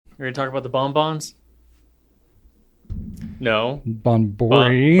ready to talk about the bonbons? No.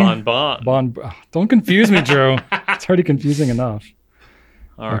 Bonbori. Bon. Don't confuse me, Drew. It's already confusing enough.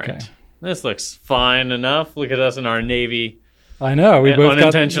 All right. Okay. This looks fine enough. Look at us in our navy. I know. We both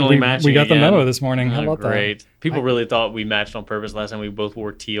unintentionally matching. We got the again. memo this morning. How about great. People really thought we matched on purpose last time. We both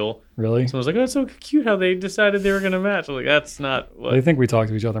wore teal. Really? So I was like, oh, it's so cute how they decided they were going to match. I was like, that's not what. They think we talk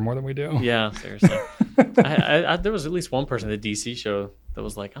to each other more than we do. Yeah, seriously. There was at least one person at the DC show that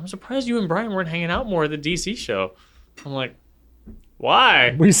was like, I'm surprised you and Brian weren't hanging out more at the DC show. I'm like,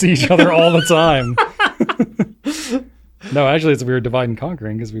 why? We see each other all the time. No, actually, it's we were divide and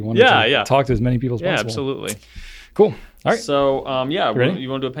conquering because we wanted to talk to as many people as possible. Yeah, absolutely. Cool. All right. So, you want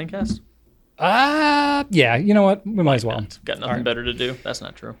to do a pen cast? Yeah. You know what? We might as well. Got nothing better to do. That's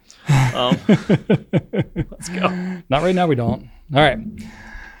not true. Let's go. Not right now. We don't. All right.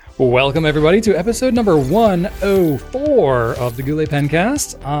 Well, welcome everybody to episode number 104 of the Goulet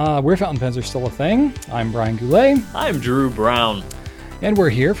Pencast. Where fountain pens are still a thing. I'm Brian Goulet. I'm Drew Brown. And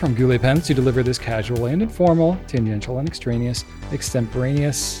we're here from Goulet Pens to deliver this casual and informal, tangential and extraneous,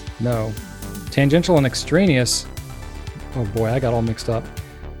 tangential and extraneous. Oh boy, I got all mixed up.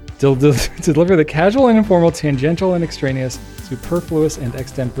 To deliver the casual and informal, tangential and extraneous, superfluous and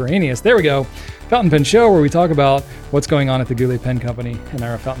extemporaneous. There we go. Fountain Pen Show, where we talk about what's going on at the Goulet Pen Company in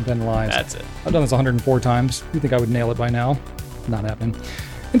our fountain pen lives. That's it. I've done this 104 times. You think I would nail it by now? Not happening.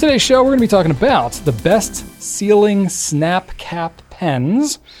 In today's show, we're going to be talking about the best sealing snap cap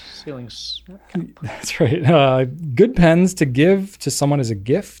pens. Sealing snap cap. That's right. Good pens to give to someone as a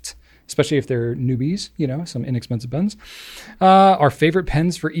gift, especially if they're newbies, some inexpensive pens. Our favorite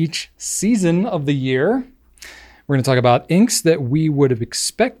pens for each season of the year. We're going to talk about inks that we would have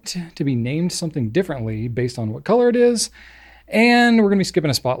expect to be named something differently based on what color it is. And we're going to be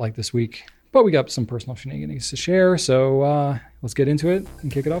skipping a spotlight this week. But we got some personal shenanigans to share, so let's get into it and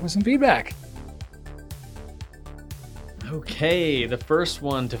kick it off with some feedback. Okay, the first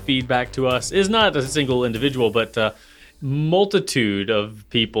one to feedback to us is not a single individual, but a multitude of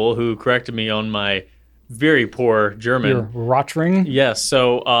people who corrected me on my very poor German. Your Rotring? Yes,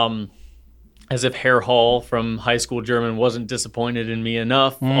 so as if Herr Hall from high school German wasn't disappointed in me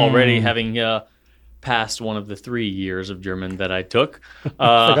enough already, having passed one of the 3 years of German that I took.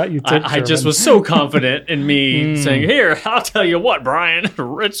 I just was so confident in me saying, here, I'll tell you what, Brian,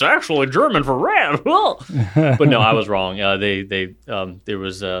 it's actually German for red. But no, I was wrong. There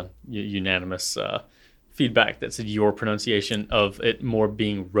was unanimous feedback that said your pronunciation of it more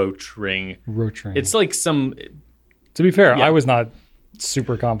being Rotring. Rotring. It's like some... To be fair, I was not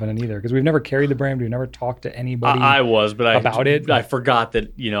super confident either because we've never carried the brand. We've never talked to anybody about it. I forgot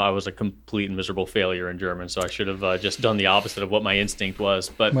that, I was a complete and miserable failure in German, so I should have just done the opposite of what my instinct was.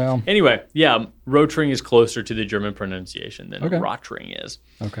 But anyway, Rotring is closer to the German pronunciation than Rotring is.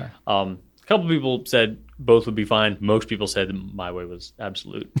 Okay. A couple people said both would be fine. Most people said that my way was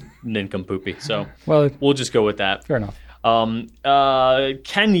absolute nincompoopy. So we'll just go with that. Fair enough.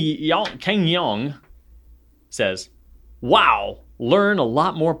 Ken Young says, wow, learn a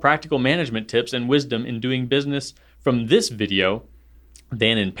lot more practical management tips and wisdom in doing business from this video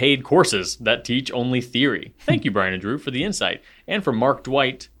than in paid courses that teach only theory. Thank you, Brian and Drew, for the insight, and for Mark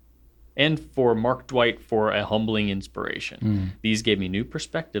Dwight for a humbling inspiration. These gave me new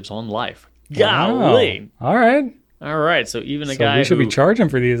perspectives on life. Golly. Wow. All right. So even a guy we should be charging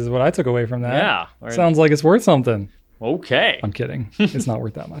for these is what I took away from that. Yeah. Right. Sounds like it's worth something. Okay. I'm kidding. It's not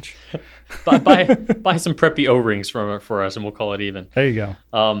worth that much. buy some preppy O-rings for us, and we'll call it even. There you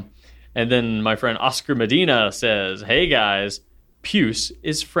go. And then my friend Oscar Medina says, hey, guys, puce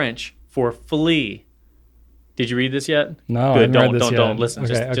is French for flea. Did you read this yet? No, good. I haven't read this yet. Don't listen.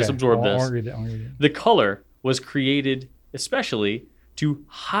 Okay, just absorb this. I'll read it. The color was created especially to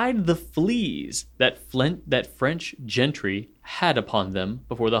hide the fleas that French gentry had upon them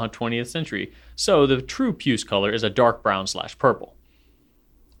before the 20th century. So the true puce color is a dark brown / purple.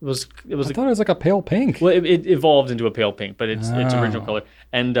 I thought it was like a pale pink. Well, it evolved into a pale pink, but it's original color.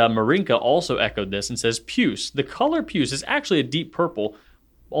 And Marinka also echoed this and says, puce. The color puce is actually a deep purple,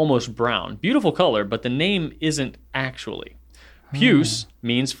 almost brown. Beautiful color, but the name isn't actually. Puce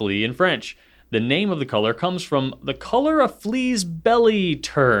means flea in French. The name of the color comes from the color a flea's belly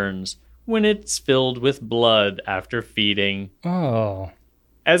turns when it's filled with blood after feeding. Oh.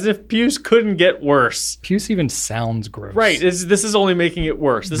 As if puce couldn't get worse. Puce even sounds gross. Right. This is only making it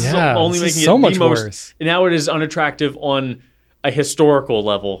worse. This is only making it so much worse. Now it is unattractive on a historical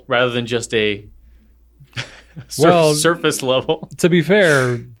level rather than just a surface level. To be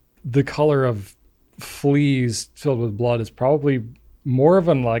fair, the color of fleas filled with blood is probably more of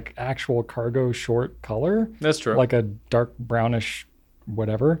an actual cargo short color. That's true. Like a dark brownish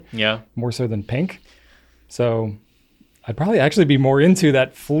whatever. Yeah. More so than pink. So I'd probably actually be more into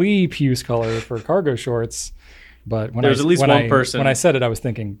that flea puce color for cargo shorts. But when when I said it, I was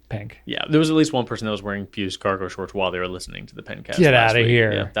thinking pink. Yeah, there was at least one person that was wearing puce cargo shorts while they were listening to the Pencast. Get out of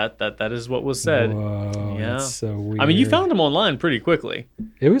here! Yeah, that is what was said. Whoa, yeah, that's so weird. I mean, you found them online pretty quickly.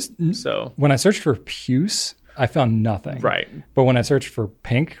 It was so when I searched for puce, I found nothing. Right, but when I searched for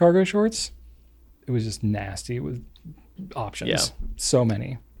pink cargo shorts, it was just nasty with options. Yeah, so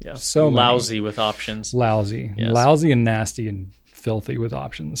many. Yeah, so lousy many. With options. Lousy, yes. Lousy and nasty and filthy with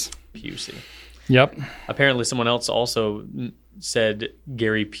options. Pucey. Yep. Apparently, someone else also said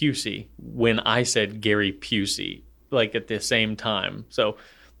Gary Pusey when I said Gary Pusey, like at the same time. So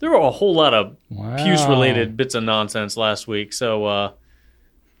there were a whole lot of Puce-related bits of nonsense last week. So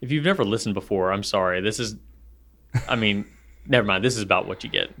if you've never listened before, I'm sorry. Never mind. This is about what you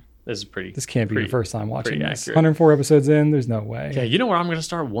get. This can't be your first time watching this. Accurate. 104 episodes in, there's no way. Yeah, you know where I'm going to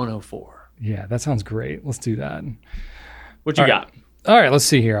start? 104. Yeah, that sounds great. Let's do that. What you got? All right, let's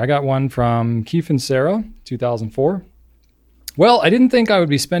see here. I got one from Keith and Sarah, 2004. Well, I didn't think I would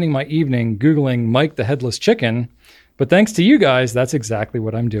be spending my evening Googling Mike the Headless Chicken, but thanks to you guys, that's exactly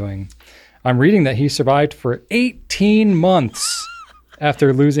what I'm doing. I'm reading that he survived for 18 months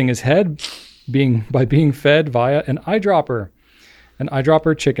after losing his head by being fed via an eyedropper. An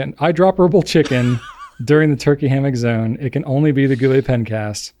eyedropperable chicken during the turkey hammock zone. It can only be the Goulet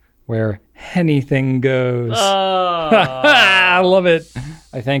Pencast where anything goes. I love it.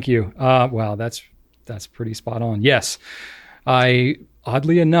 I thank you. Wow, that's pretty spot on. Yes.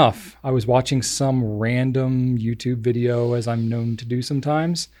 Oddly enough, I was watching some random YouTube video, as I'm known to do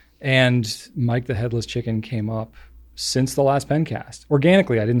sometimes, and Mike the Headless Chicken came up since the last Pencast.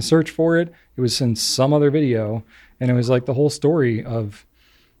 Organically, I didn't search for it. It was in some other video, and it was like the whole story of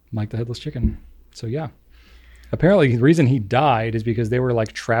Mike the Headless Chicken. So yeah. Apparently, the reason he died is because they were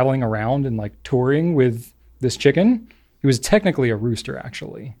like traveling around and like touring with this chicken. He was technically a rooster,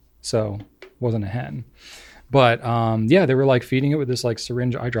 actually, so wasn't a hen. But they were like feeding it with this like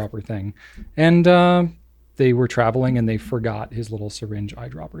syringe eyedropper thing, and they were traveling and they forgot his little syringe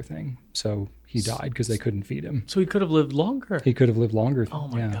eyedropper thing, so he died because they couldn't feed him. So he could have lived longer. He could have lived longer. Oh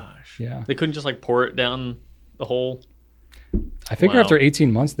my gosh! Yeah, they couldn't just like pour it down the hole. I figure after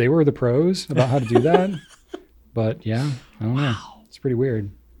 18 months, they were the pros about how to do that. But yeah, I don't know. It's pretty weird.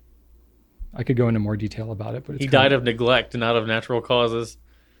 I could go into more detail about it, but he died of neglect, not of natural causes.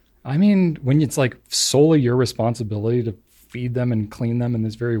 I mean, when it's like solely your responsibility to feed them and clean them in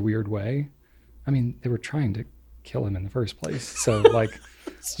this very weird way. I mean, they were trying to kill him in the first place. So like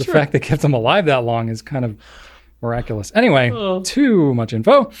the fact they kept him alive that long is kind of miraculous. Anyway, too much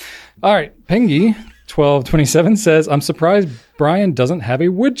info. All right. Pengy 1227 says, I'm surprised Brian doesn't have a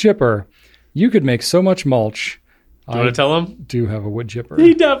wood chipper. You could make so much mulch. Do you want to tell him? Do have a wood chipper.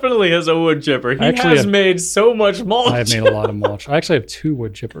 He definitely has a wood chipper. He has made so much mulch. I have made a lot of mulch. I actually have 2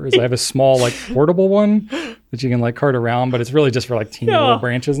 wood chippers. I have a small, like, portable one that you can, like, cart around, but it's really just for, like, teeny little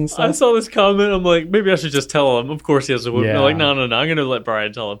branches and stuff. I saw this comment. I'm like, maybe I should just tell him. Of course he has a wood. Yeah. Like, no. I'm going to let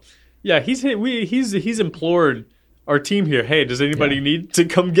Brian tell him. Yeah, he's implored our team here. Hey, does anybody need to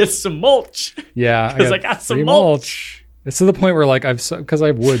come get some mulch? Yeah, because I got some mulch. It's to the point where, like, because I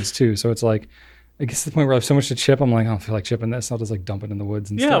have woods too, so it's like, it gets to the point where I have so much to chip. I'm like, I don't feel like chipping this. I'll just like dump it in the woods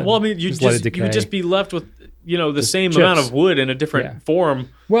instead. Yeah, well, I mean, you would just be left with, the same amount of wood in a different form.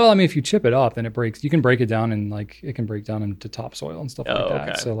 Well, I mean, if you chip it up, then it breaks. You can break it down and like it can break down into topsoil and stuff like that.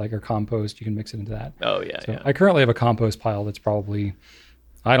 Okay. So like our compost, you can mix it into that. Oh yeah. So I currently have a compost pile that's probably,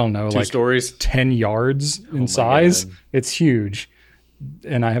 I don't know, 2 like stories, 10 yards in size. God. It's huge.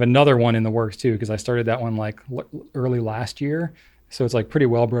 And I have another one in the works too, because I started that one like early last year. So it's like pretty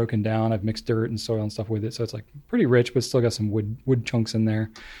well broken down. I've mixed dirt and soil and stuff with it. So it's like pretty rich, but still got some wood chunks in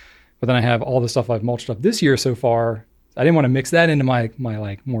there. But then I have all the stuff I've mulched up this year so far. I didn't want to mix that into my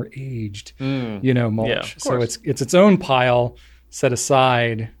like more aged, mulch. Yeah, so it's its own pile set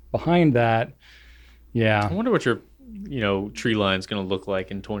aside behind that. Yeah. I wonder what your, tree line's going to look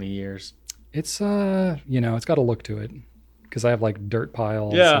like in 20 years. It's, it's got a look to it because I have like dirt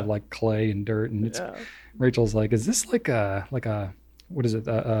piles of like clay and dirt. And Rachel's like, is this like a what is it?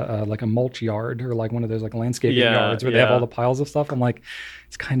 Like a mulch yard or like one of those like landscaping yards where they have all the piles of stuff. I'm like,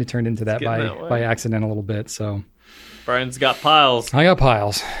 it's kind of turned into that by accident a little bit. So Brian's got piles. I got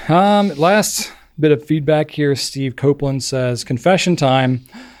piles. Last bit of feedback here. Steve Copeland says, confession time.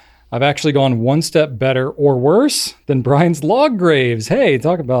 I've actually gone one step better or worse than Brian's log graves. Hey,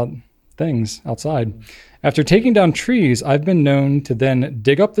 talk about things outside. After taking down trees, I've been known to then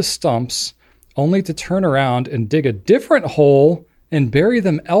dig up the stumps only to turn around and dig a different hole and bury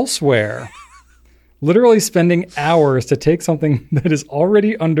them elsewhere. literally spending hours to take something that is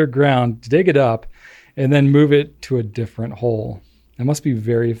already underground, dig it up, and then move it to a different hole. It must be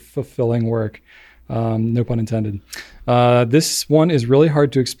very fulfilling work. No pun intended. This one is really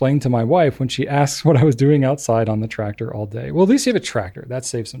hard to explain to my wife when she asks what I was doing outside on the tractor all day. Well, at least you have a tractor. That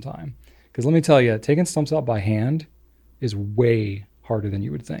saves some time. Because let me tell you, taking stumps out by hand is way harder than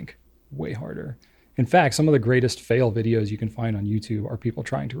you would think. Way harder. In fact, some of the greatest fail videos you can find on YouTube are people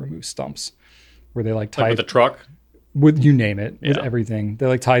trying to remove stumps, where they tie with a truck, with you name it, with everything.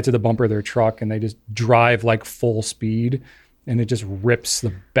 They tie it to the bumper of their truck and they just drive full speed, and it just rips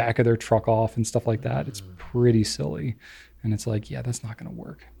the back of their truck off and stuff like that. It's pretty silly, and it's that's not going to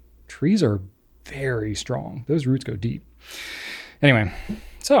work. Trees are very strong; those roots go deep. Anyway,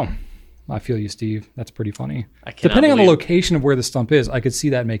 so. I feel you, Steve. That's pretty funny. Depending on the location of where the stump is, I could see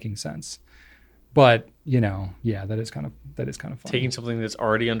that making sense. But that is kind of funny. Taking something that's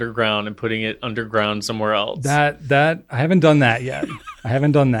already underground and putting it underground somewhere else. That I haven't done that yet. I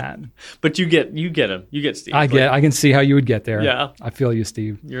haven't done that. But you get him. You get Steve. I can see how you would get there. Yeah. I feel you,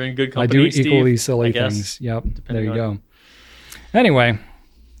 Steve. You're in good company. I do equally silly things. Yep. There you go. Anyway,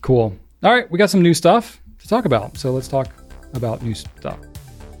 cool. All right, we got some new stuff to talk about. So let's talk about new stuff.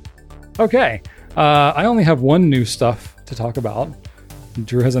 Okay, I only have one new stuff to talk about.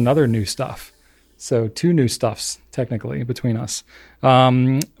 Drew has another new stuff. So 2 new stuffs, technically, between us.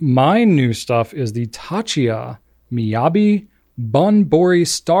 My new stuff is the Tachia Miyabi Bunbury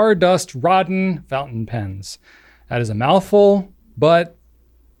Stardust Rodden fountain pens. That is a mouthful, but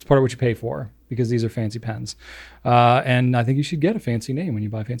it's part of what you pay for, because these are fancy pens. And I think you should get a fancy name when you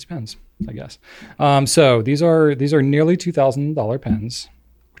buy fancy pens, I guess. So these are nearly $2,000 pens.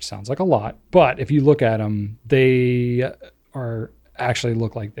 Sounds like a lot, but if you look at them, they are actually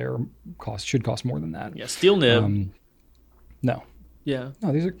look like their should cost more than that. Yeah, steel nib. No. Yeah.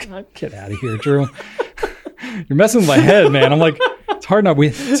 No, these are get out of here, Drew. You're messing with my head, man. I'm like, it's hard enough.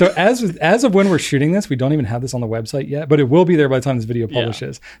 So as of when we're shooting this, we don't even have this on the website yet, but it will be there by the time this video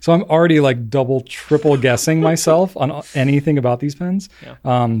publishes. Yeah. So I'm already double, triple guessing myself on anything about these pens.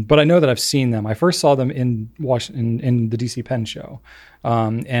 Yeah. But I know that I've seen them. I first saw them in Washington in the DC Pen Show.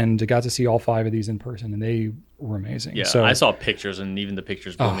 And got to see all 5 of these in person, and they were amazing. Yeah, so, I saw pictures, and even the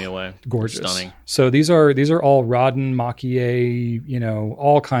pictures blew me away. Gorgeous, stunning. So these are all Rodden, Maki-e,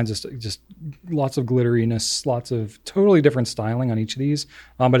 all kinds of just lots of glitteriness, lots of totally different styling on each of these.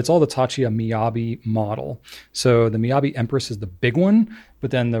 But it's all the Tachia Miyabi model. So the Miyabi Empress is the big one,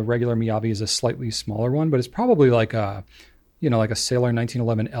 but then the regular Miyabi is a slightly smaller one. But it's probably like a Sailor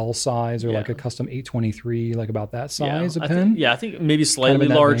 1911 L size, or like a custom 823, about that size of pen. I think maybe slightly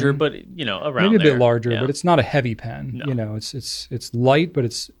larger, but around maybe a there. bit larger, but it's not a heavy pen. No. It's light, but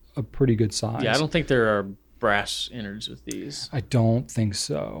it's a pretty good size. Yeah, I don't think there are brass innards with these. I don't think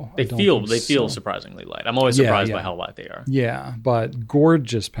so. They feel surprisingly light. I'm always surprised by how light they are. Yeah, but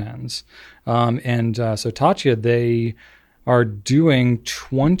gorgeous pens. So Tachia, they are doing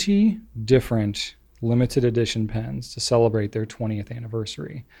 20 different limited edition pens to celebrate their 20th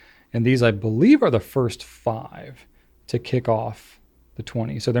anniversary. And these, I believe, are the first 5 to kick off the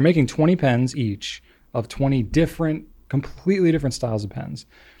 20. So they're making 20 pens each of 20 completely different styles of pens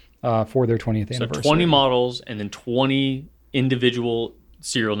for their 20th anniversary. So 20 models and then 20 individual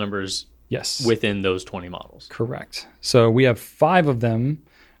serial numbers within those 20 models. Correct. So we have 5 of them.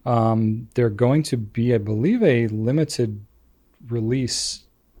 They're going to be, I believe, a limited release,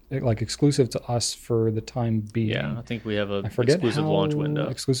 exclusive to us for the time being. Yeah, I think we have a exclusive launch window.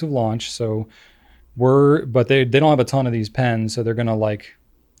 Exclusive launch. So but they don't have a ton of these pens, so they're gonna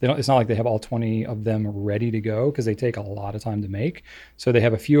it's not like they have all 20 of them ready to go, because they take a lot of time to make. So they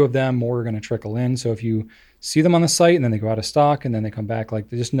have a few of them, more are gonna trickle in. So if you see them on the site and then they go out of stock and then they come back,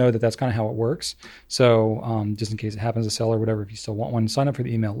 they just know that that's kind of how it works. So just in case it happens to sell or whatever, if you still want one, sign up for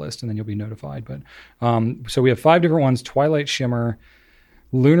the email list and then you'll be notified. But so we have 5 different ones: Twilight Shimmer,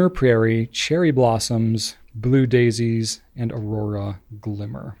 Lunar Prairie, Cherry Blossoms, Blue Daisies, and Aurora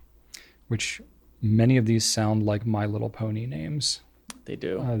Glimmer, which many of these sound like My Little Pony names. They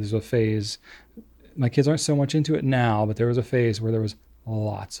do. There's a phase. My kids aren't so much into it now, but there was a phase where there was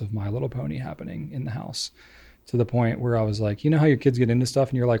lots of My Little Pony happening in the house, to the point where I was like, you know how your kids get into stuff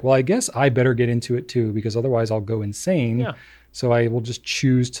and you're like, well, I guess I better get into it too, because otherwise I'll go insane. Yeah. So I will just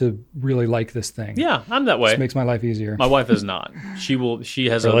choose to really like this thing. Yeah, I'm that way. It makes my life easier. My wife is not. She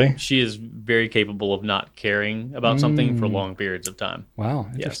is very capable of not caring about something for long periods of time. Wow,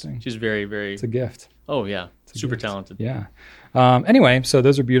 interesting. Yes, she's very, very... It's a gift. Oh, yeah. Super talented. Yeah. Anyway, so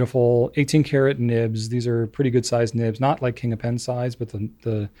those are beautiful 18 karat nibs. These are pretty good sized nibs, not like King of Pen size, but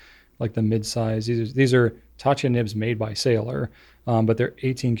the like the mid-size. These are Tatcha nibs made by Sailor, but they're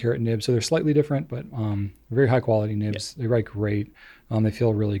 18 karat nibs, so they're slightly different, but very high quality nibs. Yeah. They write great. They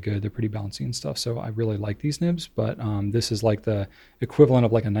feel really good. They're pretty bouncy and stuff. So I really like these nibs, but this is like the equivalent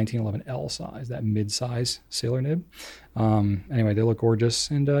of like a 1911L size, that mid-size Sailor nib. Anyway, they look gorgeous,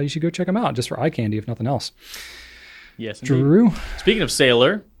 and you should go check them out just for eye candy, if nothing else. Yes, indeed. Drew? Speaking of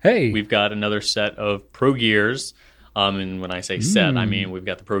Sailor, hey, we've got another set of Pro Gears. And when I say set, I mean we've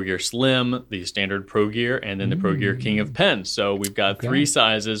got the Pro Gear Slim, the standard Pro Gear, and then the Pro Gear King of Pens. So we've got three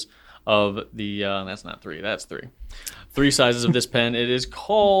sizes of the, that's not three, that's three. Three sizes of this pen. It is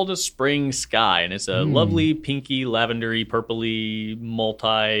called Spring Sky, and it's a lovely pinky, lavendery, purpley,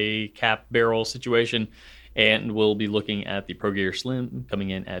 multi-cap barrel situation. And we'll be looking at the Pro Gear Slim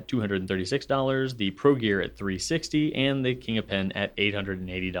coming in at $236, the Pro Gear at $360, and the King of Pen at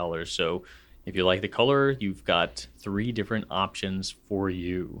 $880. So if you like the color, you've got three different options for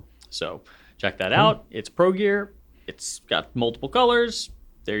you. So check that out. It's Pro Gear. It's got multiple colors.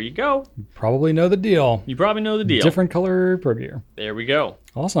 There you go. You probably know the deal. Different color Pro Gear. There we go.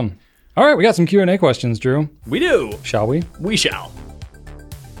 Awesome. All right, we got some Q&A questions, Drew. We do. Shall we? We shall.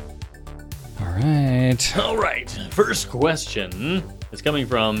 All right. First question is coming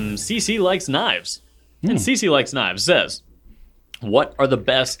from CC Likes Knives. And CC Likes Knives says, what are the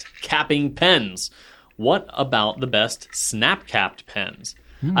best capping pens? What about the best snap-capped pens?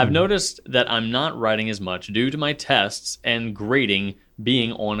 I've noticed that I'm not writing as much due to my tests and grading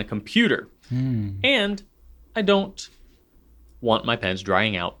being on a computer. And I don't want my pens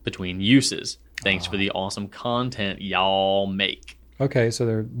drying out between uses. Thanks for the awesome content y'all make. Okay, so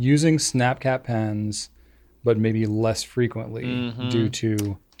they're using snap-cap pens, but maybe less frequently due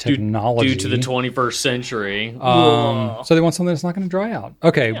to technology. Due to the 21st century. So they want something that's not going to dry out.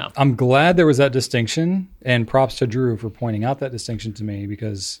 Okay, yeah. I'm glad there was that distinction, and props to Drew for pointing out that distinction to me,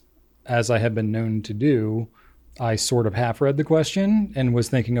 because as I have been known to do, I sort of half read the question and was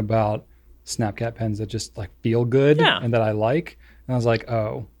thinking about snap-cap pens that just like feel good and that I like. And I was like,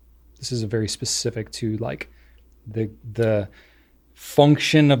 oh, this is a very specific to like the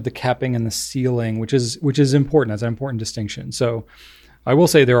function of the capping and the sealing, which is important. That's an important distinction. So I will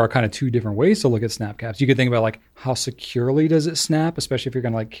say there are kind of two different ways to look at snap caps. You could think about like how securely does it snap, especially if you're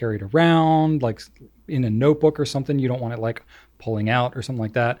going to like carry it around, like in a notebook or something. You don't want it like pulling out or something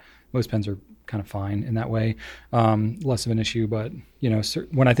like that. Most pens are kind of fine in that way. Less of an issue, but you know,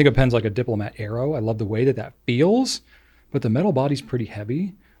 when I think of pens like a Diplomat Aero, I love the way that feels, but the metal body's pretty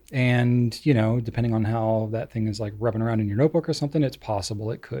heavy. And, you know, depending on how that thing is like rubbing around in your notebook or something, it's possible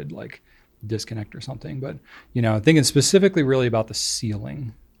it could like disconnect or something. But, you know, thinking specifically really about the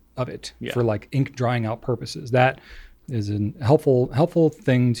sealing of it for like ink drying out purposes. That is a helpful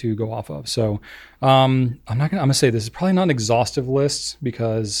thing to go off of. So I'm gonna say this is probably not an exhaustive list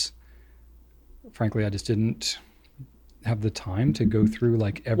because frankly, I just didn't have the time to go through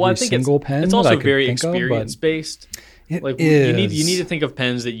like every single pen. It's also very experience based. Like you need to think of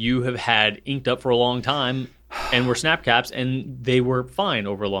pens that you have had inked up for a long time and were snap caps, and they were fine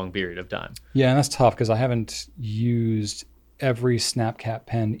over a long period of time. Yeah, and that's tough because I haven't used every snap cap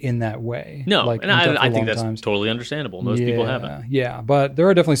pen in that way. No, like, and I think that's totally understandable. Most people haven't. Yeah, but there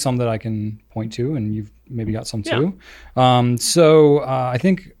are definitely some that I can point to, and you've maybe got some too. So I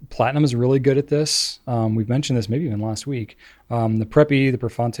think Platinum is really good at this. We've mentioned this maybe even last week. The Preppy, the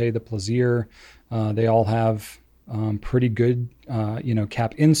Profante, the Plaisir, they all have pretty good,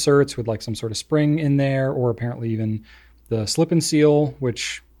 cap inserts with like some sort of spring in there, or apparently even the slip and seal,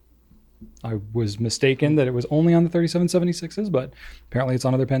 which I was mistaken that it was only on the 3776s, but apparently it's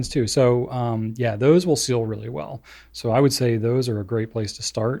on other pens too. So those will seal really well. So I would say those are a great place to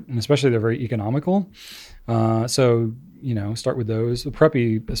start, and especially they're very economical. So start with those. The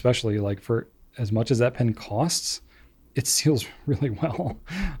Preppy, especially, like for as much as that pen costs, it seals really well.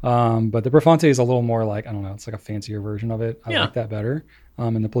 But the Profante is a little more like, I don't know, it's like a fancier version of it. I like that better.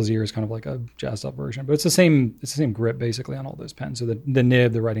 And the Plaisir is kind of like a jazzed up version, but it's the same grip basically on all those pens. So the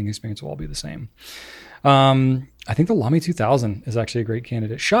nib, the writing experience will all be the same. I think the Lamy 2000 is actually a great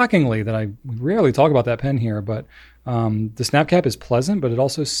candidate. Shockingly, that we rarely talk about that pen here, but the snap cap is pleasant, but it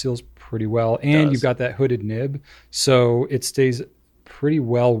also seals pretty well. And you've got that hooded nib, so it stays pretty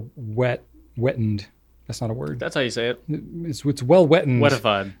well wettened. That's not a word. That's how you say it. It's well wettened.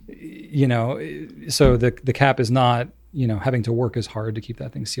 Wetified. So the cap is not, having to work as hard to keep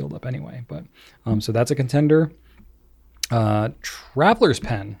that thing sealed up anyway. But so that's a contender. Traveler's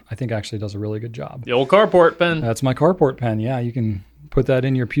pen, I think, actually does a really good job. The old carport pen. That's my carport pen. Yeah, you can put that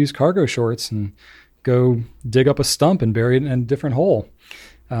in your Puce cargo shorts and go dig up a stump and bury it in a different hole.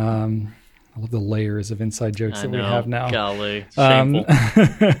 I love the layers of inside jokes we have now. Golly, shameful.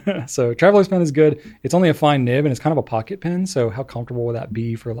 So Traveler's pen is good. It's only a fine nib, and it's kind of a pocket pen. So how comfortable would that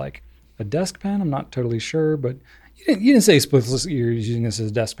be for like a desk pen? I'm not totally sure, but you didn't say explicitly you're using this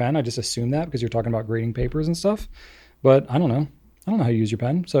as a desk pen. I just assumed that because you're talking about grading papers and stuff. But I don't know. I don't know how you use your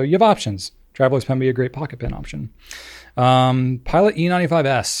pen. So you have options. Traveler's pen would be a great pocket pen option. Pilot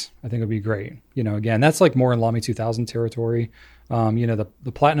E95S, I think would be great. Again, that's like more in Lamy 2000 territory.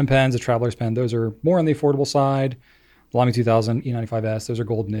 The Platinum pens, the Traveler's pen, those are more on the affordable side. Lamy 2000, E95S, those are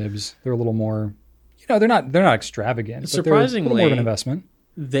gold nibs. They're a little more, they're not extravagant. Surprisingly, but they're a little more of an investment.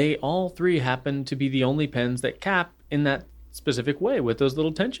 They all three happen to be the only pens that cap in that specific way with those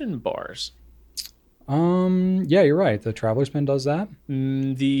little tension bars. Yeah, you're right. The Traveler's pen does that.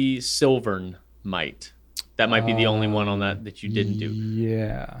 The Silvern might. That might be the only one on that you didn't do.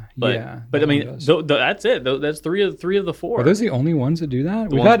 Yeah, but I mean, that's it. That's three of the four. Are those the only ones that do that?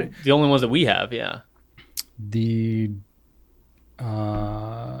 The only ones that we have. Yeah.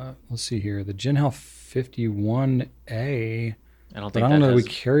 Let's see here. The Jinhao 51A. I don't think. I don't know that we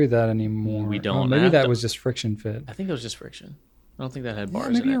carry that anymore. We don't. Maybe that was just friction fit. I think it was just friction. I don't think that had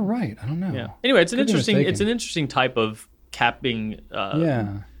bars. Maybe in it. You're right. I don't know. Yeah. Anyway, it's an interesting type of capping.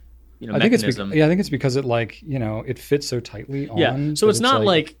 Mechanism. I think it's because it it fits so tightly on. Yeah. So it's not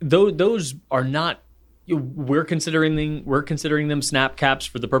like those are not. We're considering them snap caps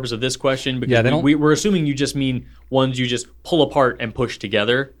for the purpose of this question because we're assuming you just mean ones you just pull apart and push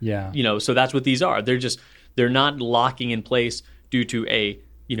together. Yeah. So that's what these are. They're not locking in place due to a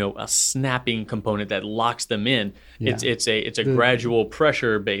snapping component that locks them in. Yeah. It's a gradual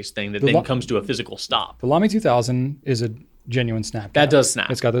pressure based thing that then comes to a physical stop. The Lamy 2000 is a genuine snap cap. That does snap.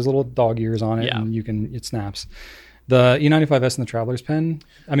 It's got those little dog ears on it, and it snaps. The E95S and the Traveler's pen,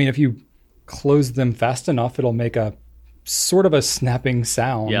 I mean, if you close them fast enough, it'll make a sort of a snapping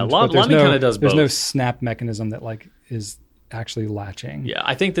sound. Yeah, Lamy kind of does both. There's no snap mechanism that is actually latching. Yeah,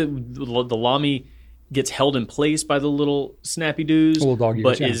 I think that the Lamy gets held in place by the little snappy doos, little dog ears,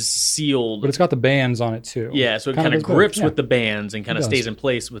 but is sealed. But it's got the bands on it too. Yeah, so it kind of grips with the bands and kind of stays in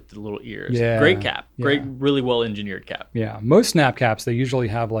place with the little ears. Yeah, great cap. Great, really well engineered cap. Yeah, most snap caps, they usually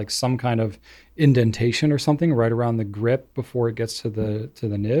have some kind of indentation or something right around the grip before it gets to the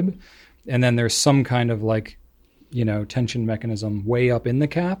nib. And then there's some kind of tension mechanism way up in the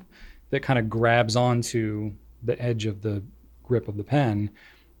cap that kind of grabs onto the edge of the grip of the pen.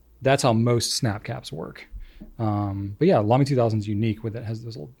 That's how most snap caps work. But yeah, Lamy 2000 is unique with it. It has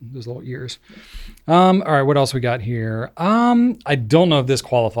those little ears. All right, what else we got here? I don't know if this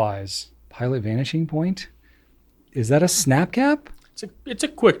qualifies. Pilot Vanishing Point. Is that a snap cap? It's a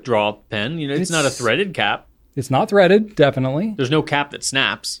quick draw pen. It's not a threaded cap. It's not threaded, definitely. There's no cap that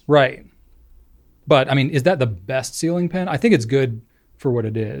snaps. Right. But I mean, is that the best sealing pen? I think it's good for what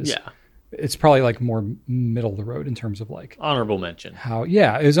it is. Yeah. It's probably more middle of the road in terms of honorable mention.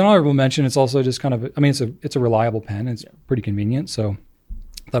 It's an honorable mention. It's also just kind of, it's a reliable pen. It's pretty convenient. So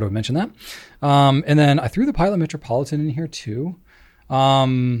I thought I would mention that. And then I threw the Pilot Metropolitan in here too.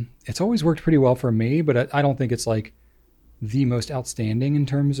 It's always worked pretty well for me, but I don't think it's the most outstanding in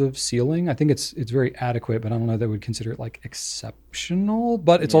terms of sealing. I think it's very adequate, but I don't know that I would consider it exceptional,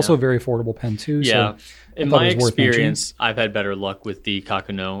 but it's also a very affordable pen too. Yeah. So in my experience, I've had better luck with the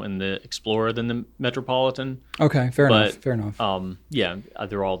Kakuno and the Explorer than the Metropolitan. Okay. Fair enough.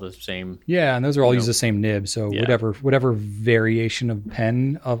 They're all the same. Yeah. And those are all use the same nib. So whatever variation of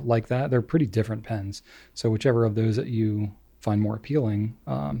pen of that, they're pretty different pens. So whichever of those that you find more appealing,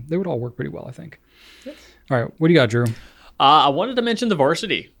 they would all work pretty well, I think. Yep. All right. What do you got, Drew? I wanted to mention the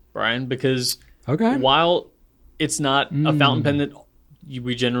Varsity, Brian, because while it's not a fountain pen that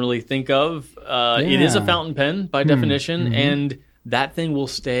we generally think of, it is a fountain pen by definition, and that thing will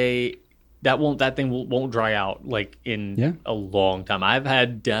stay. That thing won't dry out in a long time. I've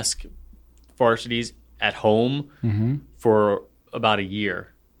had desk Varsities at home for about a year,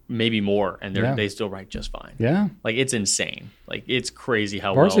 maybe more, and they still write just fine. Yeah, it's insane. It's crazy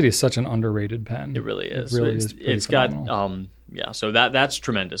how Varsity is such an underrated pen. It really is. It really is. It's got so that's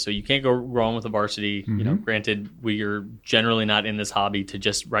tremendous. So you can't go wrong with a Varsity. Granted, we are generally not in this hobby to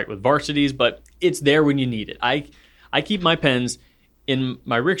just write with Varsities, but it's there when you need it. I keep my pens in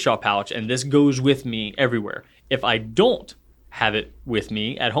my rickshaw pouch, and this goes with me everywhere. If I don't have it with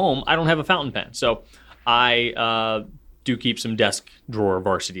me at home, I don't have a fountain pen. So I do keep some desk drawer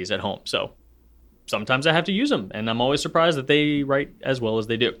Varsities at home. So sometimes I have to use them, and I'm always surprised that they write as well as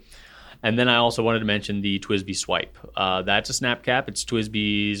they do. And then I also wanted to mention the TWSBI Swipe. That's a snap cap. It's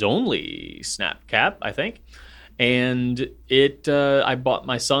TWSBI's only snap cap, I think. And I bought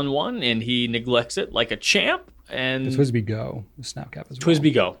my son one, and he neglects it like a champ. And the TWSBI Go, the snap cap as well.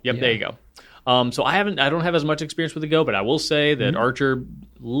 TWSBI Go. Yep, there you go. So I don't have as much experience with the Go, but I will say that Archer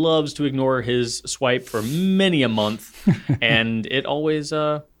loves to ignore his swipe for many a month, and it always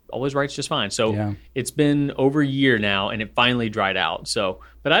writes just fine. So it's been over a year now, and it finally dried out. So,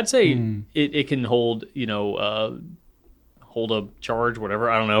 but I'd say it can hold, hold a charge, whatever,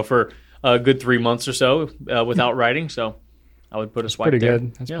 I don't know, for a good 3 months or so without writing. So I would put a swipe pretty there.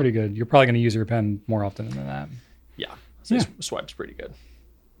 Good. That's pretty good. You're probably going to use your pen more often than that. Yeah. So swipe's pretty good.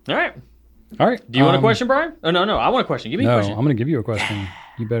 All right. Do you want a question, Brian? Oh, no. I want a question. Give me a question. No, I'm going to give you a question.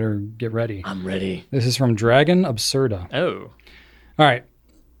 You better get ready. I'm ready. This is from Dragon Absurda. Oh. All right.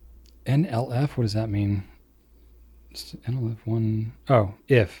 NLF, what does that mean? NLF1. Oh,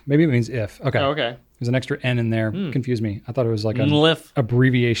 if. Maybe it means if. Okay. Oh, okay. There's an extra N in there. Confused me. I thought it was like an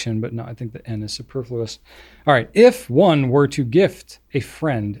abbreviation, but no, I think the N is superfluous. All right. If one were to gift a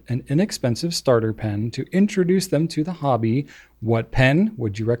friend an inexpensive starter pen to introduce them to the hobby, what pen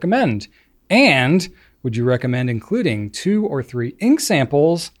would you recommend? And would you recommend including 2 or 3 ink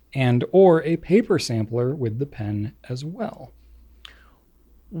samples and or a paper sampler with the pen as well?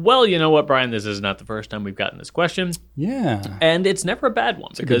 Well, you know what, Brian? This is not the first time we've gotten this question. Yeah. And it's never a bad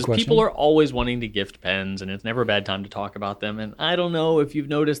one because people are always wanting to gift pens, and it's never a bad time to talk about them. And I don't know if you've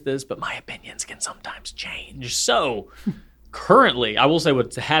noticed this, but my opinions can sometimes change. So currently, I will say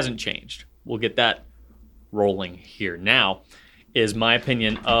what hasn't changed. We'll get that rolling here now, is my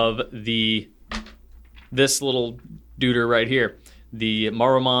opinion of this little duder right here, the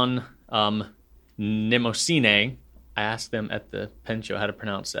Maromon Mnemosyne. I asked them at the pen show how to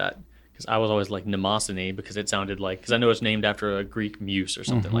pronounce that because I was always like Mnemosyne because it sounded like, because I know it's named after a Greek muse or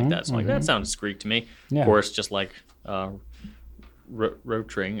something like that. So like that sounds Greek to me. Yeah. Of course, just like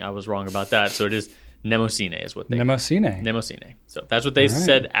Rotring, I was wrong about that. So it is Mnemosyne is what they Mnemosyne. So that's what they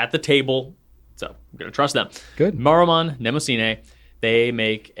said at the table. So I'm going to trust them. Good. Maromon Mnemosyne. They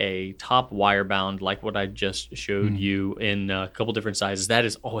make a top wire bound like what I just showed you in a couple different sizes. That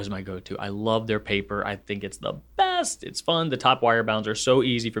is always my go-to. I love their paper. I think it's the best. It's fun. The top wire bounds are so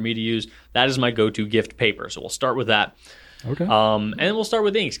easy for me to use. That is my go-to gift paper. So we'll start with that. Okay. And we'll start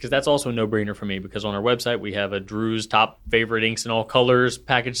with inks because that's also a no-brainer for me because on our website we have a Drew's top favorite inks in all colors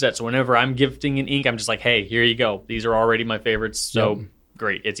package set. So whenever I'm gifting an ink, I'm just like, hey, here you go. These are already my favorites. So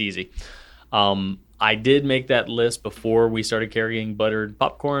great. It's easy. I did make that list before we started carrying buttered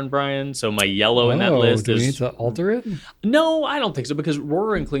popcorn, Brian. So my yellow in that list do we need to alter it? No, I don't think so because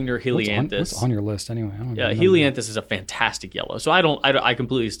Rohrer and Klingner Helianthus. What's on your list anyway? Helianthus is a fantastic yellow. So I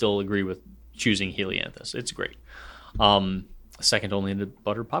completely still agree with choosing Helianthus. It's great. Second only to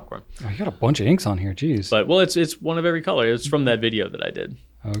buttered popcorn. Oh, you got a bunch of inks on here. Jeez. But it's one of every color. It's from that video that I did.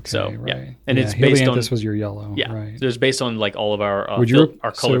 Okay, so, right. Yeah. And it's based on... Helianthus was your yellow. Yeah. Right. So it's based on like all of our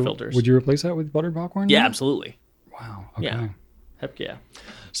our color filters. Would you replace that with buttered popcorn? Yeah, absolutely. Wow. Okay. Yeah. Heck yeah.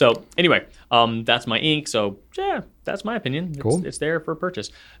 So anyway, that's my ink. So yeah, that's my opinion. Cool. It's there for purchase.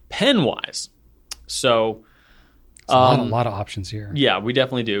 Pen-wise, so... a lot of options here. Yeah, we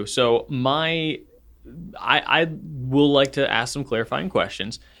definitely do. So I will like to ask some clarifying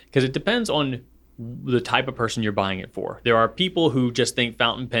questions because it depends on the type of person you're buying it for. There are people who just think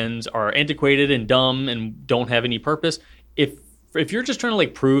fountain pens are antiquated and dumb and don't have any purpose. If you're just trying to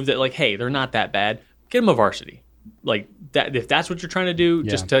like prove that like, hey, they're not that bad, get them a Varsity. Like that, if that's what you're trying to do,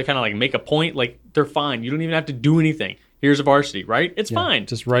 just to kind of like make a point, like they're fine. You don't even have to do anything. Here's a Varsity, right? It's fine.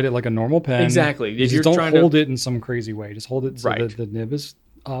 Just write it like a normal pen. Exactly. If you're don't hold it in some crazy way. Just hold it so that the nib is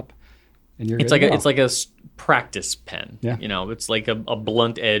up. And you're it's like a practice pen. Yeah. It's like a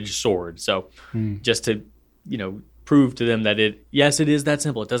blunt edge sword. So just to, prove to them that it is that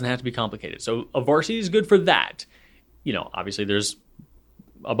simple. It doesn't have to be complicated. So a Varsity is good for that. Obviously there's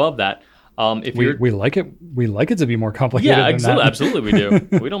above that. If we like it to be more complicated. Yeah, absolutely we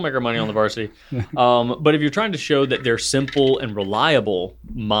do. We don't make our money on the Varsity. But if you're trying to show that they're simple and reliable,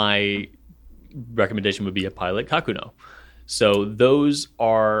 my recommendation would be a Pilot Kakuno. So those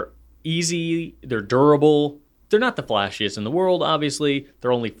are easy, they're durable, they're not the flashiest in the world, obviously.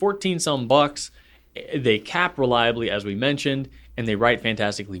 They're only 14 some bucks. They cap reliably, as we mentioned, and they write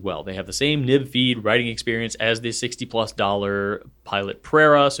fantastically well. They have the same nib feed writing experience as the $60+ Pilot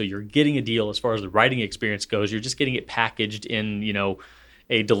Prera, so you're getting a deal as far as the writing experience goes. You're just getting it packaged in,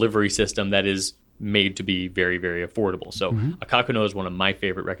 a delivery system that is made to be very, very affordable. So a Kakuno is one of my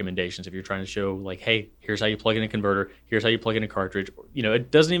favorite recommendations if you're trying to show like, hey, here's how you plug in a converter, here's how you plug in a cartridge.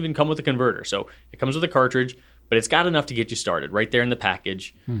 It doesn't even come with a converter. So it comes with a cartridge, but it's got enough to get you started right there in the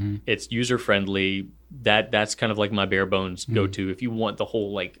package. It's user-friendly. That's kind of like my bare bones go-to if you want the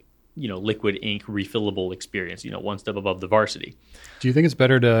whole liquid ink refillable experience, one step above the Varsity. Do you think it's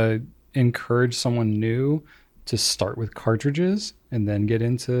better to encourage someone new to start with cartridges and then get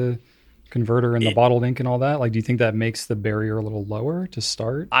into converter and the bottled ink and all that? Like, do you think that makes the barrier a little lower to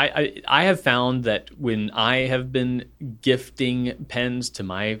start? I have found that when I have been gifting pens to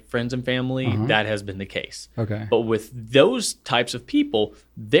my friends and family, that has been the case. Okay. But with those types of people,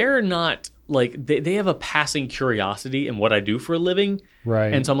 they're not like they have a passing curiosity in what I do for a living.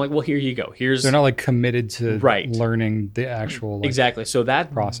 Right. And so I'm like, well, here you go. They're not like committed to learning the actual exactly. So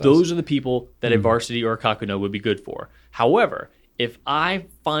that process. Those are the people that a varsity or a Kakuno would be good for. However, if I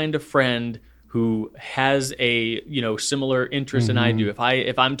find a friend who has a similar interest than I do,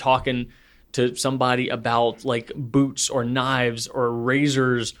 if I'm talking to somebody about like boots or knives or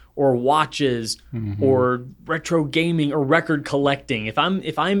razors or watches or retro gaming or record collecting, if I'm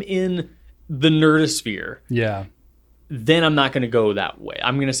in the nerdosphere, then I'm not going to go that way.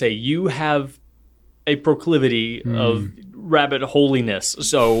 I'm going to say you have a proclivity of rabbit holiness,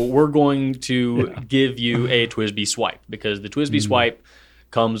 so we're going to give you a TWSBI swipe, because the TWSBI swipe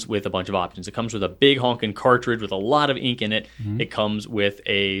comes with a bunch of options. It comes with a big honking cartridge with a lot of ink in it. It comes with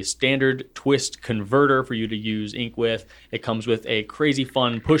a standard twist converter for you to use ink with. It comes with a crazy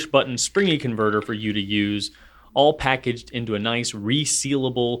fun push button springy converter for you to use, all packaged into a nice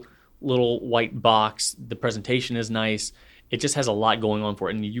resealable little white box. The presentation is nice. It just has a lot going on for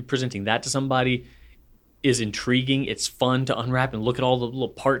it. And you presenting that to somebody is intriguing. It's fun to unwrap and look at all the little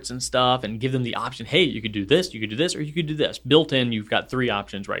parts and stuff and give them the option, hey, you could do this, or you could do this. Built in, you've got 3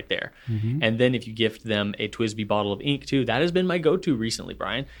 options right there. And then if you gift them a TWSBI bottle of ink too, that has been my go-to recently,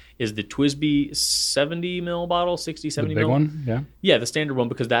 Brian, is the TWSBI 70 ml bottle, 60, 70 the big ml. one, yeah. Yeah, the standard one,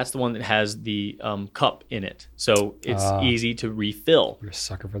 because that's the one that has the cup in it. So it's easy to refill. You're a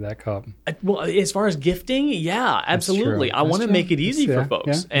sucker for that cup. Well, as far as gifting, yeah, absolutely. I want to make it easy for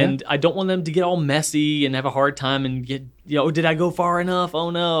folks. And I don't want them to get all messy and have a hard time and get, did I go far enough? Oh,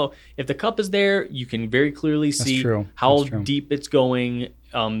 no. If the cup is there, you can very clearly see how deep it's going.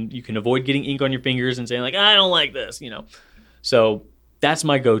 You can avoid getting ink on your fingers and saying, like, I don't like this, So that's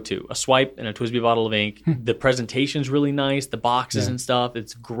my go-to, a swipe and a TWSBI bottle of ink. The presentation's really nice, the boxes and stuff.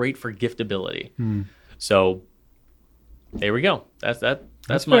 It's great for giftability. So there we go.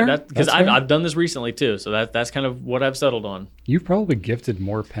 That's my because I've done this recently too. So that's kind of what I've settled on. You've probably gifted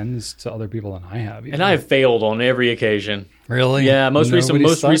more pens to other people than I have. And I have failed on every occasion. Really? Yeah. Most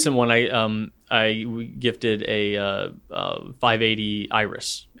recent one I gifted a 580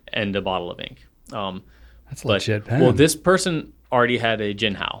 Iris and a bottle of ink. That's a legit pen. Well, this person already had a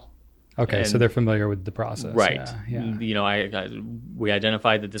Jinhao. Okay, so they're familiar with the process. Right. Yeah. We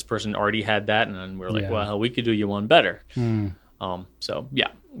identified that this person already had that, and then we're like, well, we could do you one better. So, yeah,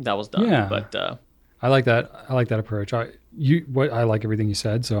 that was done. Yeah. But I like that. I like that approach. I like everything you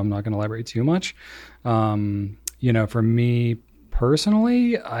said, so I'm not going to elaborate too much. For me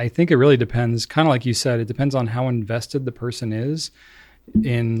personally, I think it really depends, kind of like you said, it depends on how invested the person is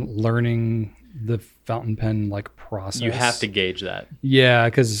in learning the fountain pen process. You have to gauge that. Yeah,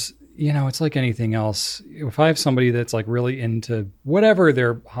 because it's like anything else. If I have somebody that's really into whatever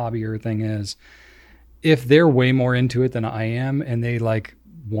their hobby or thing is, if they're way more into it than I am and they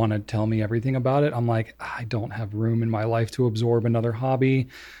want to tell me everything about it, I'm like, I don't have room in my life to absorb another hobby,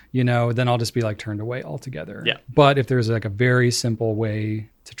 then I'll just be turned away altogether. Yeah. But if there's a very simple way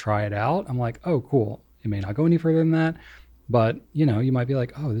to try it out, I'm like, oh, cool. It may not go any further than that. But, you might be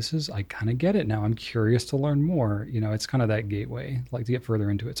like, oh, I kind of get it now. I'm curious to learn more. It's kind of that gateway, to get further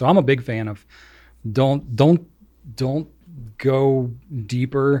into it. So I'm a big fan of don't go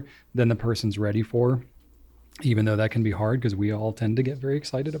deeper than the person's ready for, even though that can be hard because we all tend to get very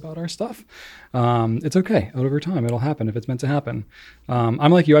excited about our stuff. It's okay. Over time, it'll happen if it's meant to happen.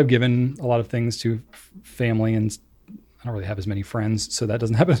 I'm like you. I've given a lot of things to family, and I don't really have as many friends, so that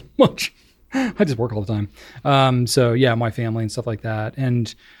doesn't happen as much. I just work all the time. So yeah, my family and stuff like that.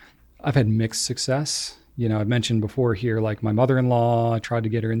 And I've had mixed success. I've mentioned before here, my mother-in-law, I tried to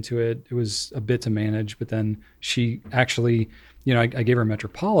get her into it. It was a bit to manage, but then she actually, I gave her a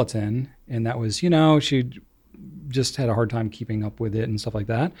Metropolitan, and that was, she just had a hard time keeping up with it and stuff like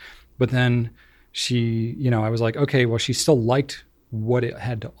that. But then she, I was like, okay, well, she still liked what it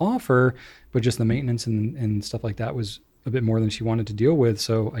had to offer, but just the maintenance and stuff like that was a bit more than she wanted to deal with.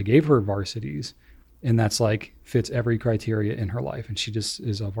 So I gave her varsities, and that's fits every criteria in her life. And she just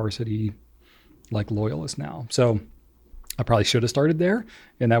is a varsity loyalist now. So I probably should have started there,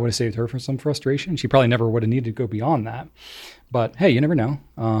 and that would have saved her from some frustration. She probably never would have needed to go beyond that, but hey, you never know.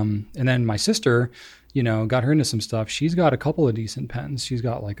 And then my sister, got her into some stuff. She's got a couple of decent pens. She's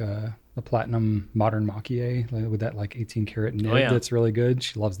got a platinum modern Mach-E with that 18 karat nib that's really good.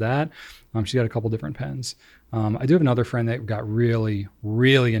 She loves that. She's got a couple different pens. I do have another friend that got really,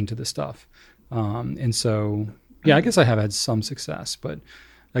 really into this stuff. And so, yeah, I guess I have had some success, but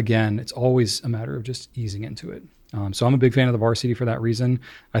again, it's always a matter of just easing into it. So I'm a big fan of the Varsity for that reason.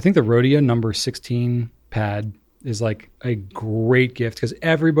 I think the Rhodia number 16 pad is like a great gift because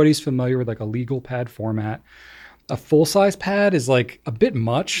everybody's familiar with like a legal pad format. A full-size pad is like a bit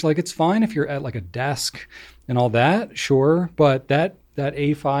much. Like it's fine if you're at like a desk and all that, sure. But that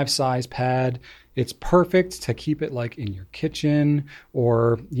A5 size pad, it's perfect to keep it like in your kitchen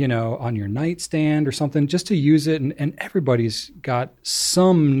or, you know, on your nightstand or something, just to use it. And everybody's got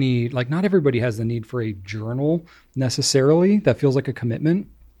some need. Like not everybody has the need for a journal necessarily. That feels like a commitment.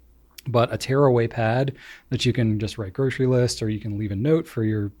 But a tearaway pad that you can just write grocery lists or you can leave a note for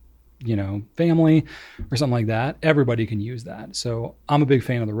your, you know, family or something like that. Everybody can use that. So I'm a big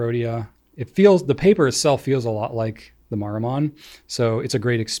fan of the Rhodia. The paper itself feels a lot like the Maruman. So it's a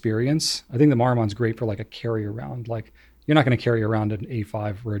great experience. I think the Maruman's great for like a carry around. Like you're not going to carry around an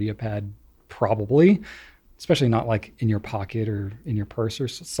A5 Rhodia pad probably, especially not like in your pocket or in your purse or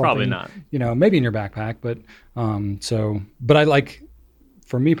something. Probably not. You know, maybe in your backpack, but but I like,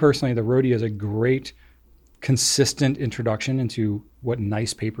 for me personally, the Rhodia is a great consistent introduction into what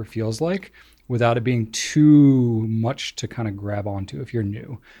nice paper feels like without it being too much to kind of grab onto if you're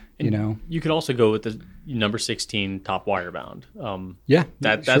new, you know. You could also go with the number 16 top wire bound. Yeah,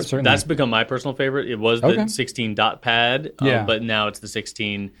 that's become my personal favorite. It was the 16 dot pad, but now it's the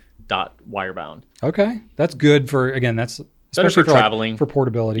 16 dot wire bound. Okay, that's good for, again, that's especially for traveling, like, for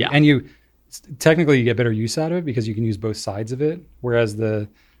portability. Yeah. And you get better use out of it because you can use both sides of it, whereas the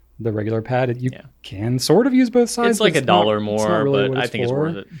regular pad, you can sort of use both sides. It's like $1 more, really, but I think it's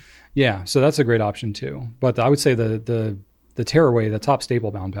worth it. Yeah, so that's a great option too. But I would say the tearaway, the top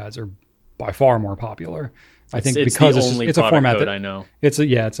staple bound pads are by far more popular. I think because it's a format that I know. It's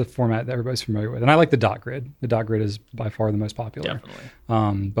a format that everybody's familiar with, and I like the dot grid. The dot grid is by far the most popular.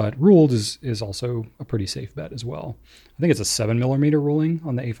 Definitely. But ruled is also a pretty safe bet as well. I think it's a 7mm ruling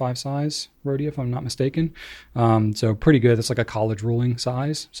on the A5 size Rhodia, if I'm not mistaken. So pretty good. It's like a college ruling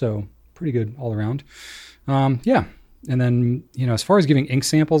size. So pretty good all around. Yeah. And then, you know, as far as giving ink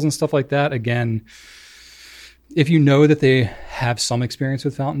samples and stuff like that, again, if you know that they have some experience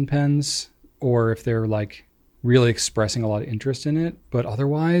with fountain pens, or if they're like really expressing a lot of interest in it, but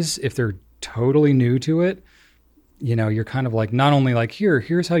otherwise, if they're totally new to it, you know, you're kind of like, not only like,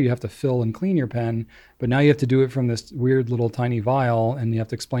 here's how you have to fill and clean your pen, but now you have to do it from this weird little tiny vial and you have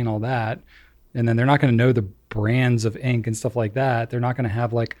to explain all that. And then they're not going to know the brands of ink and stuff like that. They're not going to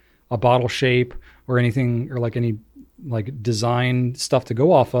have like a bottle shape or anything, or like any like design stuff to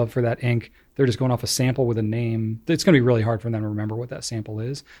go off of for that ink. They're just going off a sample with a name. It's going to be really hard for them to remember what that sample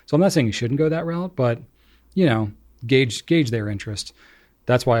is. So I'm not saying you shouldn't go that route, but, you know, gauge their interest.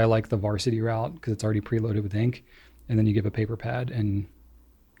 That's why I like the Varsity route, because it's already preloaded with ink. And then you give a paper pad and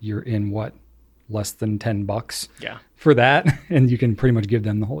you're in less than $10 for that. And you can pretty much give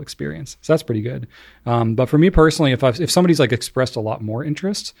them the whole experience. So that's pretty good. But for me personally, if somebody's like expressed a lot more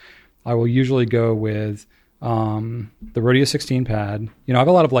interest, I will usually go with the Rhodia 16 pad. You know, I have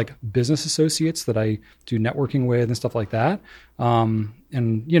a lot of like business associates that I do networking with and stuff like that.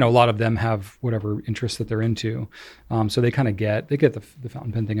 And, you know, a lot of them have whatever interests that they're into. So they kind of get the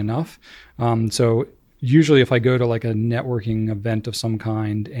fountain pen thing enough. So usually if I go to like a networking event of some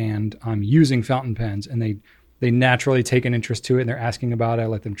kind and I'm using fountain pens and they naturally take an interest to it and they're asking about it, I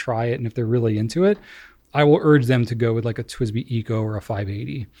let them try it. And if they're really into it, I will urge them to go with like a TWSBI Eco or a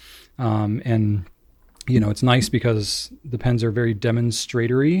 580. And you know, it's nice because the pens are very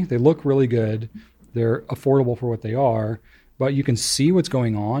demonstratory. They look really good. They're affordable for what they are, but you can see what's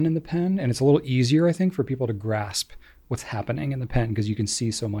going on in the pen. And it's a little easier, I think, for people to grasp what's happening in the pen because you can see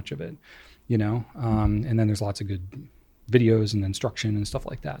so much of it, you know? And then there's lots of good videos and instruction and stuff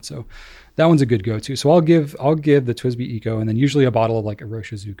like that. So that one's a good go-to. So I'll give the TWSBI Eco, and then usually a bottle of like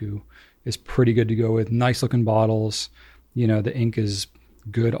Iroshizuku is pretty good to go with. Nice looking bottles. You know, the ink is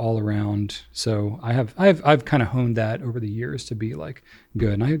good all around. So I've kind of honed that over the years to be like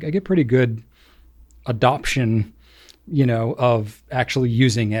good. And I get pretty good adoption, you know, of actually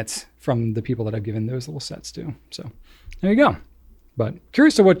using it from the people that I've given those little sets to. So there you go. But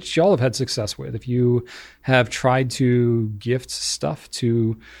curious to what y'all have had success with. If you have tried to gift stuff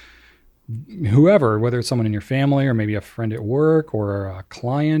to whoever, whether it's someone in your family or maybe a friend at work or a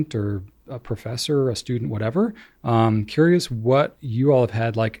client or a professor, a student, whatever. Curious what you all have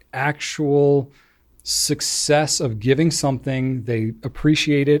had like actual success of giving something, they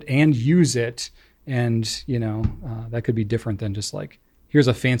appreciate it and use it. And, you know, that could be different than just like, here's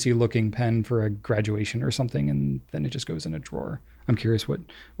a fancy looking pen for a graduation or something, and then it just goes in a drawer. I'm curious what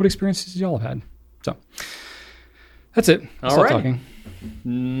experiences y'all have had. So that's it. All right. Talking.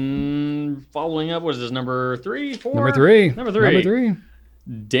 Following up, what is this, number 3, 4? Number three.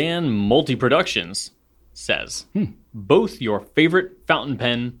 Dan Multi Productions says, both your favorite fountain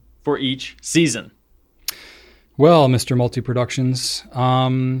pen for each season. Well, Mr. Multi Productions,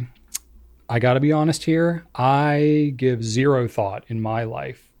 I got to be honest here. I give zero thought in my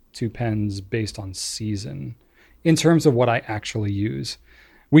life to pens based on season in terms of what I actually use.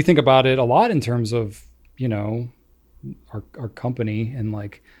 We think about it a lot in terms of, our company and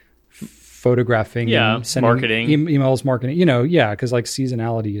like photographing and sending marketing. Emails, marketing, because like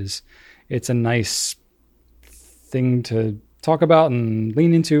seasonality it's a nice thing to talk about and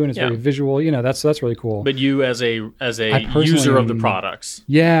lean into, and it's very visual. That's really cool. But you as a user of the products.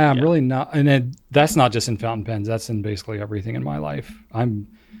 Yeah, I'm really not. And that's not just in fountain pens. That's in basically everything in my life. I'm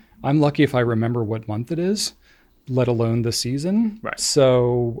lucky if I remember what month it is, let alone the season. Right.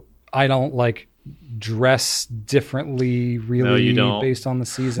 So I don't like dress differently really based on the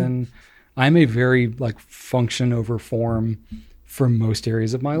season. I'm a very like function over form for most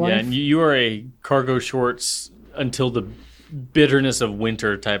areas of my life. Yeah, and you are a cargo shorts until the bitterness of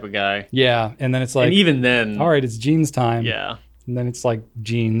winter type of guy. Yeah, and then it's like, and even then, all right, it's jeans time. Yeah, and then it's like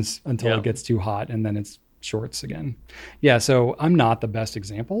jeans until it gets too hot, and then it's shorts again. Yeah, so I'm not the best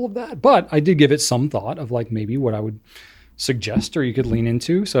example of that, but I did give it some thought of like maybe what I would suggest or you could lean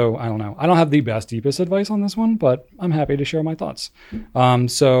into. So I don't know. I don't have the best, deepest advice on this one, but I'm happy to share my thoughts.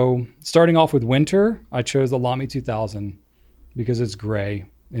 So starting off with winter, I chose the Lamy 2000 because it's gray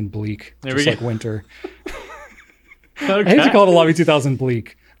and bleak, just like winter. Okay. I hate to call it a Lamy 2000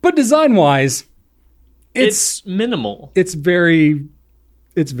 bleak, but design-wise, it's minimal. It's very,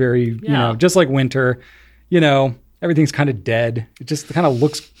 just like winter, everything's kind of dead. It just kind of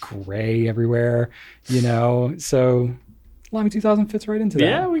looks gray everywhere, so Lamy 2000 fits right into that.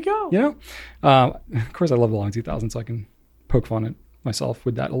 Yeah, we go. Of course, I love the Lamy 2000, so I can poke fun at myself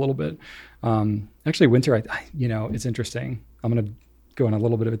with that a little bit. Actually, winter, it's interesting. I'm going to go on a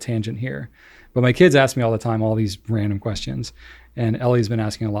little bit of a tangent here. But my kids ask me all the time all these random questions. And Ellie's been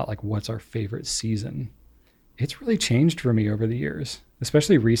asking a lot, like, what's our favorite season? It's really changed for me over the years,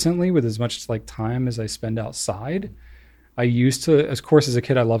 especially recently with as much like time as I spend outside. I used to, of course, as a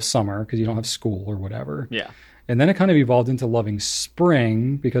kid, I love summer because you don't have school or whatever. Yeah. And then it kind of evolved into loving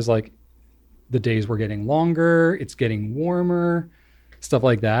spring because like the days were getting longer, it's getting warmer, stuff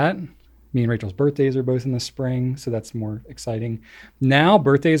like that. Me and Rachel's birthdays are both in the spring, so that's more exciting. Now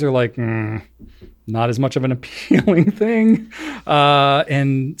birthdays are like not as much of an appealing thing.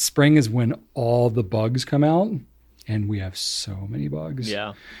 And spring is when all the bugs come out, and we have so many bugs.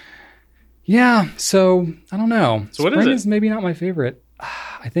 Yeah. Yeah, so I don't know. So what spring is it? Is maybe not my favorite.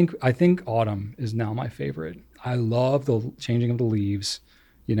 I think autumn is now my favorite. I love the changing of the leaves.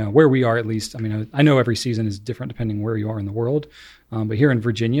 Where we are at least. I mean, I know every season is different depending where you are in the world. But here in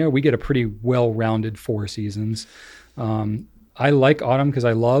Virginia, we get a pretty well-rounded 4 seasons. I like autumn because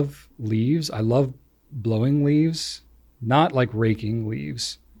I love leaves. I love blowing leaves, not like raking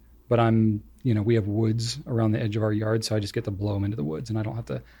leaves, but we have woods around the edge of our yard, so I just get to blow them into the woods and I don't have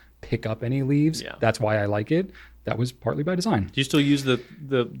to pick up any leaves. Yeah. That's why I like it. That was partly by design. Do you still use the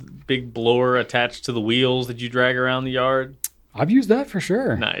big blower attached to the wheels that you drag around the yard? I've used that for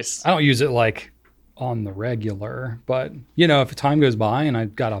sure. Nice. I don't use it like on the regular, but if time goes by and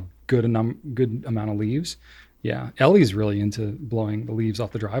I've got a good amount of leaves, yeah. Ellie's really into blowing the leaves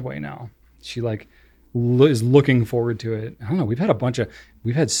off the driveway now. She is looking forward to it. I don't know.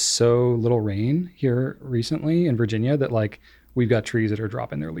 We've had so little rain here recently in Virginia that like we've got trees that are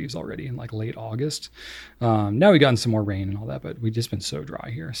dropping their leaves already in like late August. Now we've gotten some more rain and all that, but we've just been so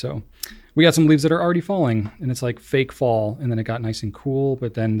dry here. So we got some leaves that are already falling and it's like fake fall. And then it got nice and cool.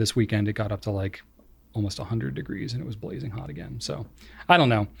 But then this weekend it got up to like almost 100 degrees and it was blazing hot again. So I don't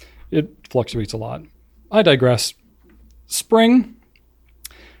know. It fluctuates a lot. I digress. Spring.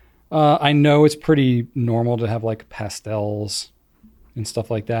 I know it's pretty normal to have like pastels and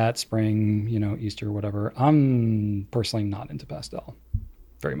stuff like that. Spring, Easter, whatever. I'm personally not into pastel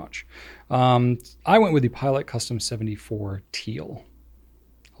very much. I went with the Pilot Custom 74 teal.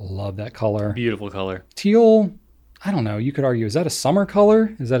 Love that color. Beautiful color. Teal, I don't know. You could argue, is that a summer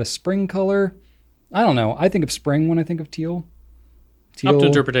color? Is that a spring color? I don't know. I think of spring when I think of teal. Up to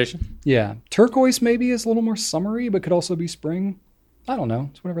interpretation. Yeah. Turquoise maybe is a little more summery, but could also be spring. I don't know.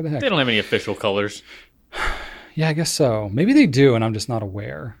 It's whatever the heck. They don't have any official colors. Yeah, I guess so. Maybe they do, and I'm just not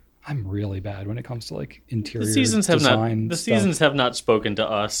aware. I'm really bad when it comes to like interior design seasons have not spoken to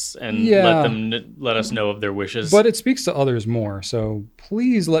us and let us know of their wishes. But it speaks to others more. So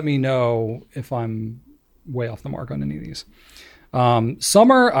please let me know if I'm way off the mark on any of these.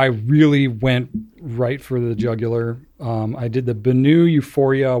 Summer, I really went right for the jugular. I did the Benu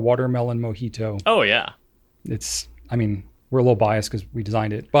Euphoria Watermelon Mojito. Oh yeah, we're a little biased because we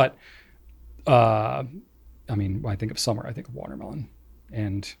designed it. But, I mean, when I think of summer, I think of watermelon.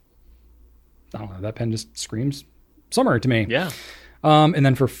 And I don't know, that pen just screams summer to me. Yeah. And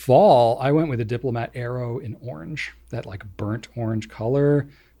then for fall, I went with a Diplomat Aero in orange, that like burnt orange color,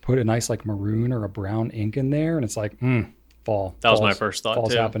 put a nice like maroon or a brown ink in there. And it's like, fall. That was my first thought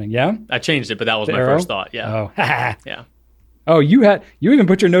fall's too. happening. Yeah. I changed it, but that was my Aero? first thought. Yeah. Oh, Yeah. Oh, you even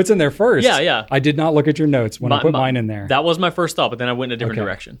put your notes in there first. Yeah, yeah. I did not look at your notes when I put mine in there. That was my first thought, but then I went in a different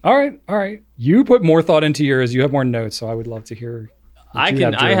direction. All right. You put more thought into yours. You have more notes, so I would love to hear. I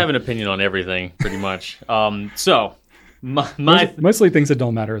have an opinion on everything pretty much. So mostly things that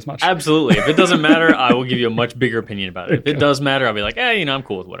don't matter as much. Absolutely. If it doesn't matter, I will give you a much bigger opinion about it. If it does matter, I'll be like, I'm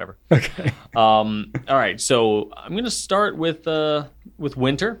cool with whatever. Okay. All right. So I'm going to start with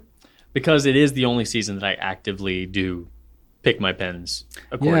winter because it is the only season that I actively do pick my pens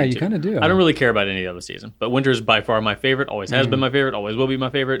according to. Yeah, you kind of do. I don't really care about any other season, but winter is by far my favorite. Always has been my favorite. Always will be my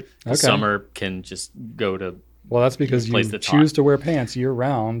favorite. Okay. Summer can just go to. Well, that's because you choose to wear pants year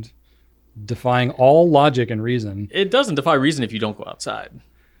round, defying all logic and reason. It doesn't defy reason if you don't go outside.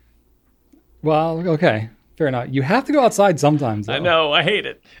 Well, okay, fair enough. You have to go outside sometimes, though. I know, I hate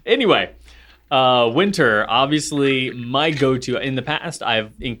it. Anyway, winter, obviously my go-to. In the past,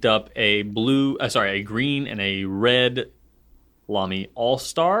 I've inked up a green and a red Lamy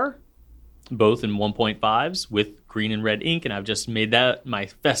All-Star, both in 1.5s with green and red ink, and I've just made that my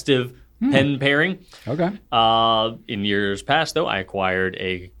festive pen pairing. Okay. In years past, though, I acquired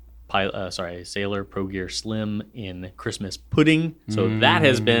a Sailor Pro Gear Slim in Christmas Pudding, so that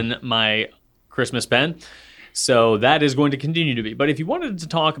has been my Christmas pen. So that is going to continue to be. But if you wanted to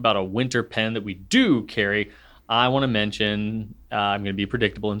talk about a winter pen that we do carry, I want to mention, I'm going to be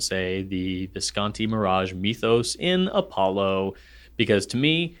predictable and say the Visconti Mirage Mythos in Apollo, because to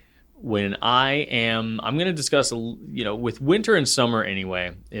me, when I'm going to discuss, with winter and summer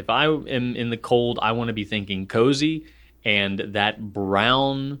anyway, if I am in the cold, I want to be thinking cozy, and that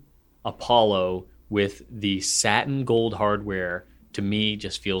brown Apollo with the satin gold hardware, to me,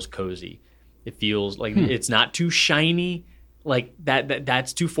 just feels cozy. It feels like it's not too shiny. Like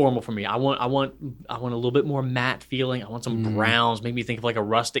that's too formal for me. I want a little bit more matte feeling. I want some browns. Make me think of like a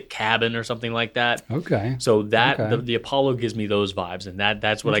rustic cabin or something like that. Okay. So the Apollo gives me those vibes, and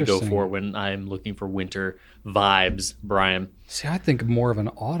that's what I go for when I'm looking for winter vibes, Brian. See, I think more of an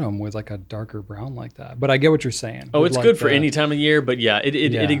autumn with like a darker brown like that. But I get what you're saying. Oh, it's like good for any time of year, but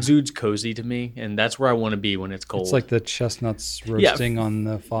it exudes cozy to me, and that's where I want to be when it's cold. It's like the chestnuts roasting on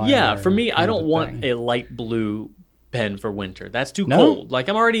the fire. Yeah, for me, I don't want a light blue pen for winter. That's too cold. Like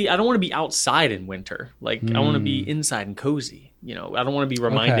I don't want to be outside in winter. Like I want to be inside and cozy. I don't want to be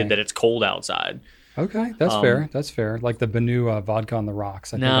reminded that it's cold outside. Okay, that's fair. That's fair. Like the Benu vodka on the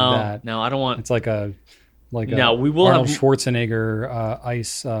rocks. I think of that. No, I don't want. It's like a now we will Arnold have Schwarzenegger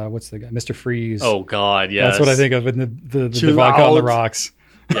ice. What's the guy? Mr. Freeze. Oh God, yeah. That's what I think of with the vodka on the rocks.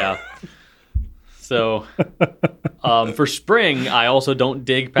 Yeah. So, for spring, I also don't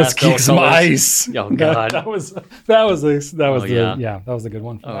dig pastel colors. Some ice. Oh God, that was a good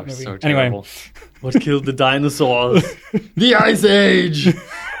one for that movie. So anyway, terrible. What killed the dinosaurs? The Ice Age.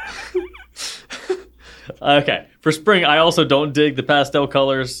 Okay, for spring, I also don't dig the pastel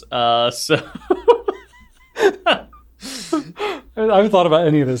colors. So. I haven't thought about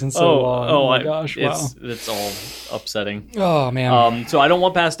any of this in so long. Oh my gosh, wow. It's all upsetting. Oh, man. So I don't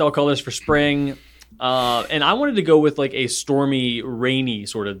want pastel colors for spring. And I wanted to go with like a stormy, rainy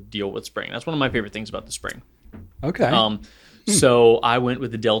sort of deal with spring. That's one of my favorite things about the spring. Okay. So I went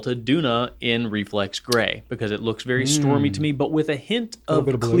with the Delta Duna in Reflex Gray because it looks very stormy to me, but with a hint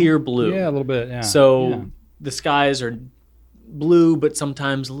of clear blue. Yeah, a little bit, yeah. So the skies are blue, but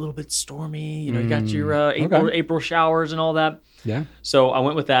sometimes a little bit stormy. You got your April showers and all that. Yeah. So I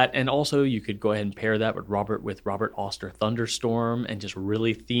went with that, and also you could go ahead and pair that with Robert Oster Thunderstorm and just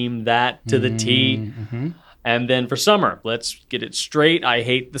really theme that to the T. Mm-hmm. And then for summer, let's get it straight. I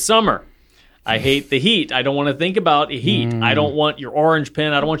hate the summer. I hate the heat. I don't want to think about heat. I don't want your orange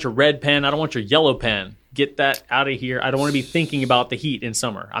pen. I don't want your red pen. I don't want your yellow pen. Get that out of here. I don't want to be thinking about the heat in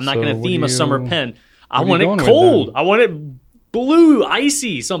summer. I'm not going to theme a summer pen. I want it cold. I want it blue,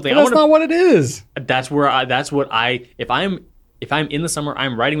 icy, something. But that's not what it is. If I'm in the summer,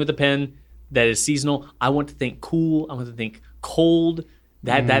 I'm writing with a pen that is seasonal. I want to think cool. I want to think cold.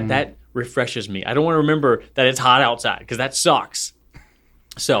 That refreshes me. I don't want to remember that it's hot outside because that sucks.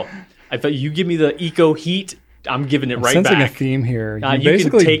 So I thought you give me the eco heat. I'm giving it right back. I'm sensing a theme here. You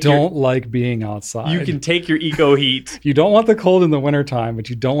basically don't like being outside. You can take your eco heat. You don't want the cold in the wintertime, but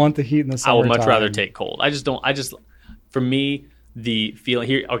you don't want the heat in the summertime. I would much rather take cold. For me, the feeling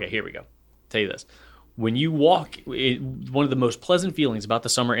here. Okay, here we go. I'll tell you this. when you walk, one of the most pleasant feelings about the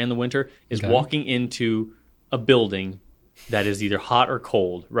summer and the winter is walking into a building that is either hot or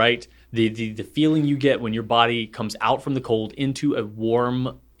cold, right? The feeling you get when your body comes out from the cold into a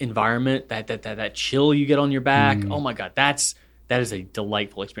warm environment, that chill you get on your back. Oh my God, that is a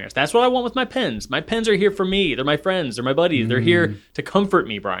delightful experience. That's what I want with my pens. My pens are here for me. They're my friends. They're my buddies. They're here to comfort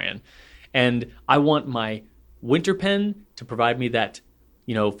me, Brian. And I want my winter pen to provide me that,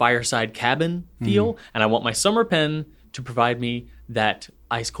 fireside cabin feel. And I want my summer pen to provide me that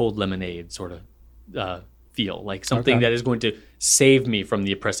ice cold lemonade sort of feel, like something that is going to save me from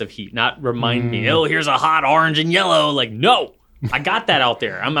the oppressive heat, not remind me, oh, here's a hot orange and yellow. Like, no, I got that out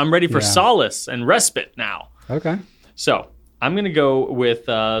there. I'm ready for solace and respite now. Okay. So I'm going to go with,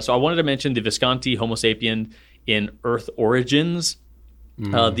 so I wanted to mention the Visconti Homo sapien in Earth Origins.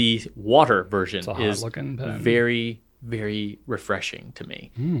 The water version is very, very refreshing to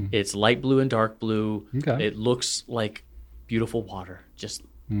me. It's light blue and dark blue. Okay. It looks like beautiful water, just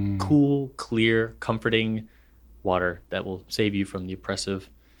cool, clear, comforting water that will save you from the oppressive,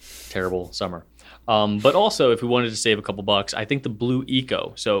 terrible summer. But also, if we wanted to save a couple bucks, I think the Blue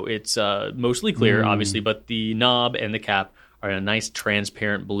Eco. So it's mostly clear, obviously, but the knob and the cap are a nice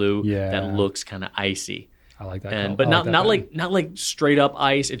transparent blue that looks kind of icy. I like that. But not like straight up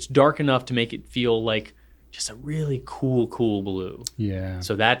ice. It's dark enough to make it feel like just a really cool blue. Yeah.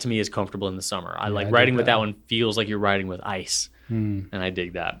 So that to me is comfortable in the summer. I like riding with that one. Feels like you're riding with ice, and I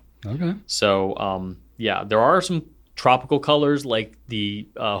dig that. Okay. So there are some tropical colors like the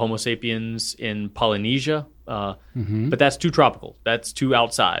Homo sapiens in Polynesia, but that's too tropical. That's too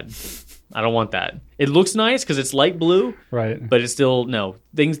outside. I don't want that. It looks nice because it's light blue, right? But it's still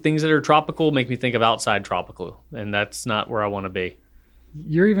things that are tropical make me think of outside tropical, and that's not where I want to be.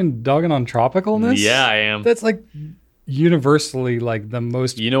 You're even dogging on tropicalness? Yeah, I am. That's like universally like the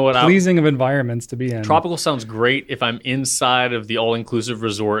most pleasing of environments to be in. Tropical sounds great if I'm inside of the all-inclusive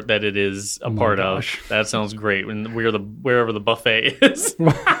resort that it is a part of. That sounds great when wherever the buffet is.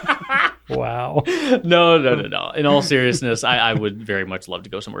 Wow. No. In all seriousness, I would very much love to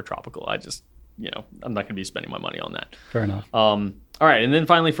go somewhere tropical. I just, I'm not going to be spending my money on that. Fair enough. All right, and then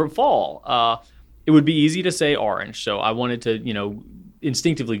finally for fall, it would be easy to say orange. So I wanted to,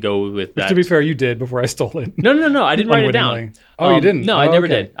 instinctively go with that. To be fair, you did before I stole it. No. I didn't write it down. Oh, you didn't? No, I never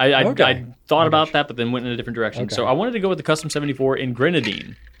did. I thought about that, but then went in a different direction. Okay. So I wanted to go with the Custom 74 in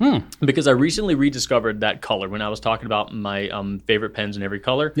Grenadine because I recently rediscovered that color when I was talking about my favorite pens in every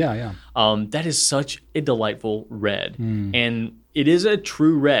color. Yeah. That is such a delightful red. And it is a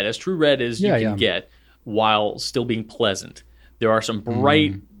true red, as true red as you can get while still being pleasant. There are some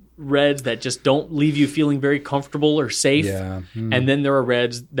bright reds that just don't leave you feeling very comfortable or safe. Yeah. And then there are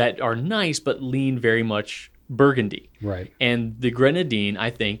reds that are nice but lean very much burgundy. Right. And the Grenadine,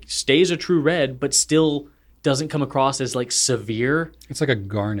 I think, stays a true red but still doesn't come across as like severe. It's like a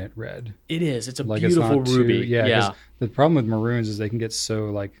garnet red. It is. It's a beautiful ruby. Yeah. The problem with maroons is they can get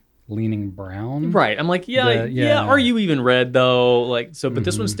so like leaning brown. Right. I'm like, yeah. Are you even red though? Like so, but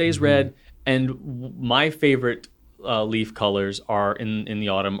this one stays red. And my favorite leaf colors are in the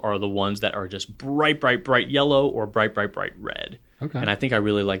autumn are the ones that are just bright yellow or bright red. Okay. And I think I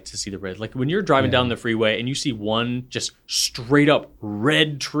really like to see the red. Like when you're driving down the freeway and you see one just straight up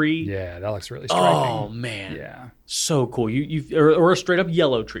red tree. Yeah, that looks really striking. Oh man. Yeah. So cool. Or a straight up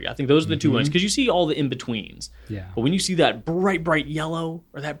yellow tree. I think those are the two ones because you see all the in-betweens. Yeah. But when you see that bright yellow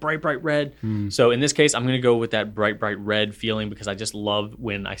or that bright red. So in this case, I'm going to go with that bright red feeling because I just love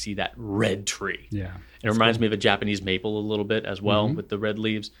when I see that red tree. Yeah. It reminds me of a Japanese maple a little bit as well with the red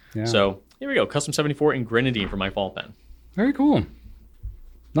leaves. Yeah. So here we go. Custom 74 in Grenadine for my fall pen. Very cool.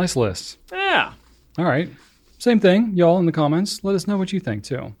 Nice list. Yeah. All right. Same thing, y'all in the comments. Let us know what you think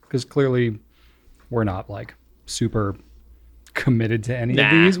too. Because clearly we're not like super committed to any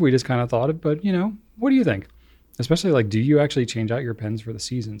of these. We just kind of thought it, but what do you think? Especially like, do you actually change out your pens for the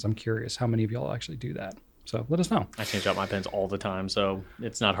seasons? I'm curious how many of y'all actually do that. So let us know. I change out my pens all the time, so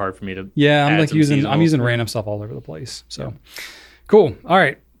it's not hard for me to. Yeah, I'm using random stuff all over the place. So cool. All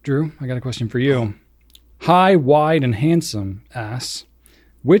right, Drew, I got a question for you. High, Wide, and Handsome asks,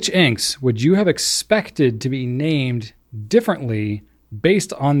 which inks would you have expected to be named differently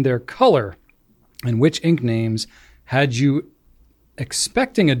based on their color? And which ink names had you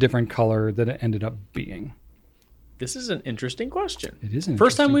expecting a different color that it ended up being? This is an interesting question. It is an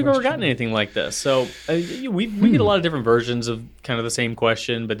first time we've question. ever gotten anything like this. So we get a lot of different versions of kind of the same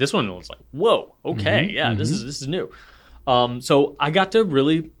question, but this one was like, whoa, okay, this is new. So I got to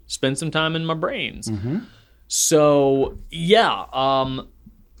really spend some time in my brains. So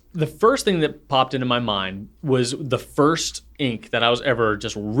the first thing that popped into my mind was the first ink that I was ever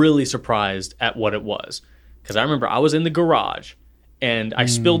just really surprised at what it was. Because I remember I was in the garage and I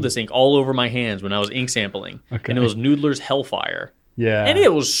spilled this ink all over my hands when I was ink sampling. Okay. And it was Noodler's Hellfire. Yeah. And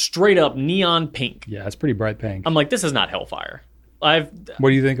it was straight up neon pink. Yeah, it's pretty bright pink. I'm like, this is not Hellfire. What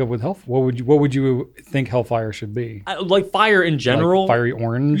do you think of with Hellfire? What would you think Hellfire should be? Like fire in general, like fiery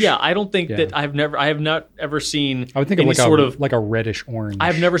orange. Yeah, I don't think that I have not ever seen. I would think of like a reddish orange.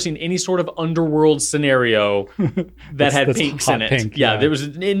 I've never seen any sort of underworld scenario that had pinks in it. Pink, yeah, there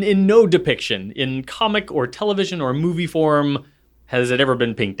was in no depiction in comic or television or movie form has it ever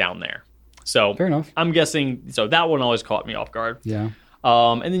been pink down there. So fair enough. I'm guessing. So that one always caught me off guard. Yeah.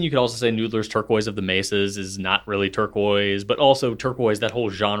 And then you could also say Noodler's Turquoise of the Mesas is not really turquoise, but also turquoise, that whole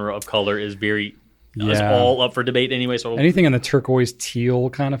genre of color is very, is all up for debate anyway. So anything in the turquoise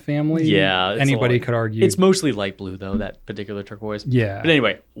teal kind of family, anybody could argue. It's mostly light blue, though, that particular turquoise. Yeah. But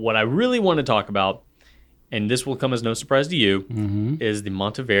anyway, what I really want to talk about, and this will come as no surprise to you, is the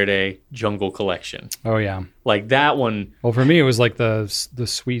Monteverde Jungle Collection. Oh, yeah. Like that one. Well, for me, it was like the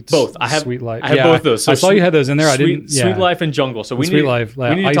sweets. Both. I have Sweet Life. I have both those. So I saw you had those in there. I didn't. Sweet Life and Jungle. So we Sweet need, Life.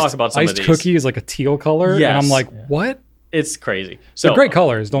 We need to talk about some of these. Iced Cookie is like a teal color. Yes. And I'm like, what? It's crazy. So they're great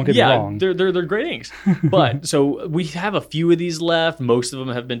colors. Don't get me wrong. They're great inks. But so we have a few of these left. Most of them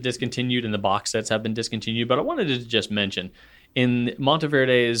have been discontinued, and the box sets have been discontinued. But I wanted to just mention in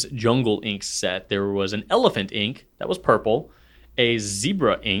Monteverde's Jungle Ink set, there was an elephant ink that was purple, a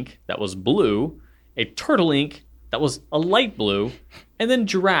zebra ink that was blue, a turtle ink that was a light blue, and then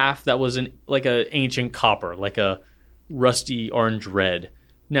giraffe that was like an ancient copper, like a rusty orange red.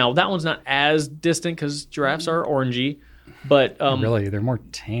 Now that one's not as distant because giraffes are orangey. But really, they're more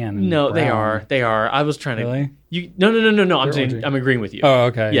tan. No, brown. they are. I was trying to. Really? No. I'm agreeing with you. Oh,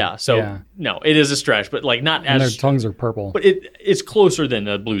 okay. Yeah. So no, it is a stretch, but like not and as. Their tongues are purple. But it's closer than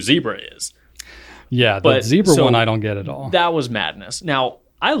a blue zebra is. Yeah, the zebra one I don't get at all. That was madness. Now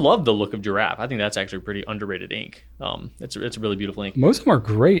I love the look of giraffe. I think that's actually a pretty underrated ink. It's a really beautiful ink. Most of them are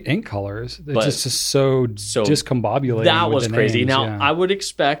great ink colors. It's just so discombobulated. That was crazy. Names, now I would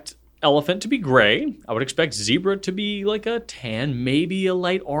expect elephant to be gray. I would expect zebra to be like a tan, maybe a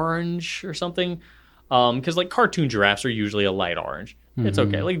light orange or something. Because like cartoon giraffes are usually a light orange. It's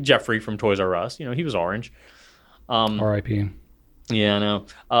okay. Like Jeffrey from Toys R Us, he was orange. R.I.P. Yeah, I know.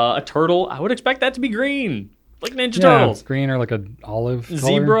 A turtle, I would expect that to be green, like Ninja Turtles. Green or like an olive color.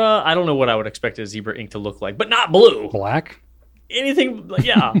 Zebra, I don't know what I would expect a zebra ink to look like, but not blue. Black? Anything,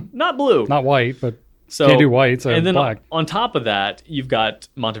 not blue. Not white, but so, can't do white, so and then black. On top of that, you've got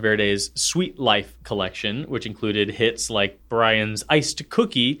Monteverde's Sweet Life collection, which included hits like Brian's Iced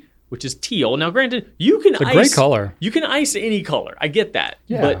Cookie, which is teal. Now, granted, you can it's a great color. You can ice any color. I get that.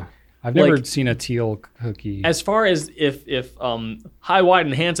 Yeah, but I've never seen a teal cookie. As far as if High, Wide,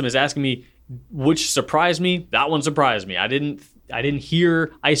 and Handsome is asking me which surprised me, that one surprised me. I didn't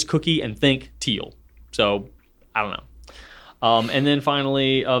hear Iced Cookie and think teal. So I don't know. And then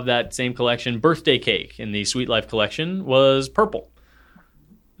finally, of that same collection, Birthday Cake in the Sweet Life collection was purple.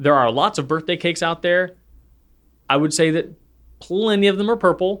 There are lots of birthday cakes out there. I would say that plenty of them are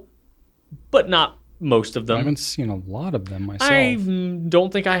purple, but not most of them. I haven't seen a lot of them myself. I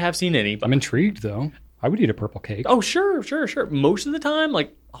don't think I have seen any. But I'm intrigued, though. I would eat a purple cake. Oh, sure. Most of the time,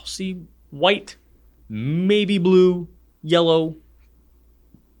 like, I'll see white, maybe blue, yellow,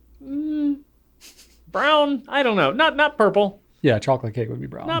 brown, I don't know. Not purple. Yeah, chocolate cake would be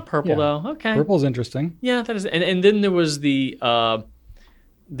brown. Not purple, though. Okay. Purple's interesting. Yeah, that is. And then there was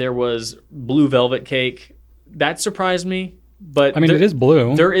there was blue velvet cake. That surprised me. But I mean, it is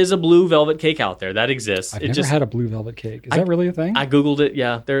blue. There is a blue velvet cake out there. That exists. I've never had a blue velvet cake. Is that really a thing? I Googled it.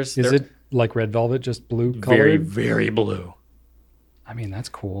 Yeah. Is it like red velvet, just blue colored? Very, very blue. I mean, that's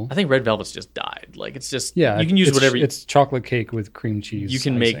cool. I think red velvet's just died. Like, it's just, you can use whatever. It's chocolate cake with cream cheese. You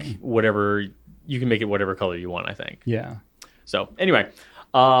can make whatever color you want, I think. Yeah. So, anyway,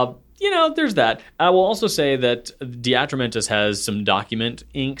 there's that. I will also say that Diatramentus has some document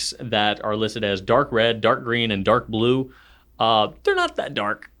inks that are listed as dark red, dark green, and dark blue. They're not that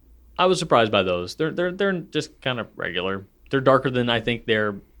dark. I was surprised by those. They're just kind of regular. They're darker than I think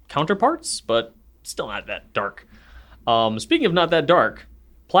their counterparts, but still not that dark. Speaking of not that dark,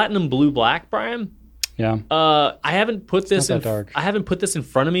 Platinum Blue Black, Brian. Yeah. I haven't put this in. Dark. I haven't put this in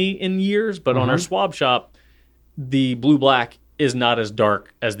front of me in years, but on our swab shop, the blue black is not as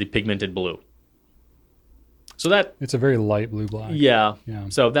dark as the pigmented blue. So it's a very light blue black. Yeah.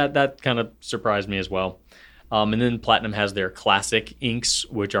 So that kind of surprised me as well. And then Platinum has their classic inks,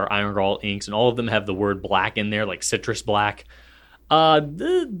 which are Iron Gall inks, and all of them have the word black in there, like citrus black.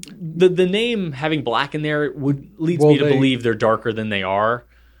 The name having black in there leads me to believe they're darker than they are.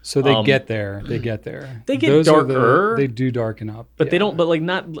 So they get there. They get there. They get darker. They do darken up. But they don't, but like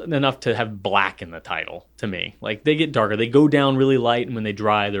not enough to have black in the title to me. Like they get darker. They go down really light, and when they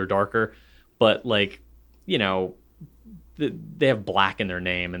dry, they're darker. But like, you know, they have black in their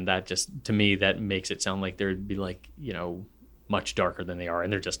name, and that just, to me, that makes it sound like they'd be like, you know, much darker than they are,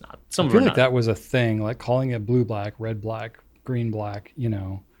 and they're just not. I feel like that was a thing, like calling it blue black, red black, green black, you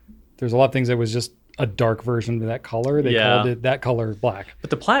know. There's a lot of things that was just a dark version of that color. They called it that color black.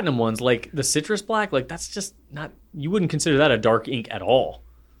 But the platinum ones, like the citrus black, like that's just not, you wouldn't consider that a dark ink at all.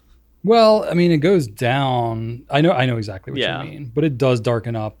 Well, I mean, it goes down. I know exactly what you mean, but it does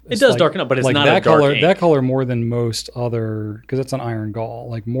darken up. It does darken up, but it's like not that a dark color. ink. That color more than most other, because it's an iron gall.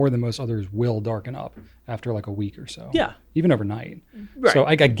 Like more than most others will darken up after like a week or so. Yeah, even overnight. Right. So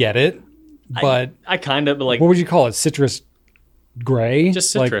I get it, but I kind of like. What would you call it? Citrus gray? Just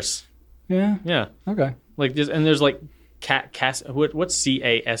citrus. Like, yeah. Okay. Like just, and there's like what's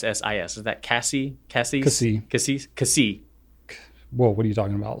CASSIS? Is that Cassie? Cassie. Well, what are you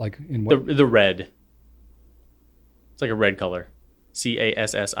talking about? Like in what? The red. It's like a red color.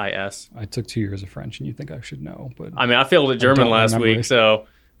 CASSIS. I took 2 years of French, and you think I should know, but I mean, I failed at German last week, so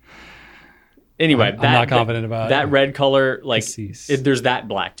anyway, I'm not confident about that red color. Like there's that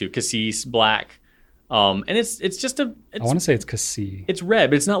black too, cassis black, and it's just a. I want to say it's cassis. It's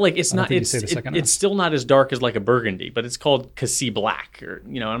red, but it's not like it's not. It's still not as dark as like a burgundy, but it's called cassis black, or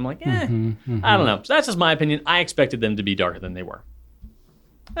you know. I'm like, I don't know. So that's just my opinion. I expected them to be darker than they were.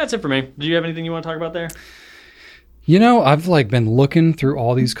 That's it for me. Do you have anything you want to talk about there? You know, I've like been looking through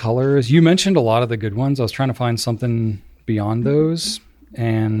all these colors. You mentioned a lot of the good ones. I was trying to find something beyond those,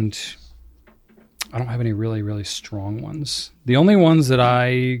 and I don't have any really, really strong ones. The only ones that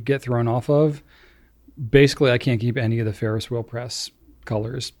I get thrown off of, basically I can't keep any of the Ferris Wheel Press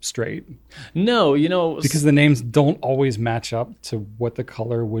colors straight. No, you know, because the names don't always match up to what the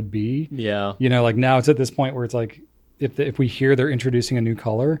color would be. Yeah. You know, like now it's at this point where it's like, if we hear they're introducing a new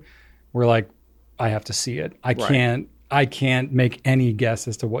color, we're like, I have to see it. I can't make any guess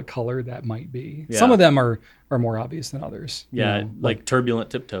as to what color that might be. Yeah. Some of them are more obvious than others. Yeah, you know, like turbulent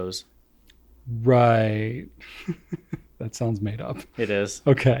tiptoes. Right. That sounds made up. It is.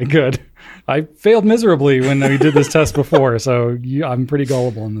 Okay, good. I failed miserably when we did this test before, so I'm pretty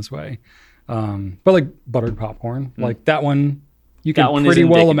gullible in this way. But like buttered popcorn, like that one, you can pretty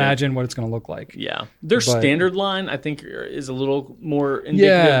well imagine what it's going to look like. Yeah. Their standard line, I think, is a little more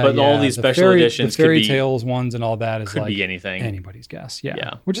indicative, but all these special editions the Fairy Tales ones and all that could be anything. Anybody's guess.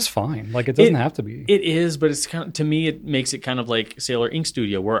 Yeah. Which is fine. Like, it doesn't have to be. It is, but it's kind of, to me, it makes it kind of like Sailor Ink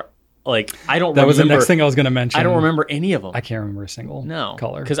Studio, where, like, I don't remember. That was the next thing I was going to mention. I don't remember any of them. I can't remember a single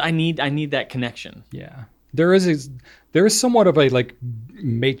color. Because I need that connection. Yeah. There is somewhat of a, like,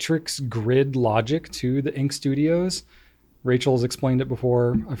 matrix grid logic to the Ink Studios. Rachel's explained it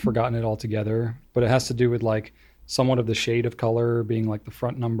before. I've forgotten it altogether, but it has to do with like somewhat of the shade of color being like the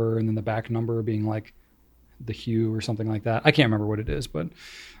front number and then the back number being like the hue or something like that. I can't remember what it is, but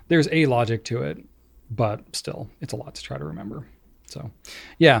there's a logic to it, but still it's a lot to try to remember. So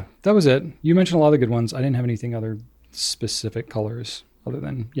yeah, that was it. You mentioned a lot of the good ones. I didn't have anything other specific colors other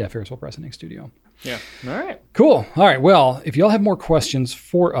than Ferris Wheel Press and Ink Studio. Yeah. All right. Cool. All right. Well, if y'all have more questions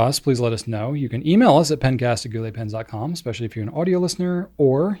for us, please let us know. You can email us at pencast@gouletpens.com, especially if you're an audio listener,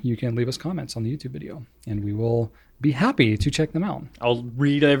 or you can leave us comments on the YouTube video, and we will be happy to check them out. I'll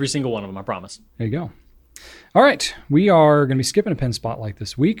read every single one of them, I promise. There you go. All right. We are going to be skipping a pen spotlight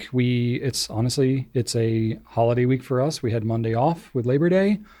this week. It's a holiday week for us. We had Monday off with Labor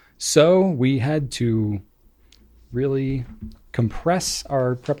Day, so we had to really compress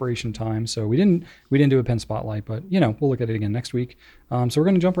our preparation time. So we didn't do a pen spotlight, but we'll look at it again next week. So we're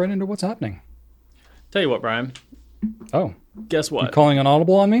going to jump right into what's happening. Tell you what, Brian. Oh, guess what? You calling an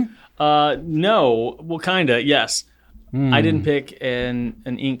audible on me? No. Well, kinda. Yes. I didn't pick an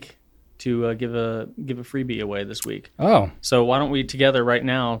ink to give a freebie away this week. Oh. So why don't we together right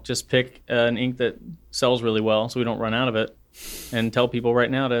now just pick an ink that sells really well, so we don't run out of it, and tell people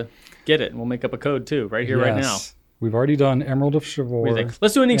right now to get it, and we'll make up a code too right here, right now. We've already done Emerald of Chivor.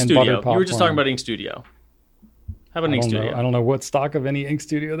 Let's do an Ink Studio. You were just talking about Ink Studio. How about an Ink Studio? I don't know what stock of any Ink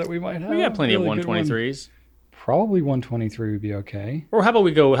Studio that we might have. We got plenty of 123s. Probably 123 would be okay. Or how about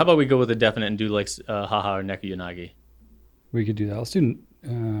we go with a definite and do like Haha or Neku Yanagi? We could do that. Let's do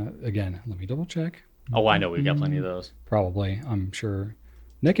again. Let me double check. Oh, I know we've got plenty of those. Probably, I'm sure.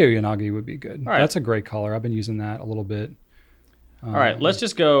 Neku Yanagi would be good. All right. That's a great color. I've been using that a little bit. All right, let's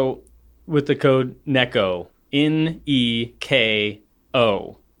just go with the code NEKO. NEKO.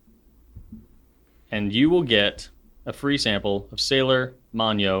 And you will get a free sample of Sailor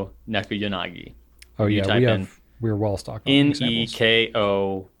Manyo Neku Yanagi. Oh, yeah, we're well stocked.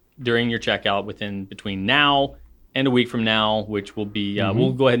 NEKO during your checkout between now and a week from now, which will be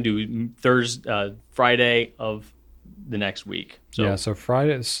we'll go ahead and do Friday of the next week. So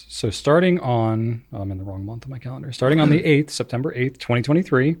Friday. So starting on, I'm in the wrong month on my calendar. Starting on the 8th, September 8th,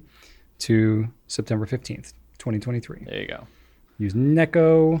 2023 to September 15th, 2023. There you go. Use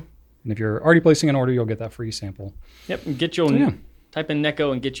Neko. And if you're already placing an order, you'll get that free sample. Yep. And type in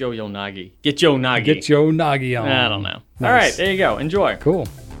Neko and get your Yonagi. Get your Nagi. Get your Nagi on. I don't know. Nice. All right. There you go. Enjoy. Cool.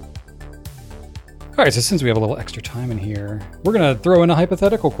 All right, so since we have a little extra time in here, we're going to throw in a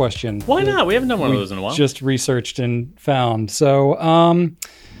hypothetical question. Why not? We haven't done one of those in a while. Just researched and found. So,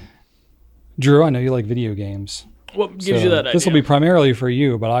 Drew, I know you like video games. What gives you that idea? This will be primarily for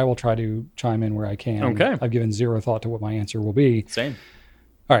you, but I will try to chime in where I can. Okay. I've given zero thought to what my answer will be. Same.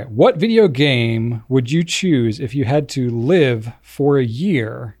 All right, what video game would you choose if you had to live for a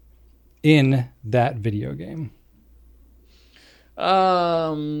year in that video game?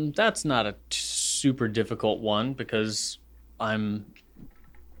 That's not a super difficult one because I'm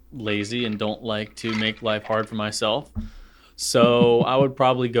lazy and don't like to make life hard for myself. So I would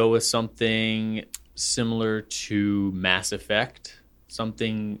probably go with something similar to Mass Effect,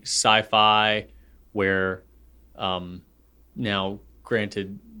 something sci-fi where, now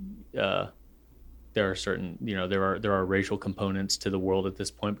granted, there are certain, there are racial components to the world at this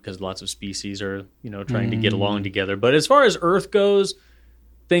point because lots of species are, trying to get along together. But as far as Earth goes,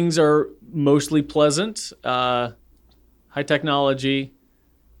 things are mostly pleasant, high technology,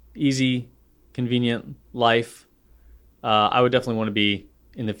 easy, convenient life. I would definitely want to be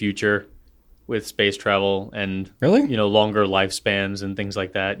in the future with space travel and longer lifespans and things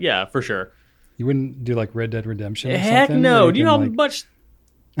like that. Yeah, for sure. You wouldn't do like Red Dead Redemption or Heck something? No. Do you know how much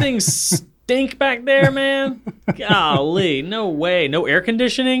things stink back there, man? Golly, no way. No air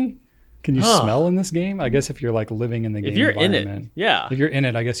conditioning. Can you smell in this game? I guess if you're like living in the game if you're environment. in it, yeah. If you're in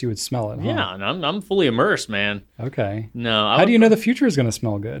it, I guess you would smell it. Huh? Yeah, and I'm fully immersed, man. Okay. No. How do you know the future is going to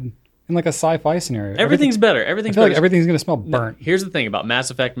smell good? In like a sci-fi scenario. Everything's better. Everything's better. Like everything's going to smell burnt. No, here's the thing about Mass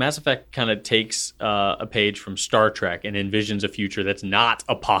Effect. Mass Effect kind of takes a page from Star Trek and envisions a future that's not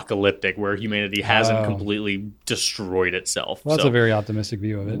apocalyptic, where humanity hasn't completely destroyed itself. Well, that's a very optimistic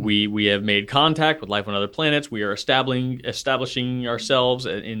view of it. We have made contact with life on other planets. We are establishing ourselves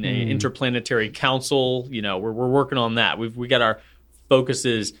in an interplanetary council. We're working on that. We got our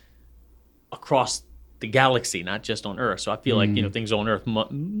focuses across the galaxy, not just on Earth. So I feel like things on Earth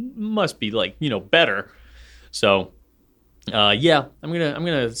must be like better. So yeah, I'm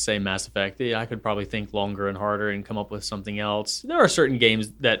gonna say Mass Effect. Yeah, I could probably think longer and harder and come up with something else. There are certain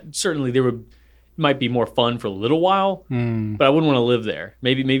games that certainly might be more fun for a little while, but I wouldn't want to live there.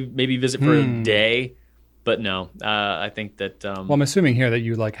 Maybe visit for a day, but no. I think that. Well, I'm assuming here that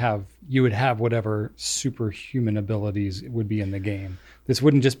you would have whatever superhuman abilities would be in the game. This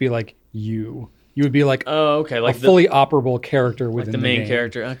wouldn't just be like you. You would be like like a fully operable character within the main game.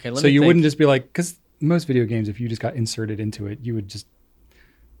 character. Okay, so you wouldn't just be like, because most video games, if you just got inserted into it, you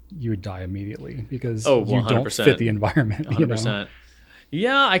would die immediately because you don't fit the environment. 100%.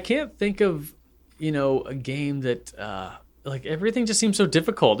 Yeah, I can't think of a game that like everything just seems so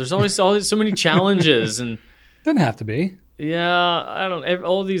difficult. There's always so many challenges and doesn't have to be. Yeah, I don't.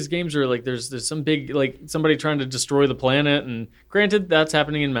 All these games are like there's some big like somebody trying to destroy the planet, and granted that's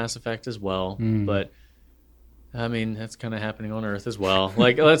happening in Mass Effect as well. But I mean that's kind of happening on Earth as well.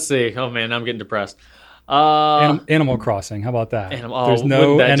 Like let's see. Oh man, I'm getting depressed. Animal Crossing. How about that? There's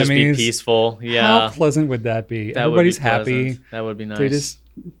no that enemies. Just be peaceful. Yeah. How pleasant would that be? Everybody's happy. That would be nice. They just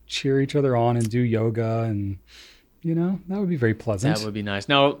cheer each other on and do yoga, and that would be very pleasant. That would be nice.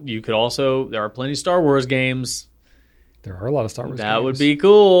 Now you could also. There are plenty of Star Wars games. There are a lot of Star Wars games. That would be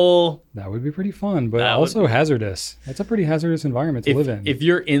cool. That would be pretty fun, but also hazardous. That's a pretty hazardous environment to live in. If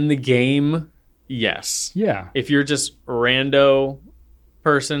you're in the game, yes. Yeah. If you're just rando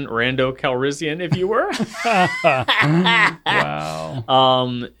Calrissian, if you were.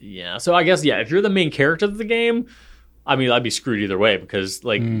 Wow. Yeah. So I guess, if you're the main character of the game, I mean, I'd be screwed either way because,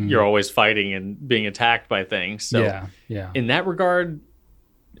 you're always fighting and being attacked by things. So yeah. In that regard,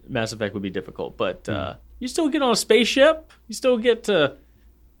 Mass Effect would be difficult, but you still get on a spaceship. You still get to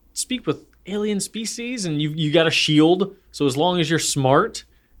speak with alien species, and you got a shield. So as long as you're smart,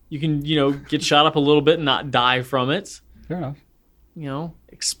 you can get shot up a little bit and not die from it. Fair enough.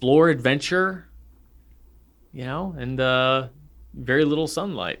 Explore, adventure. And very little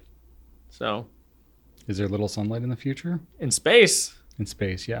sunlight. So, is there little sunlight in the future? In space. In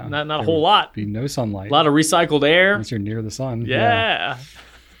space, yeah. Not a whole lot. Be no sunlight. A lot of recycled air. Unless you're near the sun. Yeah.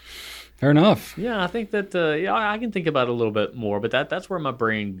 Fair enough. Yeah, I think that I can think about it a little bit more, but that's where my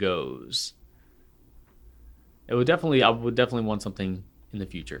brain goes. I would definitely want something in the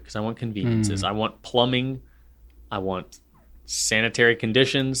future because I want conveniences. I want plumbing. I want sanitary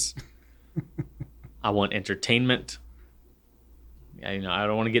conditions. I want entertainment. I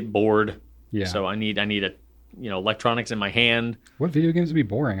don't want to get bored. Yeah. So I need a electronics in my hand. What video games would be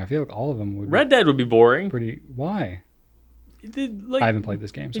boring? I feel like all of them would. Red Dead would be boring. Why? Like, I haven't played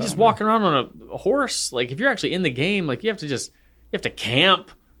this game. So you're just walking around on a horse. Like if you're actually in the game, like you have to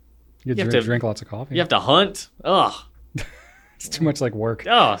camp. You have to drink lots of coffee. You have to hunt. Ugh. It's too much like work.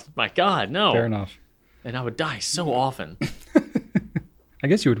 Oh my God, no. Fair enough. And I would die so often. I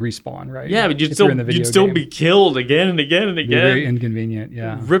guess you would respawn, right? Yeah, but you'd still be killed again and again and again. Very inconvenient,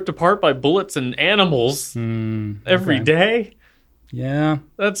 yeah. Ripped apart by bullets and animals every day. Yeah.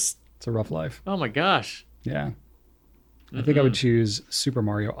 It's a rough life. Oh my gosh. Yeah. I think I would choose Super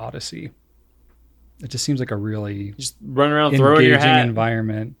Mario Odyssey. It just seems like a really just run around throwing your hat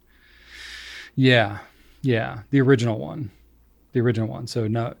environment. Yeah. Yeah. The original one. So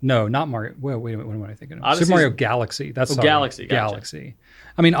no, not Mario. Wait, what am I thinking of? Odyssey's... Super Mario Galaxy. That's Galaxy. Gotcha. Galaxy.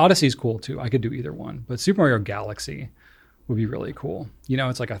 I mean, Odyssey's cool too. I could do either one, but Super Mario Galaxy would be really cool.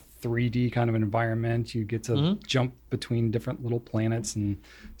 It's like a 3D kind of environment. You get to jump between different little planets and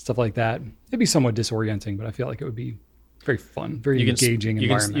stuff like that. It'd be somewhat disorienting, but I feel like it would be very fun, very engaging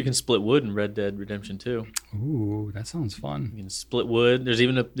environment. You can split wood in Red Dead Redemption 2. Ooh, that sounds fun. You can split wood. There's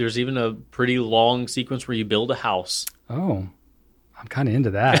even a pretty long sequence where you build a house. Oh, I'm kind of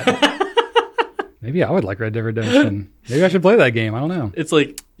into that. Maybe I would like Red Dead Redemption. Maybe I should play that game. I don't know. It's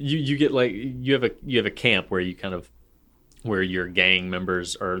like you get like you have a camp where you kind of where your gang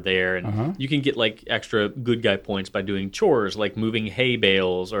members are there, and you can get like extra good guy points by doing chores like moving hay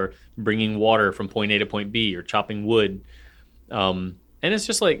bales or bringing water from point A to point B or chopping wood. And it's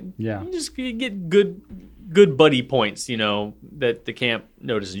just like you get good buddy points, that the camp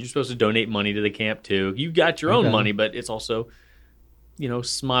notices. You're supposed to donate money to the camp too. You got your own money, but it's also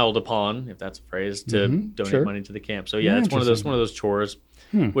smiled upon, if that's a phrase, to donate money to the camp. So it's one of those chores,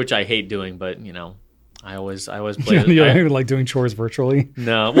 which I hate doing, but I always play it. You don't like doing chores virtually?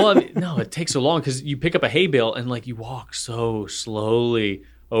 No. Well, no, it takes so long because you pick up a hay bale and like you walk so slowly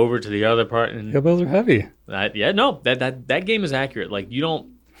over to the other part. And hay bales are heavy. That game is accurate. Like you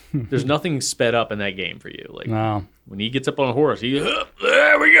don't. There's nothing sped up in that game for you. Like when he gets up on a horse,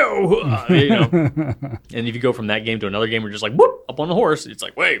 there we go. And if you go from that game to another game, we're just like whoop up on the horse. It's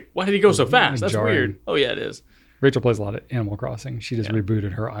like, wait, why did he go so fast? That's weird. Oh yeah, it is. Rachel plays a lot of Animal Crossing. She just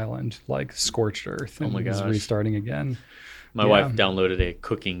rebooted her island, like scorched earth, and is restarting again. My wife downloaded a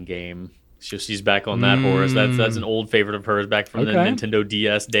cooking game. She's back on that horse. That's an old favorite of hers back from the Nintendo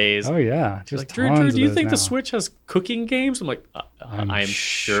DS days. Oh yeah, she's like, Drew, do you think the Switch has cooking games? I'm like, I'm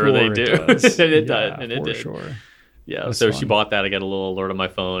sure they do. It does, and it did. Sure. Yeah, that's so fun. She bought that. I got a little alert on my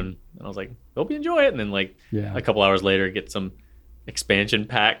phone, and I was like, hope you enjoy it. And then a couple hours later, get some expansion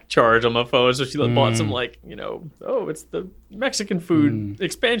pack charge on my phone. So she bought some it's the Mexican food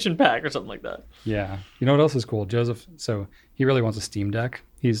expansion pack or something like that. Yeah. You know what else is cool? Joseph, so he really wants a Steam Deck.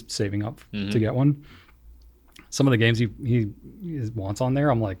 He's saving up to get one. Some of the games he wants on there,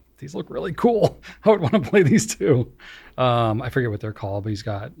 I'm like, these look really cool. I would want to play these too. I forget what they're called, but he's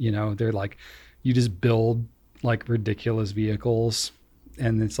got, they're like, you just build like ridiculous vehicles,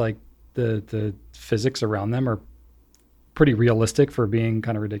 and it's like the physics around them are pretty realistic for being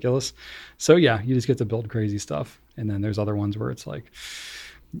kind of ridiculous. So yeah, you just get to build crazy stuff. And then there's other ones where it's like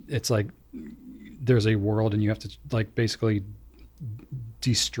there's a world and you have to like basically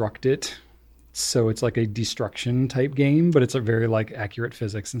destruct it. So it's like a destruction type game, but it's a very like accurate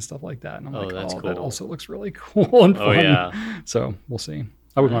physics and stuff like that. And I'm like, that's cool. That also looks really cool and fun. Oh yeah. So we'll see.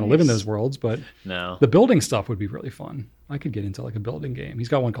 I wouldn't want to live in those worlds, but the building stuff would be really fun. I could get into like a building game. He's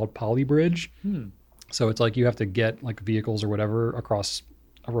got one called Polybridge. So it's like you have to get like vehicles or whatever across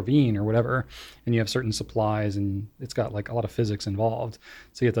a ravine or whatever, and you have certain supplies, and it's got like a lot of physics involved.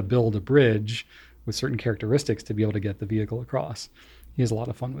 So you have to build a bridge with certain characteristics to be able to get the vehicle across. He has a lot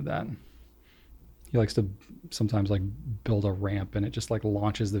of fun with that. He likes to sometimes like build a ramp, and it just like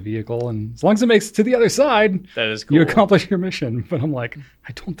launches the vehicle, and as long as it makes it to the other side, that is cool. You accomplish your mission. But I'm like,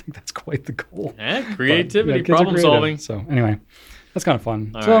 I don't think that's quite the goal. Creativity, problem solving. So anyway, that's kind of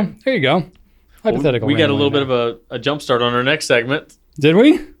fun. All right. There you go. Hypothetical. We got a little bit of a jump start on our next segment. Did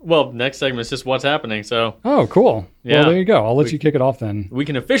we? Well, next segment is just what's happening. So. Oh, cool. Yeah. Well, there you go. I'll let you kick it off then. We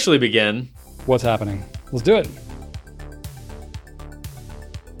can officially begin. What's happening? Let's do it.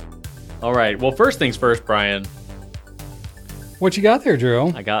 All right. Well, first things first, Brian. What you got there, Drew?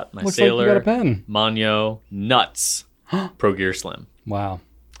 I got my Looks Sailor like you got a pen. Manyo Nuts Pro Gear Slim. Wow.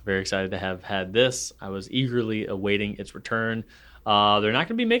 Very excited to have had this. I was eagerly awaiting its return. They're not going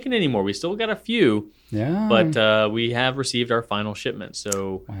to be making any more. We still got a few, but we have received our final shipment.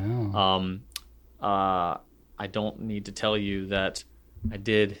 So I don't need to tell you that I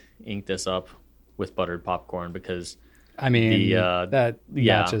did ink this up with buttered popcorn because that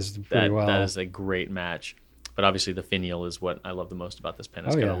matches pretty well. That is a great match. But obviously the finial is what I love the most about this pen.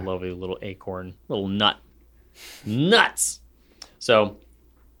 It's got a lovely little acorn, little nuts. So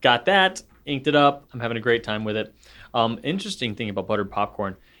got that, inked it up. I'm having a great time with it. Interesting thing about buttered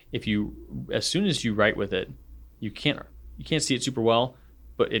popcorn, as soon as you write with it, you can't see it super well,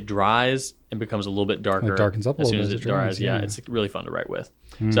 but it dries and becomes a little bit darker. It darkens up a little bit. As soon as it dries, yeah. It's really fun to write with.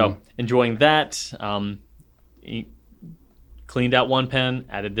 So enjoying that. Cleaned out one pen,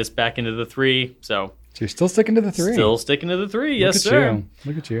 added this back into the 3. So you're still sticking to the 3. Still sticking to the 3, yes, sir.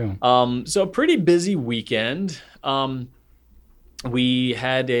 Look at you. So a pretty busy weekend. We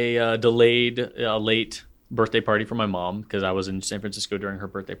had a delayed, late birthday party for my mom because I was in San Francisco during her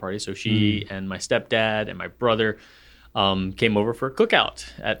birthday party. So she and my stepdad and my brother came over for a cookout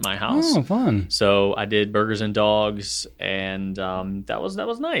at my house. Oh, fun! So I did burgers and dogs, and that was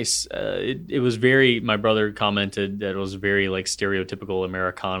nice. It was very. My brother commented that it was very like stereotypical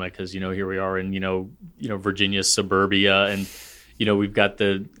Americana because here we are in Virginia suburbia, and we've got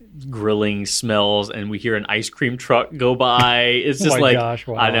the grilling smells, and we hear an ice cream truck go by. It's just gosh,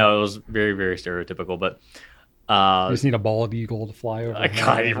 wow. I know it was very very stereotypical, but you just need a bald eagle to fly over.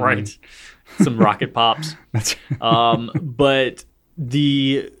 Right. Some rocket pops. But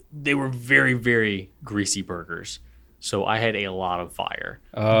they were very, very greasy burgers. So I had a lot of fire.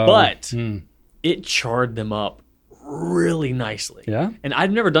 But it charred them up really nicely. Yeah. And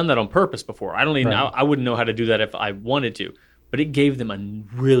I'd never done that on purpose before. I wouldn't know how to do that if I wanted to. But it gave them a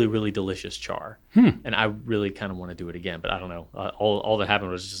really, really delicious char. And I really kind of want to do it again, but I don't know. All that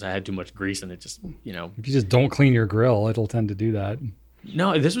happened was just I had too much grease and it just, If you just don't clean your grill, it'll tend to do that.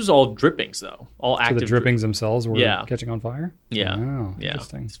 No, this was all drippings, though. All active. So the drippings themselves were catching on fire? Yeah. Oh,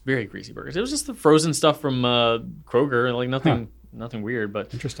 interesting. It's very greasy burgers. It was just the frozen stuff from Kroger, like nothing weird.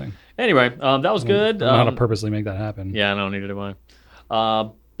 But interesting. Anyway, that was good. I don't know how to purposely make that happen. Yeah, no, neither do I.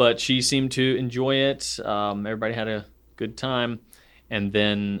 But she seemed to enjoy it. Everybody had a good time. And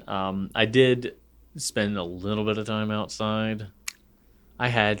then I did spend a little bit of time outside. I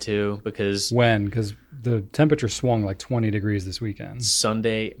had to because the temperature swung like 20 degrees this weekend.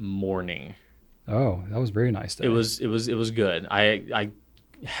 Sunday morning. Oh, that was very nice day. It was good. I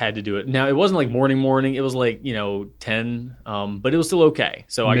had to do it. Now it wasn't like morning. It was like 10, but it was still okay.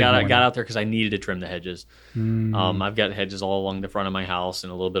 So I got out there because I needed to trim the hedges. I've got hedges all along the front of my house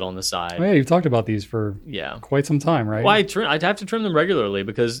and a little bit on the side. Oh yeah, you've talked about these for quite some time, right? Well, I'd have to trim them regularly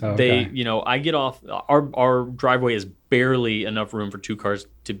because I get off. Our driveway is barely enough room for 2 cars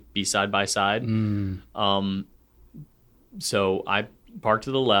to be side by side. So I park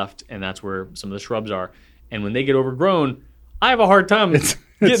to the left, and that's where some of the shrubs are. And when they get overgrown, I have a hard time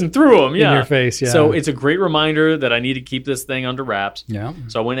getting through them. Yeah, in your face. Yeah. So it's a great reminder that I need to keep this thing under wraps. Yeah.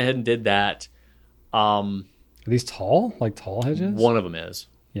 So I went ahead and did that. Are these tall? Like tall hedges? One of them is.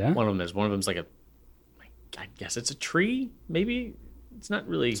 Yeah. One of them is. One of them's like I guess it's a tree. Maybe it's not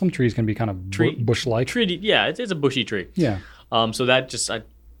really. Some trees can be kind of bush-like. Tree. Yeah, it's a bushy tree. Yeah. So that I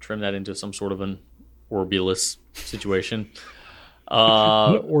trimmed that into some sort of an Orbulus situation.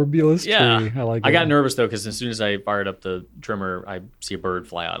 Orbulus tree. I like that. I got nervous though because as soon as I fired up the trimmer, I see a bird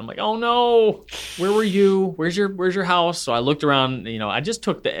fly out. I'm like, oh no, where were you? Where's your house? So I looked around. I just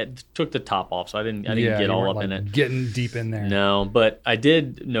took the top off, so I didn't get all up in it. Getting deep in there. No, but I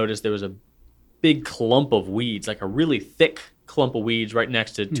did notice there was a big clump of weeds, like a really thick clump of weeds right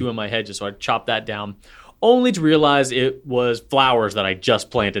next to 2 of my hedges. So I chopped that down, only to realize it was flowers that I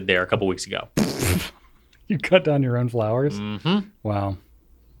just planted there a couple weeks ago. You cut down your own flowers? Mm-hmm. Wow.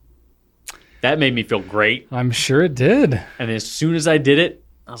 That made me feel great. I'm sure it did. And as soon as I did it,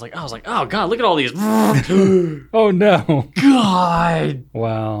 I was like, oh God, look at all these. Oh no. God.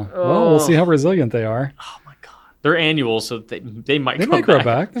 Wow. Well, we'll see how resilient they are. Oh my God. They're annual, so they might grow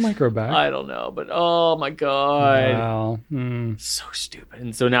back. They might grow back. I don't know, but oh my God. Wow. So stupid.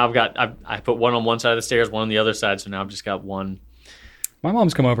 And so now I put one on one side of the stairs, one on the other side, so now I've just got one. My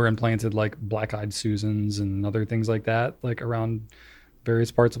mom's come over and planted like black-eyed Susans and other things like that, like around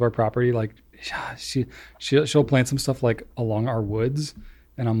various parts of our property. Like she'll plant some stuff like along our woods,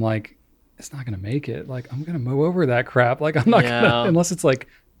 and I'm like, it's not gonna make it. Like I'm gonna mow over that crap. Like I'm not gonna unless it's like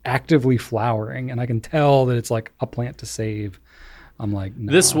actively flowering, and I can tell that it's like a plant to save. I'm like,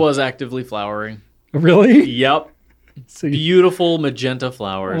 no. This was actively flowering. Really? Yep. Beautiful magenta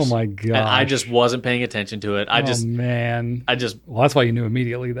flowers. Oh my God! And I just wasn't paying attention to it. Man. Well, that's why you knew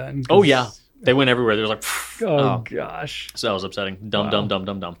immediately then. Oh yeah. They went everywhere. They were like, oh gosh. So that was upsetting.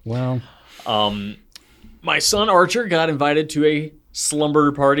 Dumb. Well, my son Archer got invited to a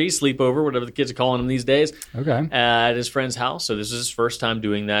slumber party, sleepover, whatever the kids are calling them these days. Okay. At his friend's house. So this is his first time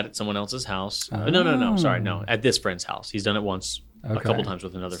doing that at someone else's house. No. Sorry, no. At this friend's house. He's done it once, a couple times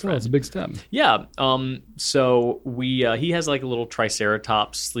with another friend. That's a big step. Yeah. So he has like a little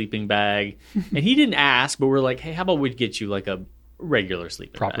Triceratops sleeping bag, and he didn't ask, but we're like, hey, how about we get you like a regular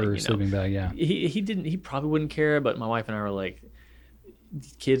sleeping bag? Proper sleeping bag, yeah. He probably wouldn't care, but my wife and I were like,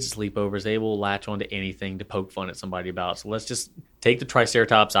 kids sleepovers, they will latch onto anything to poke fun at somebody about. So let's just take the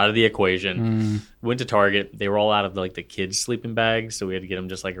Triceratops out of the equation. Went to Target. They were all out of like the kids sleeping bags, so we had to get them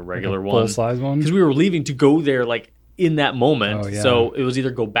just like a regular one, full size one, because we were leaving to go there like in that moment. Oh, yeah. So it was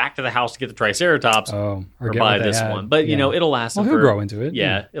either go back to the house to get the Triceratops or buy this one. But you know, it'll last him. He'll grow into it.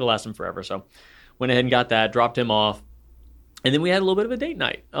 Yeah, it'll last him forever. So went ahead and got that, dropped him off. And then we had a little bit of a date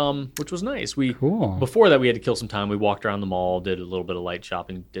night, which was nice. Cool. Before that, we had to kill some time. We walked around the mall, did a little bit of light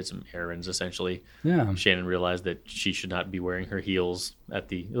shopping, did some errands, essentially. Yeah. Shannon realized that she should not be wearing her heels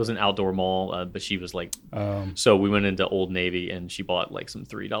it was an outdoor mall, but she was like, so we went into Old Navy, and she bought like some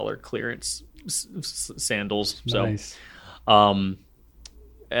 $3 clearance sandals. Nice. So,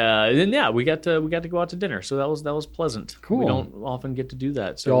 and then we got to go out to dinner, so that was pleasant. Cool. We don't often get to do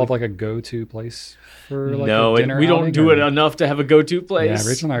that. So do you all have like a go-to place for like no, a dinner we don't outing, do it enough to have a go-to place. Yeah,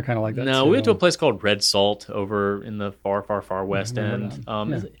 Rachel and I are kind of like that. No, too. we went to a place called Red Salt over in the far west end.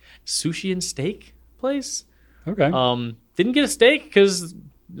 Is it sushi and steak place. Okay. Didn't get a steak because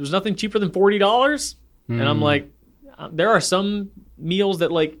there was nothing cheaper than $40, and I'm like, there are some meals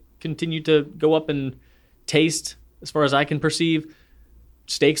that like continue to go up in taste as far as I can perceive.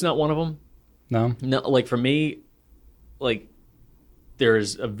 Steak's not one of them. No, like for me, like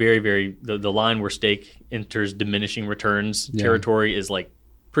there's a very the line where steak enters diminishing returns territory is like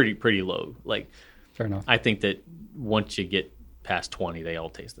pretty low. Like, fair enough. I think that once you get past 20, they all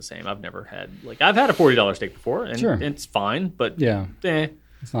taste the same. I've had a $40 steak before, and it's fine, but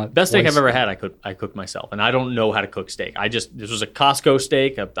it's not best steak I've ever had. I cooked myself, and I don't know how to cook steak. This was a Costco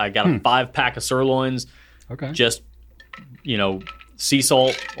steak. I got a 5-pack of sirloins. Okay. Just sea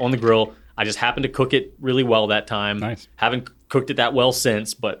salt on the grill. I just happened to cook it really well that time. Nice. Haven't cooked it that well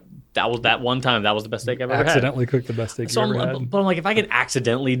since, but that was that one time. That was the best steak I've ever had. Accidentally cooked the best steak you ever had. But I'm like, if I can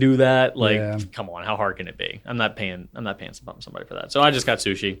accidentally do that, like, come on, how hard can it be? I'm not paying somebody for that. So I just got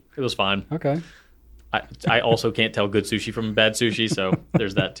sushi. It was fine. Okay. I also can't tell good sushi from bad sushi, so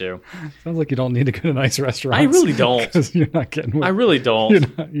there's that too. Sounds like you don't need to go to nice restaurants. I really don't. Because you're not getting. I really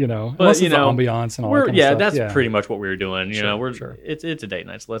don't. But, it's unless the ambiance and all that kind of stuff. That's pretty much what we were doing. Sure. It's a date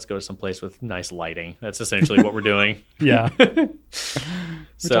night, so let's go to some place with nice lighting. That's essentially what we're doing. Yeah.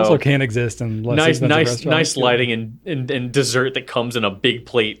 Which also can't exist in less expensive nice lighting and dessert that comes in a big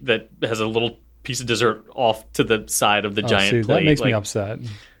plate that has a little piece of dessert off to the side of the giant plate. That makes me upset.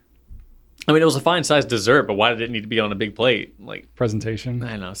 I mean, it was a fine-sized dessert, but why did it need to be on a big plate? Like presentation.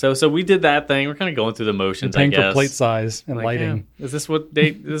 I know. So we did that thing. We're kind of going through the motions, I guess. For plate size and lighting. Yeah. Is this what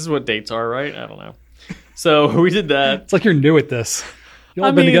dates are, right? I don't know. So we did that. It's like you're new at this. You've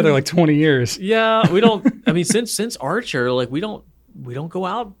all been together like 20 years. Yeah, we don't. I mean, since Archer, like we don't go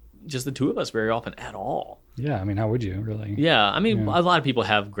out just the two of us very often at all. Yeah, I mean, how would you really? Yeah, I mean, a lot of people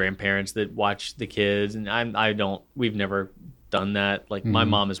have grandparents that watch the kids, and I don't. We've never done that. Like my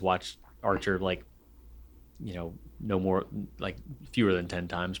mom has watched Archer like, no more, like fewer than 10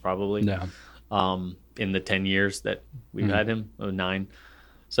 times probably. Yeah. In the 10 years that we've had him, 9.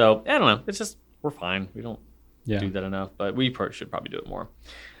 So I don't know. It's just we're fine. We don't do that enough, but we should probably do it more.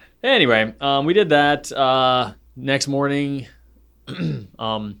 Anyway, we did that. Next morning,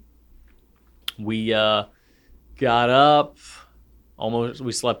 we got up.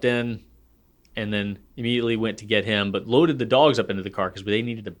 We slept in. And then immediately went to get him, but loaded the dogs up into the car because they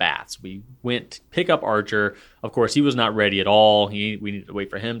needed a bath. So we went to pick up Archer. Of course, he was not ready at all. We needed to wait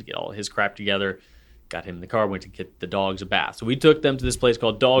for him to get all his crap together. Got him in the car, went to get the dogs a bath. So we took them to this place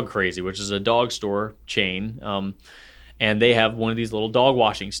called Dog Crazy, which is a dog store chain. And they have one of these little dog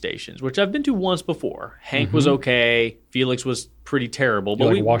washing stations, which I've been to once before. Hank was okay. Felix was pretty terrible. But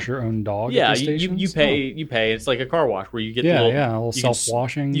we wash your own dog. Yeah, at the you pay. You pay. It's like a car wash where you get a little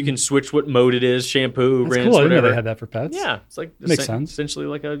self-washing. You can switch what mode it is: shampoo, That's rinse, cool. I whatever. didn't know they had that for pets. Yeah, it's like makes sense. Essentially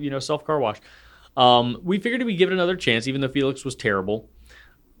like a self car wash. We figured we'd give it another chance, even though Felix was terrible.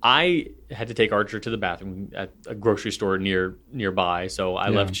 I had to take Archer to the bathroom at a grocery store nearby, so I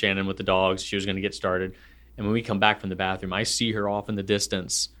left Shannon with the dogs. She was going to get started. And when we come back from the bathroom, I see her off in the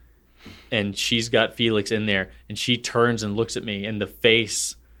distance, and she's got Felix in there, and she turns and looks at me, and the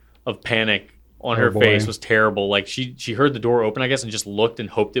face of panic on her face was terrible. Like she heard the door open, I guess, and just looked and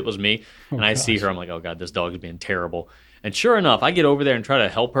hoped it was me. And I see her, I'm like, oh God, this dog is being terrible. And sure enough, I get over there and try to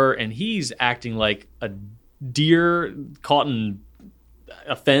help her, and he's acting like a deer caught in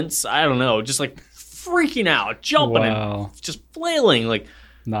a fence. I don't know, just like freaking out, jumping and just flailing, like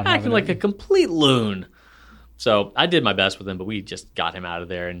acting like a complete loon. So I did my best with him, but we just got him out of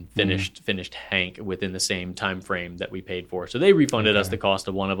there and finished Hank within the same time frame that we paid for. So they refunded us the cost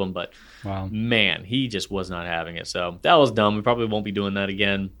of one of them, but man, he just was not having it. So that was dumb. We probably won't be doing that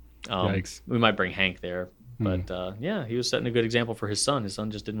again. We might bring Hank there, but yeah, he was setting a good example for his son. His son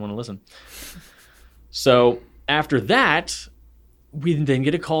just didn't want to listen. So after that, we then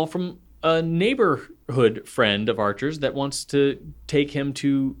get a call from a neighborhood friend of Archer's that wants to take him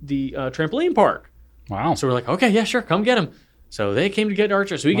to the trampoline park. Wow. So we're like, okay, yeah, sure, come get him. So they came to get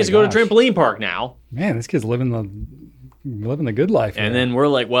Archer. So he gets to go to trampoline park now. Man, this kid's living the good life. And then we're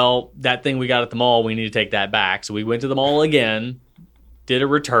like, well, that thing we got at the mall, we need to take that back. So we went to the mall again, did a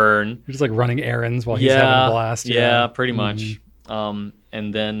return. You're just like running errands while he's having a blast. Yeah, pretty much. And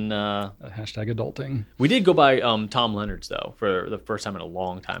then hashtag adulting. We did go by Tom Leonard's though for the first time in a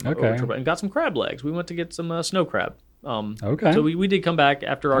long time. Okay. And got some crab legs. We went to get some snow crab. Okay. So we did come back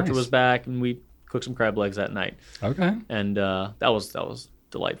after Archer was back, and we cooked some crab legs that night. Okay. And that was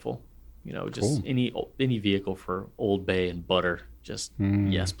delightful. You know, just any vehicle for Old Bay and butter. Just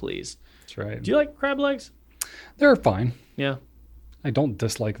yes, please. That's right. Do you like crab legs? They're fine. Yeah. I don't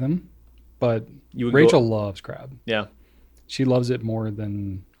dislike them, but Rachel loves crab. Yeah. She loves it more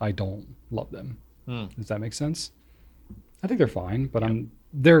than I don't love them. Does that make sense? I think they're fine, but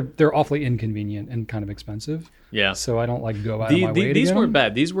they're awfully inconvenient and kind of expensive. Yeah. So I don't like go out of my way to these get weren't them.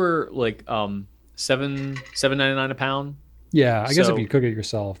 bad. These were like $7.99 a pound. Yeah, I guess if you cook it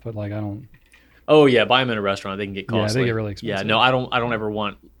yourself, but like I don't. Oh yeah, buy them in a restaurant. They can get costly. Yeah, they get really expensive. Yeah, no, I don't ever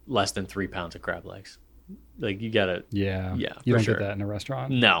want less than 3 pounds of crab legs. Like you gotta. Yeah. Yeah. You don't get that in a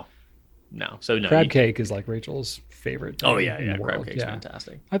restaurant. No. So no. Crab cake is like Rachel's favorite. Oh yeah, in the crab world. cake's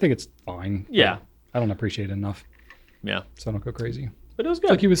fantastic. I think it's fine. Yeah. I don't appreciate it enough. Yeah. So I don't go crazy. But it was good.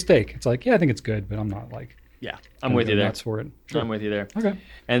 It's like you with steak. It's like, yeah, I think it's good, but I'm not like. Yeah, I'm with you there. Nuts for it. Sure. I'm with you there. Okay.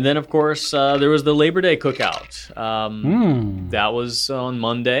 And then, of course, there was the Labor Day cookout. That was on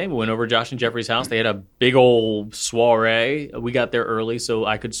Monday. We went over to Josh and Jeffrey's house. They had a big old soiree. We got there early so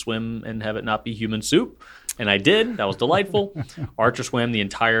I could swim and have it not be human soup. And I did. That was delightful. Archer swam the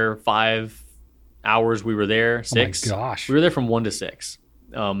entire 5 hours we were there. 6. Oh my gosh. We were there from 1 to 6.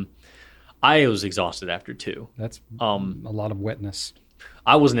 I was exhausted after 2. That's a lot of wetness.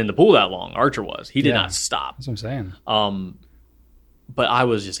 I wasn't in the pool that long. Archer was. He did not stop. That's what I'm saying. But I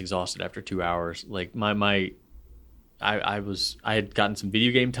was just exhausted after 2 hours. Like I had gotten some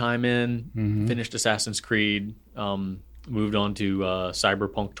video game time in, finished Assassin's Creed, moved on to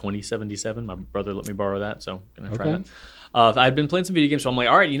Cyberpunk 2077. My brother let me borrow that, so I'm gonna try that. I'd been playing some video games, so I'm like,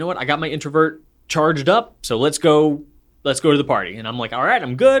 all right, you know what? I got my introvert charged up, so let's go to the party. And I'm like, all right,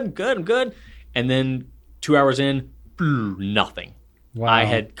 I'm good. And then 2 hours in, nothing. Wow. I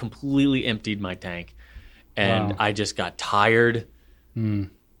had completely emptied my tank, and I just got tired. And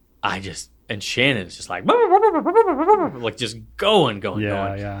Shannon's just like just going.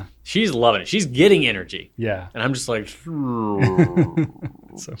 Yeah. She's loving it. She's getting energy. Yeah. And I'm just like, so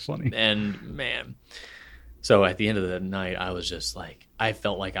funny. And man, so at the end of the night, I was just like, I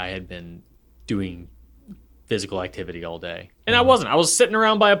felt like I had been doing physical activity all day, and I wasn't. I was sitting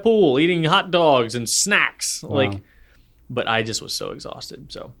around by a pool eating hot dogs and snacks, but I just was so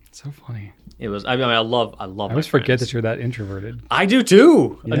exhausted. So funny. It was. I mean, I love. I always forget that you're that introverted. I do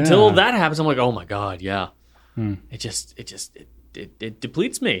too. Yeah. Until that happens, I'm like, oh my god, yeah. It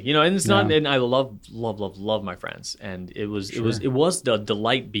depletes me, you know. And it's not. And I love my friends, and it was the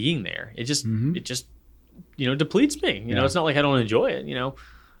delight being there. It just depletes me. You know, it's not like I don't enjoy it. You know,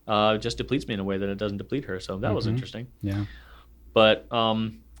 it just depletes me in a way that it doesn't deplete her. So that was interesting. Yeah. But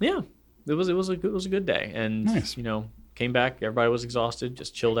it was a good day, and nice. You know, came back. Everybody was exhausted.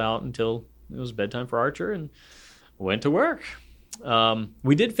 Just chilled out until it was bedtime for Archer, and went to work.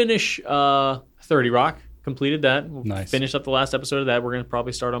 We did finish 30 Rock. Completed that. Nice. Finished up the last episode of that. We're going to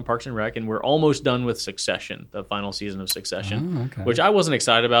probably start on Parks and Rec, and we're almost done with Succession, the final season of Succession, which I wasn't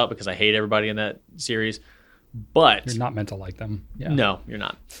excited about because I hate everybody in that series. But you're not meant to like them. Yeah. No, you're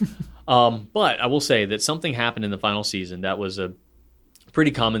not. But I will say that something happened in the final season that was a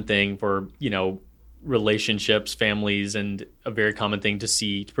pretty common thing for, you know, relationships, families, and a very common thing to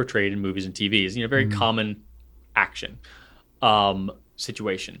see portrayed in movies and TVs. You know, very common action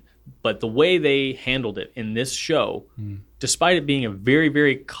situation. But the way they handled it in this show, despite it being a very,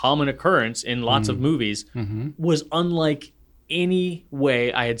 very common occurrence in lots of movies, was unlike any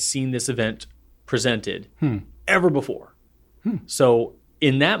way I had seen this event presented ever before. So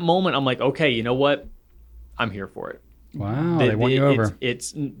in that moment, I'm like, okay, you know what? I'm here for it. Wow, they won you over.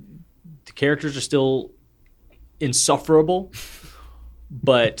 It's the characters are still insufferable,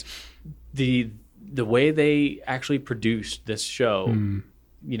 but the way they actually produced this show,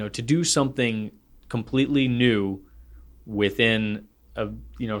 to do something completely new within a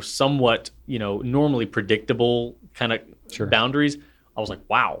somewhat normally predictable kind of boundaries, I was like,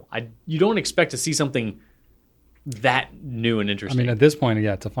 wow, you don't expect to see something that new and interesting. I mean, at this point,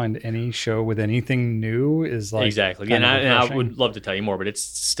 to find any show with anything new is like exactly. And I would love to tell you more, but it's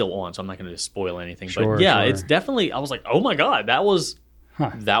still on, so I'm not going to spoil anything. It's definitely. I was like, oh my god, that was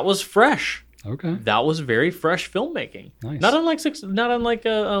fresh. Okay, that was very fresh filmmaking. Nice. Not unlike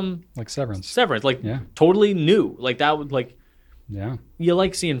like Severance. Totally new. Like that would Yeah, you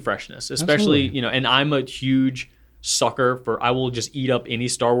like seeing freshness, especially Absolutely. And I'm a huge sucker for. I will just eat up any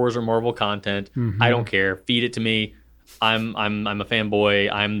Star Wars or Marvel content. I don't care. Feed it to me. I'm a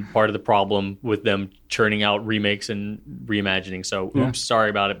fanboy. I'm part of the problem with them churning out remakes and reimagining. So, sorry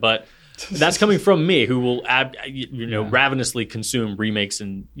about it, but that's coming from me, who will ravenously consume remakes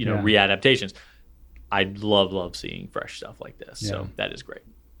and readaptations. I love seeing fresh stuff like this. So that is great.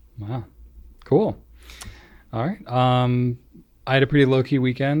 Wow, cool. All right. I had a pretty low key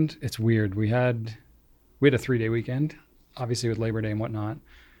weekend. It's weird. We had a 3-day weekend, obviously with Labor Day and whatnot.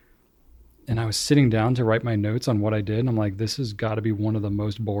 And I was sitting down to write my notes on what I did. And I'm like, this has got to be one of the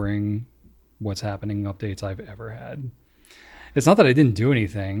most boring what's happening updates I've ever had. It's not that I didn't do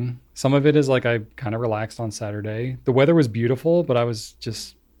anything. Some of it is like I kind of relaxed on Saturday. The weather was beautiful, but I was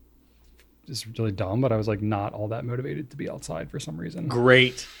just really dumb. But I was like not all that motivated to be outside for some reason.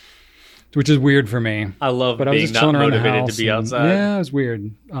 Great. Which is weird for me. I love being not motivated to be outside. Yeah, it was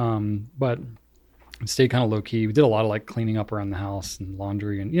weird. But stayed kind of low key. We did a lot of like cleaning up around the house and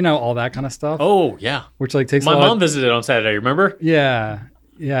laundry and all that kind of stuff. Oh yeah, which like takes. My mom visited on Saturday. Remember? Yeah,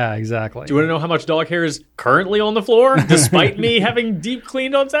 exactly. Do you want to know how much dog hair is currently on the floor, despite me having deep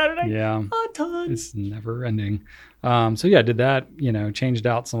cleaned on Saturday? Yeah, a ton. It's never ending. So yeah, did that. Changed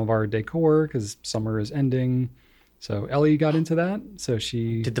out some of our decor because summer is ending. So Ellie got into that. So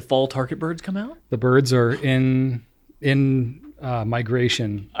did the fall target birds come out? The birds are in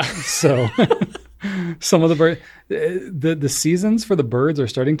migration. So. Some of the bird, the seasons for the birds are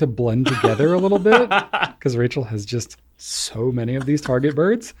starting to blend together a little bit because Rachel has just so many of these target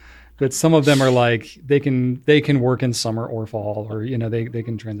birds that some of them are like they can work in summer or fall, or they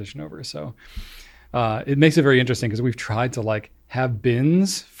can transition over. So it makes it very interesting because we've tried to like have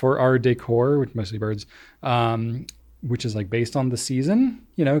bins for our decor, which mostly birds, which is like based on the season,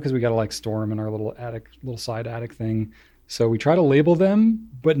 because we got to like store them in our little side attic thing. So we try to label them,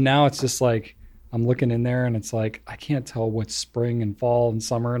 but now it's just like. I'm looking in there and it's like, I can't tell what's spring and fall and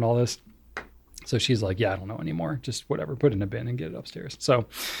summer and all this. So she's like, yeah, I don't know anymore. Just whatever, put it in a bin and get it upstairs. So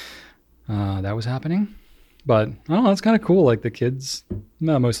that was happening. But I don't know, it's kind of cool. Like the kids,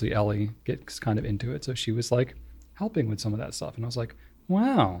 mostly Ellie, gets kind of into it. So she was like helping with some of that stuff. And I was like,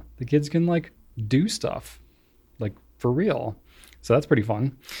 wow, the kids can like do stuff like for real. So that's pretty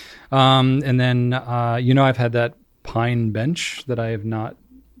fun. And then, I've had that pine bench that I have not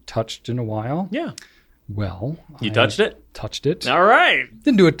touched in a while. Yeah. Well, you touched it? Touched it. All right.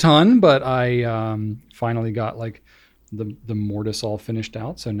 Didn't do a ton, but I finally got like the mortise all finished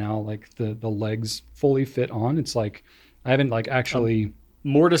out. So now like the legs fully fit on. It's like I haven't like actually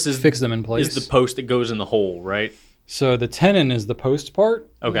mortise fixed them in place. Is the post that goes in the hole, right? So the tenon is the post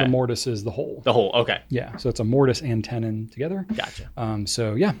part. Okay. The mortise is the hole. The hole. Okay. Yeah. So it's a mortise and tenon together. Gotcha.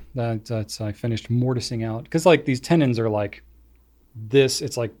 So yeah, that's I finished mortising out because like these tenons are like this.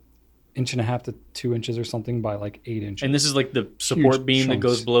 It's like 1.5 to 2 inches or something by like 8 inches. And this is like the support beam that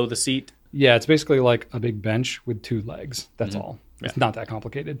goes below the seat? Yeah, it's basically like a big bench with 2 legs. That's all. Yeah. It's not that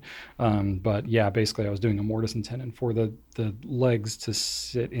complicated. But yeah, basically I was doing a mortise and tenon for the legs to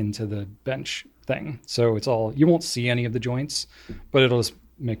sit into the bench thing. So it's all, you won't see any of the joints, but it'll just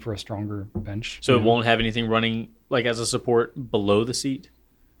make for a stronger bench. So it won't have anything running like as a support below the seat?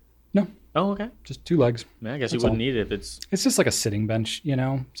 No. Oh, okay. Just 2 legs. Man, I guess you wouldn't need it if it's... It's just like a sitting bench,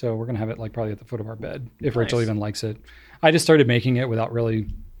 So we're going to have it like probably at the foot of our bed, if Rachel even likes it. I just started making it without really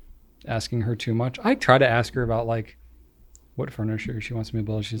asking her too much. I try to ask her about like what furniture she wants me to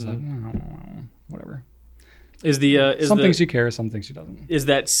build. She's like, whatever. Some things she cares, some things she doesn't. Is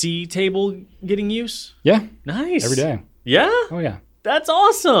that C table getting use? Yeah. Nice. Every day. Yeah? Oh, yeah. That's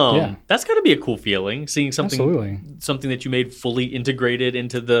awesome. Yeah. That's got to be a cool feeling, seeing something that you made fully integrated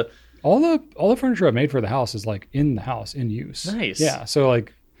into the... All the furniture I've made for the house is like in the house, in use. Nice. Yeah. So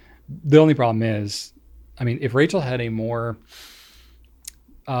like the only problem is, I mean, if Rachel had a more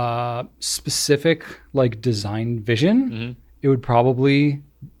specific like design vision, it would probably,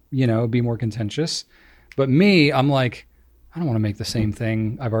 be more contentious. But me, I'm like, I don't want to make the same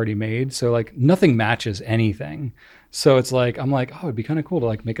thing I've already made. So like nothing matches anything. So it's like, I'm like, oh, it'd be kind of cool to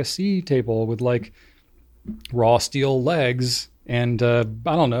like make a C table with like raw steel legs. And I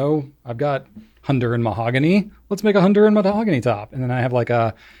don't know, I've got Honduran mahogany. Let's make a Honduran mahogany top. And then I have like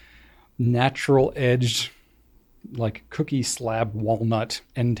a natural edged like cookie slab walnut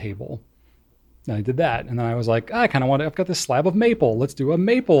end table. And I did that. And then I was like, I've got this slab of maple. Let's do a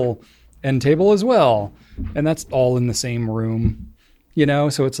maple end table as well. And that's all in the same room,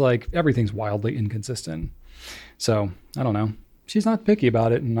 so it's like everything's wildly inconsistent. So I don't know. She's not picky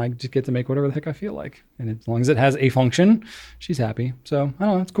about it, and I just get to make whatever the heck I feel like. And as long as it has a function, she's happy. So I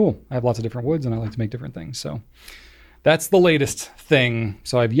don't know. It's cool. I have lots of different woods and I like to make different things. So that's the latest thing.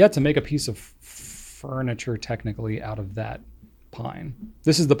 So I've yet to make a piece of furniture technically out of that pine.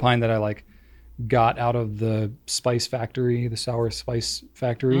 This is the pine that I like got out of the spice factory, the sour spice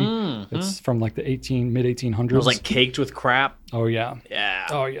factory. It's from like the mid 1800s. It was like caked with crap. Oh yeah. Yeah.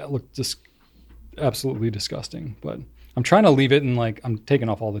 Oh yeah. It looked just absolutely disgusting. But I'm trying to leave it and like I'm taking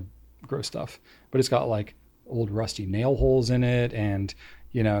off all the gross stuff. But it's got like old rusty nail holes in it and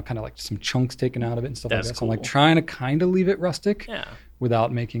kind of like some chunks taken out of it and stuff like that. So I'm like trying to kind of leave it rustic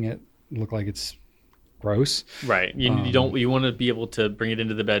without making it look like it's gross. Right. You want to be able to bring it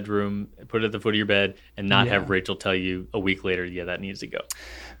into the bedroom, put it at the foot of your bed, and not have Rachel tell you a week later, that needs to go.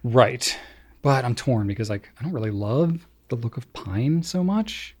 Right. But I'm torn because like I don't really love the look of pine so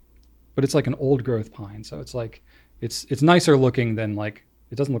much, but it's like an old growth pine. So it's like, it's nicer looking than like,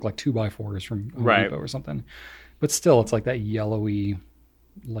 it doesn't look like 2x4s from Home Depot or something, but still it's like that yellowy,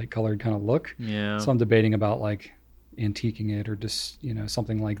 light colored kind of look. Yeah. So I'm debating about like antiquing it or just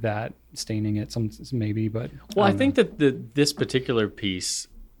something like that, staining it maybe. But I think that this particular piece,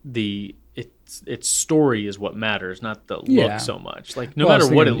 its story is what matters, not the look so much. Like no matter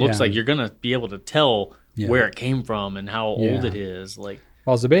what it looks like, you're gonna be able to tell where it came from and how old it is. Like I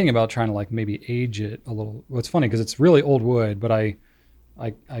was debating about trying to like maybe age it a little. Well, it's funny because it's really old wood, but I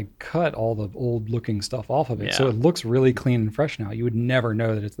cut all the old looking stuff off of it, so it looks really clean and fresh now. You would never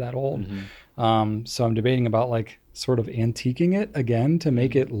know that it's that old. So I'm debating about like sort of antiquing it again to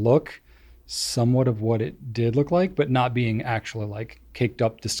make it look somewhat of what it did look like, but not being actually like caked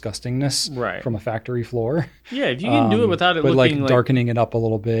up disgustingness from a factory floor. Yeah, if you can do it without it but looking like darkening it up a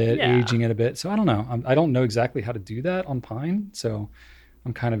little bit, aging it a bit. So I don't know. I don't know exactly how to do that on pine. So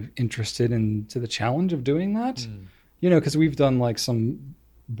I'm kind of interested into the challenge of doing that. Because we've done like some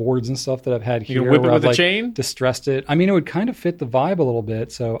boards and stuff that I've had here. You can whip it where with I've, a like, chain? Distressed it. I mean, it would kind of fit the vibe a little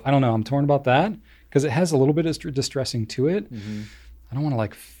bit. So I don't know. I'm torn about that because it has a little bit of distressing to it. I don't want to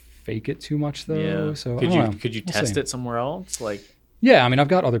like fake it too much though. Yeah. So could you test it somewhere else? Like I mean, I've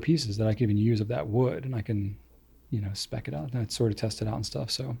got other pieces that I can even use of that wood, and I can spec it out and sort of test it out and stuff.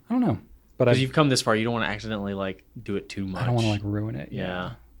 So I don't know. But because you've come this far, you don't want to accidentally like do it too much. I don't want to like ruin it.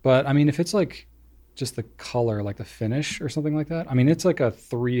 Yeah. But I mean, if it's like just the color, like the finish or something like that. I mean, it's like a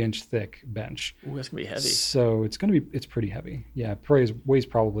 3-inch thick bench. Ooh, that's gonna be heavy. So it's pretty heavy. Yeah, weighs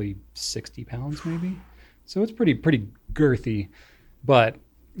probably 60 pounds maybe. So it's pretty girthy. But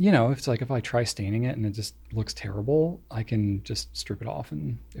if I try staining it and it just looks terrible, I can just strip it off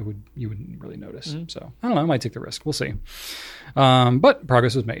and you wouldn't really notice. So I don't know. I might take the risk. We'll see. But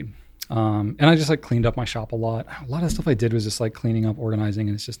progress was made. And I just like cleaned up my shop a lot. A lot of stuff I did was just like cleaning up, organizing,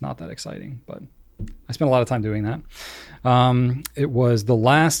 and it's just not that exciting. But I spent a lot of time doing that. It was the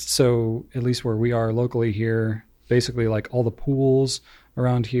last, so at least where we are locally here, basically like all the pools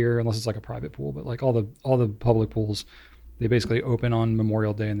around here, unless it's like a private pool, but like all the public pools, they basically open on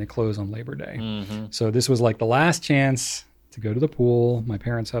Memorial Day and they close on Labor Day. So this was like the last chance to go to the pool. My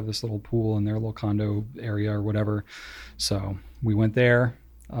parents have this little pool in their little condo area or whatever. So we went there.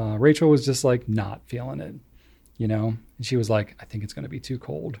 Rachel was just like not feeling it, and she was like, I think it's going to be too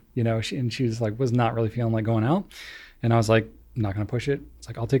cold, and she was like, was not really feeling like going out. And I was like, I'm not going to push it. It's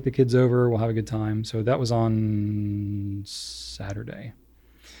like, I'll take the kids over. We'll have a good time. So that was on Saturday.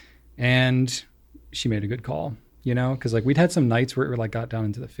 And she made a good call, because like we'd had some nights where it like got down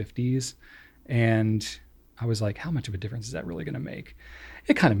into the 50s. And I was like, how much of a difference is that really going to make?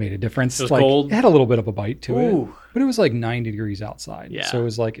 It kind of made a difference. It was like, cold. It had a little bit of a bite to Ooh. it, but it was like 90 degrees outside. Yeah. So it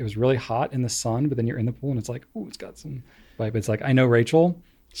was really hot in the sun, but then you're in the pool and it's like, ooh, it's got some bite. But it's like, I know Rachel,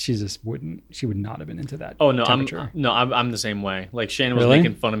 she would not have been into that. Oh no, temperature. I'm the same way. Like Shannon was Really?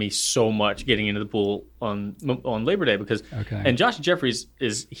 making fun of me so much getting into the pool on Labor Day because, and Josh Jeffries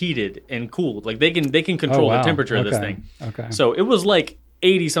is heated and cooled. Like they can control the temperature of this thing. Okay. So it was like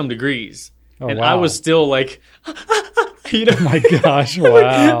 80 some degrees, and wow. I was still like, You know? Oh my gosh!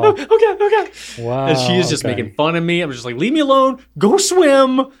 Wow. Okay. Wow. And she is just okay. making fun of me. I'm just like, leave me alone. Go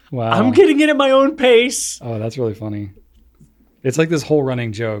swim. Wow. I'm getting it at my own pace. Oh, that's really funny. It's like this whole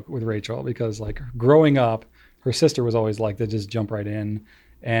running joke with Rachel because like growing up, her sister was always like to just jump right in,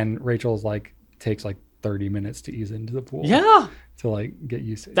 and Rachel's like takes like 30 minutes to ease into the pool. Yeah. To like get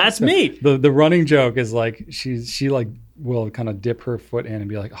used to it. That's So me. The running joke is like she like will kind of dip her foot in and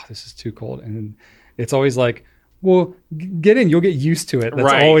be like, oh, this is too cold. And it's always like, well, get in, you'll get used to it. That's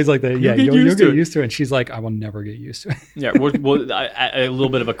Right. always like the, yeah, you'll get to it. used to it. And she's like, I will never get used to it. Yeah, a little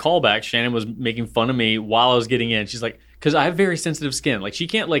bit of a callback. Shannon was making fun of me while I was getting in. She's like, because I have very sensitive skin. Like she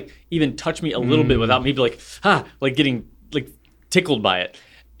can't like even touch me a little bit without me be like, like getting like tickled by it.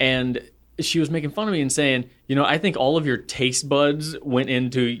 And she was making fun of me and saying, you know, I think all of your taste buds went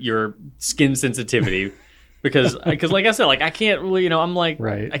into your skin sensitivity. Because like I said, like I can't really, you know, I'm like,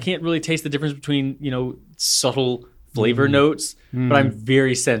 Right. I can't really taste the difference between, you know, subtle flavor notes, but I'm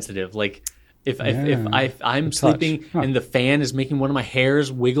very sensitive. Like if I'm touch. sleeping and the fan is making one of my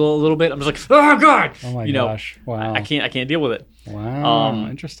hairs wiggle a little bit, I'm just like, oh God, Oh my you know, gosh. Wow. I can't deal with it. Wow.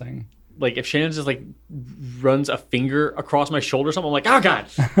 Interesting. Like if Shannon just like runs a finger across my shoulder or something, I'm like, oh God,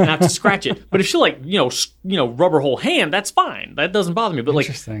 and I have to scratch it. But if she'll like, you know, rub her whole hand, that's fine. That doesn't bother me. But like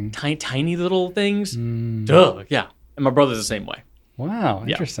Interesting. tiny little things, duh, yeah. And my brother's the same way. Wow.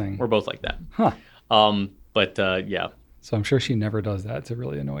 Yeah, Interesting. we're both like that. Huh. But yeah. So I'm sure she never does that to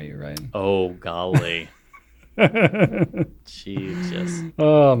really annoy you, right? Oh golly. She just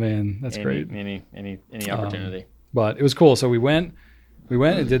Oh man, that's any, great. Any opportunity. But it was cool. So we went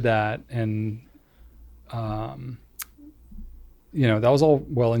and did that, and you know, that was all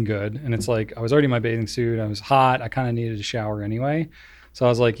well and good. And it's like I was already in my bathing suit. I was hot. I kind of needed a shower anyway. So I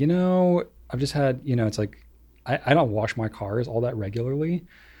was like, you know, I've just had, you know, it's like I don't wash my cars all that regularly,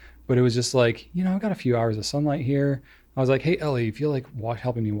 but it was just like, you know, I got a few hours of sunlight here. I was like, hey, Ellie, you feel like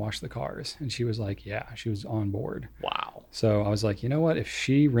helping me wash the cars? And she was like, yeah, she was on board. Wow. So I was like, you know what? If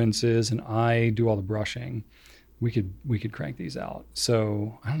she rinses and I do all the brushing, we could crank these out.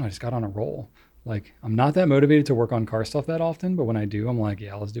 So I don't know, I just got on a roll. Like I'm not that motivated to work on car stuff that often, but when I do, I'm like,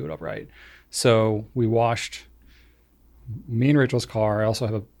 yeah, let's do it upright. So we washed me and Rachel's car. I also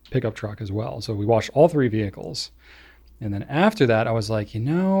have a pickup truck as well. So we washed all three vehicles. And then after that, I was like, you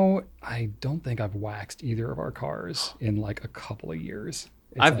know, I don't think I've waxed either of our cars in like a couple of years.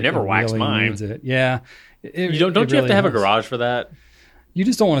 I've like, never it waxed really mine. needs it. Yeah. You don't you have to have a garage for that? You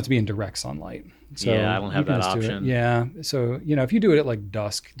just don't want it to be in direct sunlight. So Yeah, I don't have you can that just do it. option. Yeah. So, you know, if you do it at like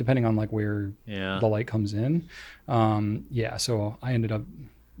dusk, depending on like where Yeah. the light comes in. Yeah. So I ended up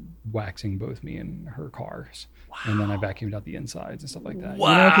waxing both me and her cars. Wow. And then I vacuumed out the insides and stuff like that. Wow.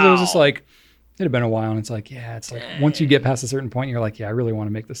 You know, because it was just like, it had been a while, and it's like, yeah, it's like once you get past a certain point, you're like, yeah, I really want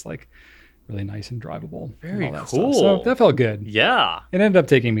to make this like really nice and drivable. Very and all that cool. Stuff. So that felt good. Yeah. It ended up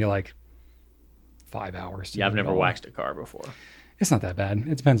taking me like 5 hours. Yeah, I've do it never all. waxed a car before. It's not that bad.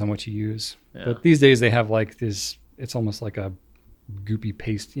 It depends on what you use. Yeah. But these days they have like this, it's almost like a goopy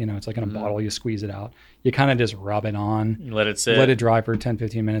paste, you know, it's like in a bottle, you squeeze it out. You kind of just rub it on, You let it sit. let it dry for 10,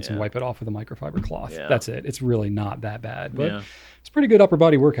 15 minutes and Yeah. wipe it off with a microfiber cloth. Yeah. That's it. It's really not that bad, but Yeah. it's a pretty good upper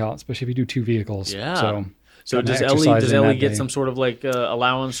body workout, especially if you do 2 vehicles. Yeah. So So kinda does exercise Ellie in that get day. some sort of like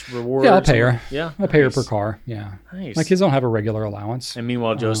allowance reward? Yeah, I'll or pay her. something? Yeah, I pay her nice. per car. Yeah. Nice. My kids don't have a regular allowance. And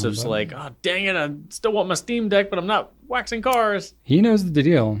meanwhile, Joseph's but- like, "Oh, dang it! I still want my Steam Deck, but I'm not waxing cars." He knows the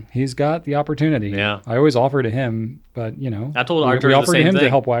deal. He's got the opportunity. Yeah. I always offer to him, but you know, I told we Artur the offered same him to thing.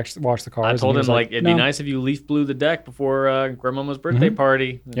 help wash the cars. I and told he him was like it'd be "No." nice if you leaf blew the deck before Grandmama's birthday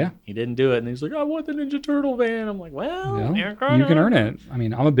party. Yeah. He didn't do it, and he's like, "I want the Ninja Turtle van." I'm like, "Well, Yeah, you can earn it. I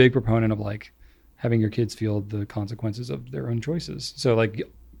mean, I'm a big proponent of like having your kids feel the consequences of their own choices. So like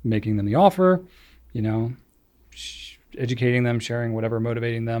making them the offer, you know, educating them, sharing whatever,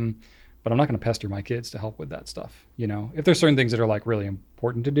 motivating them. But I'm not going to pester my kids to help with that stuff. You know, if there's certain things that are like really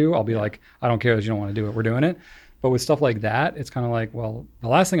important to do, I'll be like, I don't care that you don't want to do it. We're doing it. But with stuff like that, it's kind of like, well, the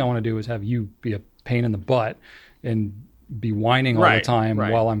last thing I want to do is have you be a pain in the butt and be whining all the Right, time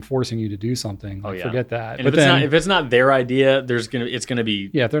right. while I'm forcing you to do something. Like, yeah. forget that. And but if it's not their idea, it's gonna be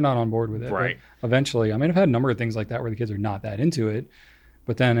yeah, if they're not on board with it. Right. But eventually, I mean, I've had a number of things like that where the kids are not that into it,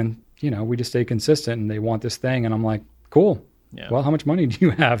 but then, and you know, we just stay consistent and they want this thing. And I'm like, cool. Yeah. Well, how much money do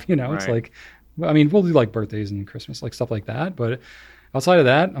you have? You know, it's Right. like, I mean, we'll do like birthdays and Christmas, like stuff like that. But outside of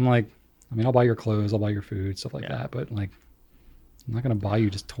that, I'm like, I mean, I'll buy your clothes, I'll buy your food, stuff like Yeah. that. But like, I'm not going to buy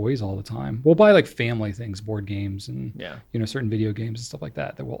you just toys all the time. We'll buy like family things, board games and, Yeah. you know, certain video games and stuff like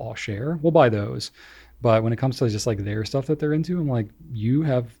that we'll all share. We'll buy those. But when it comes to just like their stuff that they're into, I'm like, you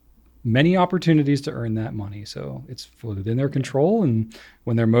have many opportunities to earn that money. So it's within their control. And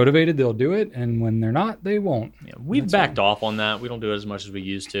when they're motivated, they'll do it. And when they're not, they won't. Yeah, we've backed off on that. We don't do it as much as we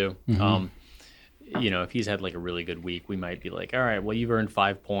used to. If he's had like a really good week, we might be like, all right, well, you've earned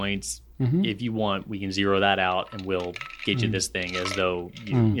 5 points. If you want, we can zero that out and we'll get you this thing as though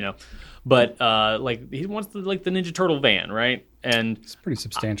you know. But like he wants the Ninja Turtle van, right? And it's pretty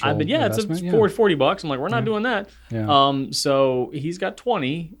substantial. It's $40. I'm like, we're not doing that. Yeah. So he's got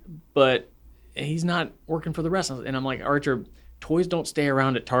 20, but he's not working for the rest. And I'm like, Archer, toys don't stay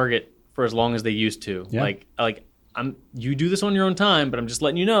around at Target for as long as they used to. Yeah. You do this on your own time, but I'm just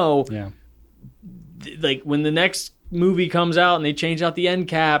letting you know. Yeah. Like when the next movie comes out and they change out the end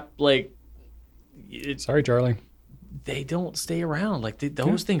cap, sorry, Charlie. They don't stay around. Like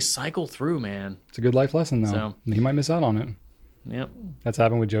those things cycle through, man. It's a good life lesson, though. So, he might miss out on it. Yep. That's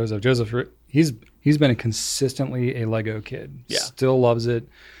happened with Joseph. Joseph, he's been consistently a Lego kid. Yeah. Still loves it,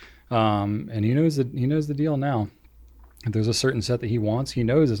 and he knows the deal now. If there's a certain set that he wants, he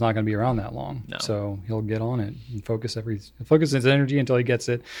knows it's not going to be around that long. No. So he'll get on it and focus his energy until he gets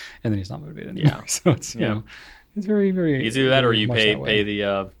it, and then he's not motivated anymore. Yeah. So it's it's very, very. It's either that or you pay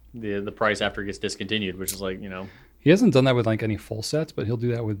the price after it gets discontinued, which is like, He hasn't done that with like any full sets, but he'll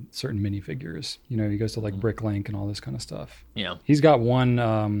do that with certain minifigures. He goes to like Bricklink and all this kind of stuff. Yeah. He's got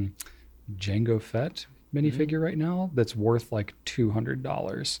one Jango Fett minifigure right now that's worth like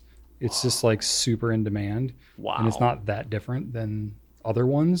 $200. It's just like super in demand. Wow. And it's not that different than other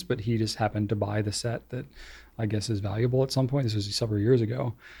ones, but he just happened to buy the set that I guess is valuable at some point. This was several years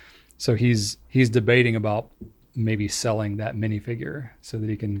ago. So he's debating about maybe selling that minifigure so that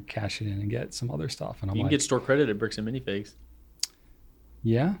he can cash it in and get some other stuff. And you can get store credit at Bricks and Minifigs.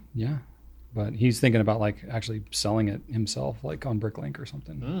 Yeah. But he's thinking about like actually selling it himself, like on Bricklink or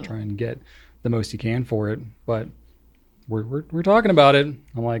something, try and get the most he can for it. But we're talking about it.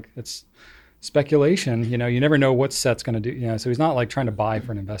 I'm like, it's speculation. You never know what set's going to do. So he's not like trying to buy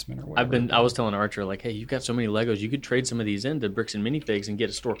for an investment or whatever. I was telling Archer like, hey, you've got so many Legos, you could trade some of these into Bricks and Minifigs and get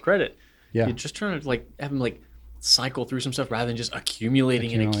a store credit. Yeah. You're just trying to like have him like cycle through some stuff rather than just accumulating.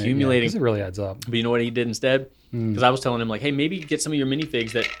 Yeah, because it really adds up. But you know what he did instead? Because I was telling him like, hey, maybe get some of your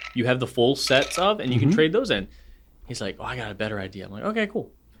minifigs that you have the full sets of and you can trade those in. He's like, oh, I got a better idea. I'm like, okay,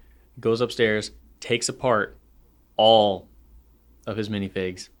 cool. Goes upstairs, takes apart all of his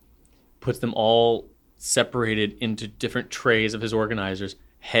minifigs, puts them all separated into different trays of his organizers,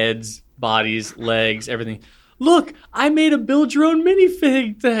 heads, bodies, legs, everything. Look, I made a build your own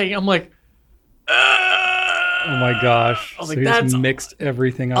minifig thing. I'm like, oh my gosh. I was so like, he that's just mixed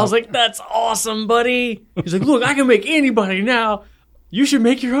everything up. I was like, that's awesome, buddy. He's like, look, I can make anybody now. You should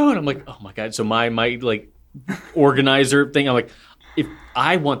make your own. I'm like, oh my God. So my like organizer thing, I'm like, if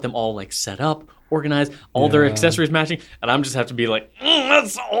I want them all like set up, organized, all their accessories matching, and I'm just have to be like,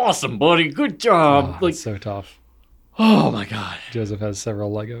 that's awesome, buddy. Good job. Like, so tough. Oh my God. Joseph has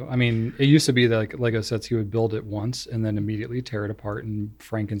several Lego. I mean, it used to be that like Lego sets he would build it once and then immediately tear it apart and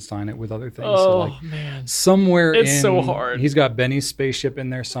Frankenstein it with other things. Oh man. Somewhere it's so hard. He's got Benny's spaceship in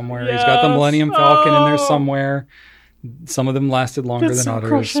there somewhere. Yes. He's got the Millennium Falcon in there somewhere. Some of them lasted longer than others,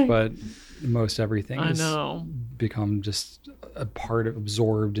 crushing. But most everything has become just a part of,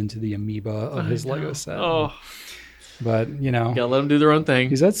 absorbed into the amoeba of his Lego set. Oh. But, you gotta let them do their own thing.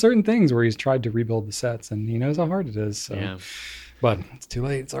 He's had certain things where he's tried to rebuild the sets and he knows how hard it is. So. Yeah. But it's too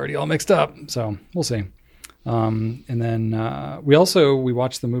late. It's already all mixed up. So we'll see. And then we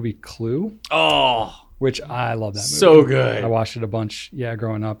watched the movie Clue. Oh. Which I love that movie. So good. I watched it a bunch,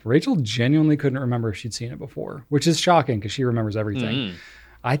 growing up. Rachel genuinely couldn't remember if she'd seen it before, which is shocking because she remembers everything. Mm-hmm.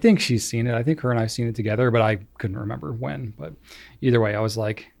 I think she's seen it. I think her and I've seen it together, but I couldn't remember when. But either way, it was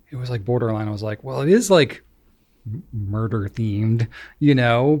like borderline. I was like, well, it is like murder themed,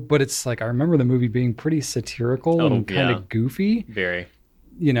 but it's like I remember the movie being pretty satirical and kind of goofy. Very.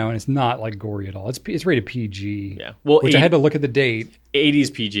 And it's not like gory at all. It's rated PG. Yeah. Well, which I had to look at the date.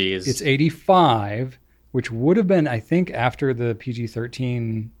 80s PG is. It's 85, which would have been, I think, after the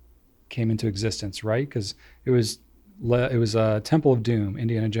PG-13 came into existence, right? Because it was Temple of Doom,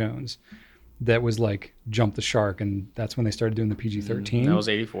 Indiana Jones, that was like Jump the Shark, and that's when they started doing the PG-13. That was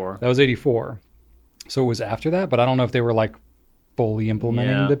 84. That was 84. So it was after that, but I don't know if they were like fully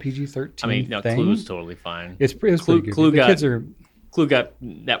implementing the PG-13 I mean, no, thing. Clue's totally fine. It was pretty good. Clue got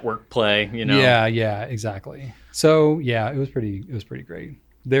network play, Yeah, exactly. So it was pretty great.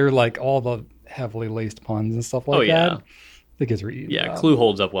 They're like all the heavily laced puns and stuff like that. The kids were eating. Yeah, Clue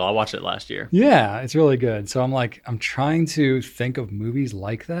holds up well. I watched it last year. Yeah, it's really good. So I'm trying to think of movies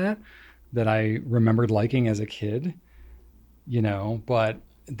like that I remembered liking as a kid, but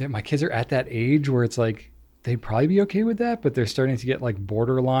my kids are at that age where it's like they'd probably be okay with that, but they're starting to get like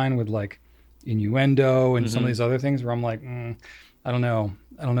borderline with like innuendo and some of these other things where I'm like, I don't know.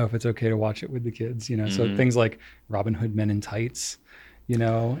 I don't know if it's okay to watch it with the kids, you know? So things like Robin Hood Men in Tights, you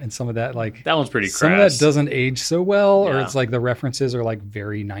know, and some of that, like that one's pretty crass. Some of that doesn't age so well, or it's like the references are like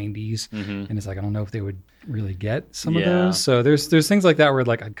very 90s. And it's like, I don't know if they would really get some of those. So there's things like that where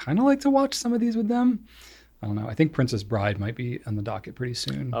like, I'd kind of like to watch some of these with them. I don't know. I think Princess Bride might be on the docket pretty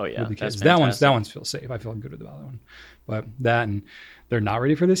soon. Oh yeah, with the kids. That one's feels safe. I feel good about that one. But that, and they're not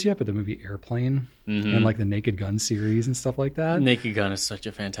ready for this yet. But the movie Airplane and like the Naked Gun series and stuff like that. Naked Gun is such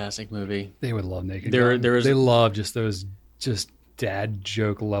a fantastic movie. They would love Naked Gun. They love just those dad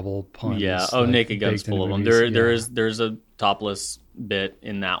joke level puns. Yeah. Oh, like Naked Gun's full of them. There's a topless bit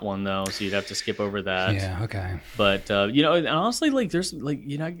in that one though, so you'd have to skip over that. Yeah. Okay. But you know, and honestly, like there's like,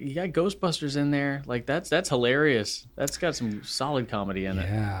 you know, you got Ghostbusters in there. Like that's hilarious. That's got some solid comedy in it.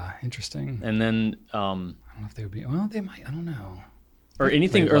 Yeah. Interesting. And then I don't know if they would be. Well, they might. I don't know. Or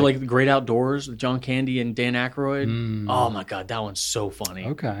anything, or like The Great Outdoors with John Candy and Dan Aykroyd. Oh my God, that one's so funny.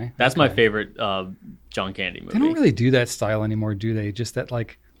 Okay. That's my favorite John Candy movie. They don't really do that style anymore, do they? Just that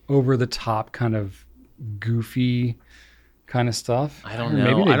like over the top kind of goofy kind of stuff. I don't know.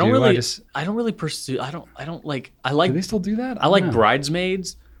 Maybe they I don't do. really pursue. I don't like. I like. Do they still do that? I like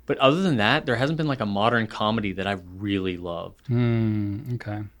Bridesmaids, but other than that, there hasn't been like a modern comedy that I've really loved.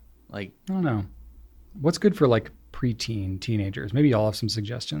 Okay. Like I don't know. What's good for like preteen teenagers? Maybe y'all have some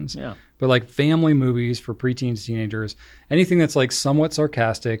suggestions. Yeah. But like family movies for preteens, teenagers, anything that's like somewhat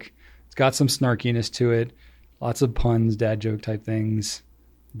sarcastic, it's got some snarkiness to it, lots of puns, dad joke type things,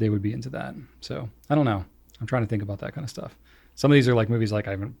 they would be into that. So I don't know. I'm trying to think about that kind of stuff. Some of these are like movies like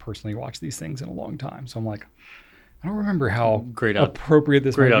I haven't personally watched these things in a long time. So I'm like, I don't remember how appropriate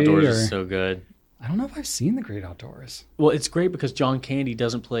this Great might Outdoors be. is so good. I don't know if I've seen The Great Outdoors. Well, it's great because John Candy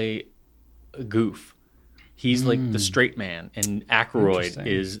doesn't play a goof. He's like the straight man, and Aykroyd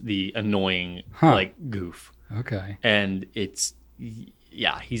is the annoying like goof. Okay. And it's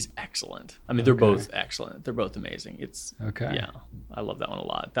he's excellent. I mean, they're both excellent. They're both amazing. It's yeah, I love that one a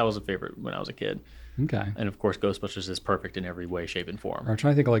lot. That was a favorite when I was a kid. Okay. And of course, Ghostbusters is perfect in every way, shape, and form. I'm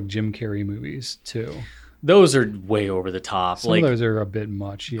trying to think of like Jim Carrey movies too. Those are way over the top. Some of those are a bit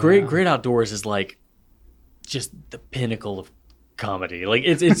much. Yeah. Great Outdoors is like just the pinnacle of comedy. Like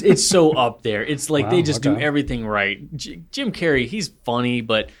it's so up there. It's like they just do everything right. Jim Carrey, he's funny,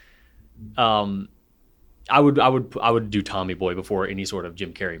 but I would do Tommy Boy before any sort of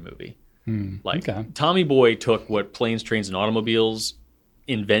Jim Carrey movie. Tommy Boy took what Planes, Trains, and Automobiles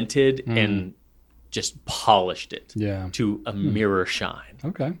invented and just polished it to a mirror shine.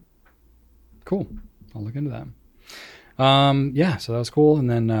 Okay, cool. I'll look into that. So that was cool. And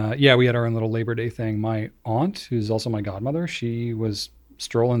then, we had our own little Labor Day thing. My aunt, who's also my godmother, she was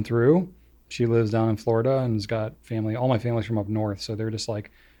strolling through. She lives down in Florida and has got family. All my family's from up north. So they're just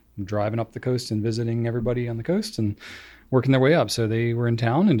like driving up the coast and visiting everybody on the coast and working their way up. So they were in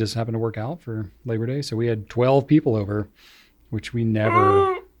town and just happened to work out for Labor Day. So we had 12 people over, which we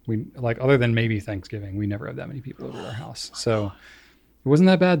never, other than maybe Thanksgiving, we never had that many people over at our house. So it wasn't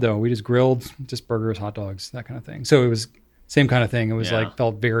that bad though. We just grilled just burgers, hot dogs, that kind of thing. So it was same kind of thing. It was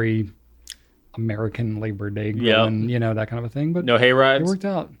felt very American Labor Day grilling, that kind of a thing. But no hay rides. It worked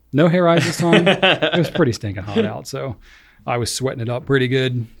out. No hay rides this time. It was pretty stinking hot out. So I was sweating it up pretty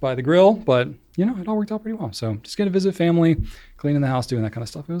good by the grill, but it all worked out pretty well. So just get to visit family, cleaning the house, doing that kind of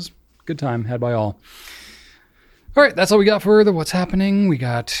stuff. It was a good time had by all. All right. That's all we got for the what's happening. We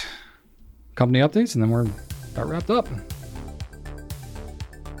got company updates and then we're about wrapped up.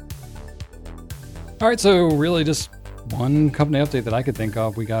 All right, so really just one company update that I could think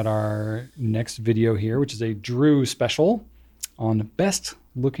of. We got our next video here, which is a Drew special on best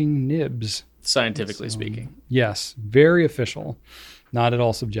looking nibs. Scientifically speaking. Yes, very official, not at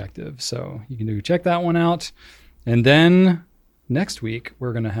all subjective. So you can check that one out. And then next week,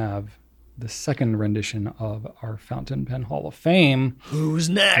 we're going to have the second rendition of our Fountain Pen Hall of Fame. Who's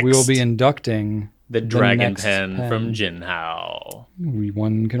next? We will be inducting the Dragon Pen from Jinhao.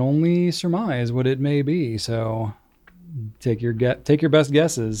 One can only surmise what it may be. So take your best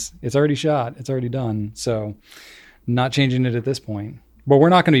guesses. It's already shot. It's already done. So not changing it at this point. But we're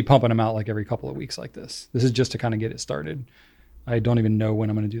not going to be pumping them out like every couple of weeks like this. This is just to kind of get it started. I don't even know when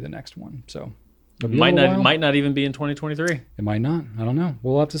I'm going to do the next one. So it might not even be in 2023. It might not. I don't know.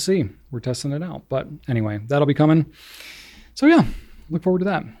 We'll have to see. We're testing it out. But anyway, that'll be coming. So yeah, look forward to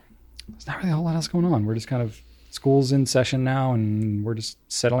that. There's not really a whole lot else going on. We're just kind of school's in session now, and we're just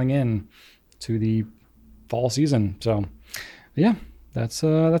settling in to the fall season. So, yeah, that's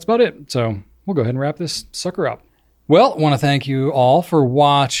about it. So we'll go ahead and wrap this sucker up. Well, I want to thank you all for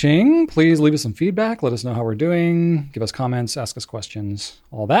watching. Please leave us some feedback. Let us know how we're doing. Give us comments, ask us questions,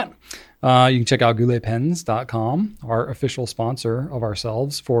 all that. You can check out gouletpens.com, our official sponsor of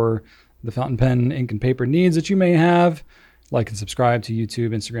ourselves for the fountain pen, ink, and paper needs that you may have. Like and subscribe to YouTube,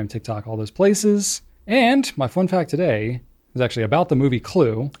 Instagram, TikTok, all those places. And my fun fact today is actually about the movie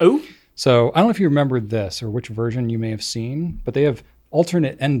Clue. Oh. So I don't know if you remember this or which version you may have seen, but they have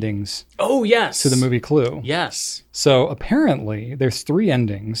alternate endings. Oh, yes. To the movie Clue. Yes. So apparently there's 3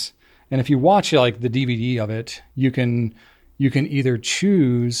 endings. And if you watch like the DVD of it, you can either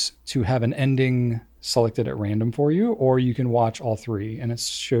choose to have an ending selected at random for you, or you can watch all 3. And it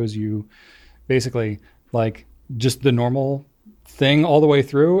shows you basically like just the normal thing all the way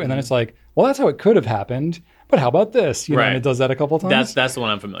through. And then it's like, well, that's how it could have happened. But how about this? You know, and it does that a couple of times. That's the one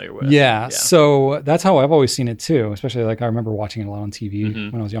I'm familiar with. Yeah. So that's how I've always seen it too. Especially like I remember watching it a lot on TV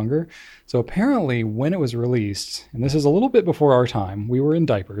when I was younger. So apparently when it was released, and this is a little bit before our time, we were in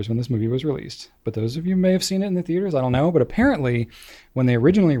diapers when this movie was released. But those of you may have seen it in the theaters. I don't know. But apparently when they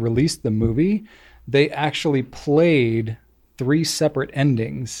originally released the movie, they actually played 3 separate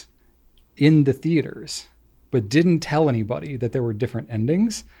endings in the theaters, but didn't tell anybody that there were different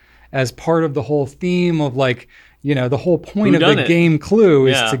endings, as part of the whole theme of like, you know, the whole point of the game Clue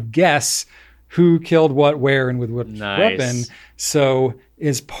is to guess who killed what, where, and with what weapon. So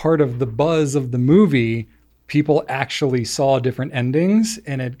as part of the buzz of the movie, people actually saw different endings,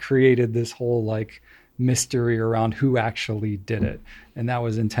 and it created this whole like mystery around who actually did it. And that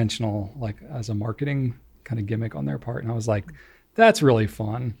was intentional, like as a marketing kind of gimmick on their part. And I was like, that's really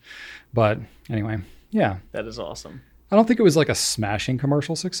fun. But anyway, yeah. That is awesome. I don't think it was like a smashing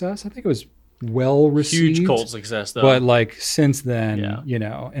commercial success. I think it was well received. Huge cult success, though. But like since then, you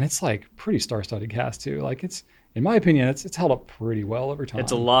know, and it's like pretty star-studded cast too. Like it's, in my opinion, it's held up pretty well over time.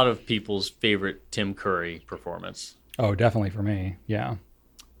 It's a lot of people's favorite Tim Curry performance. Oh, definitely for me. Yeah.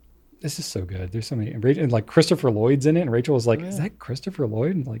 This is so good. There's so many, and like Christopher Lloyd's in it, and Rachel was like, "Is that Christopher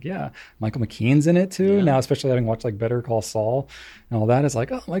Lloyd?" And like, yeah, Michael McKean's in it too. Yeah. Now, especially having watched like Better Call Saul and all that, it's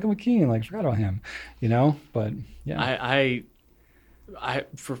like, oh, Michael McKean, like I forgot about him, you know. But yeah, I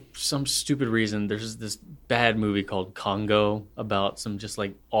for some stupid reason, there's this bad movie called Congo about some just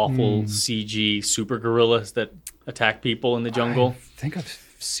like awful CG super gorillas that attack people in the jungle. I think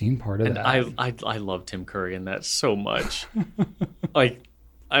I've seen part of that. I love Tim Curry in that so much. Like,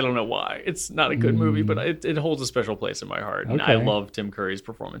 I don't know why. It's not a good movie, but it holds a special place in my heart. And I love Tim Curry's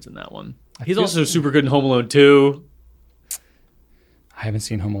performance in that one. He's also super good in Home Alone 2. I haven't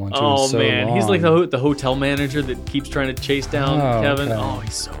seen Home Alone 2 in so man, long. He's like the hotel manager that keeps trying to chase down Kevin. Okay. Oh,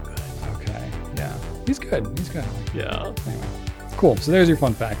 he's so good. Okay, yeah. He's good. Yeah. Anyway, cool. So there's your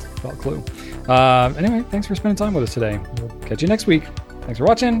fun fact about Clue. Anyway, thanks for spending time with us today. We'll catch you next week. Thanks for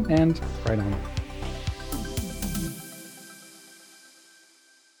watching, and right on.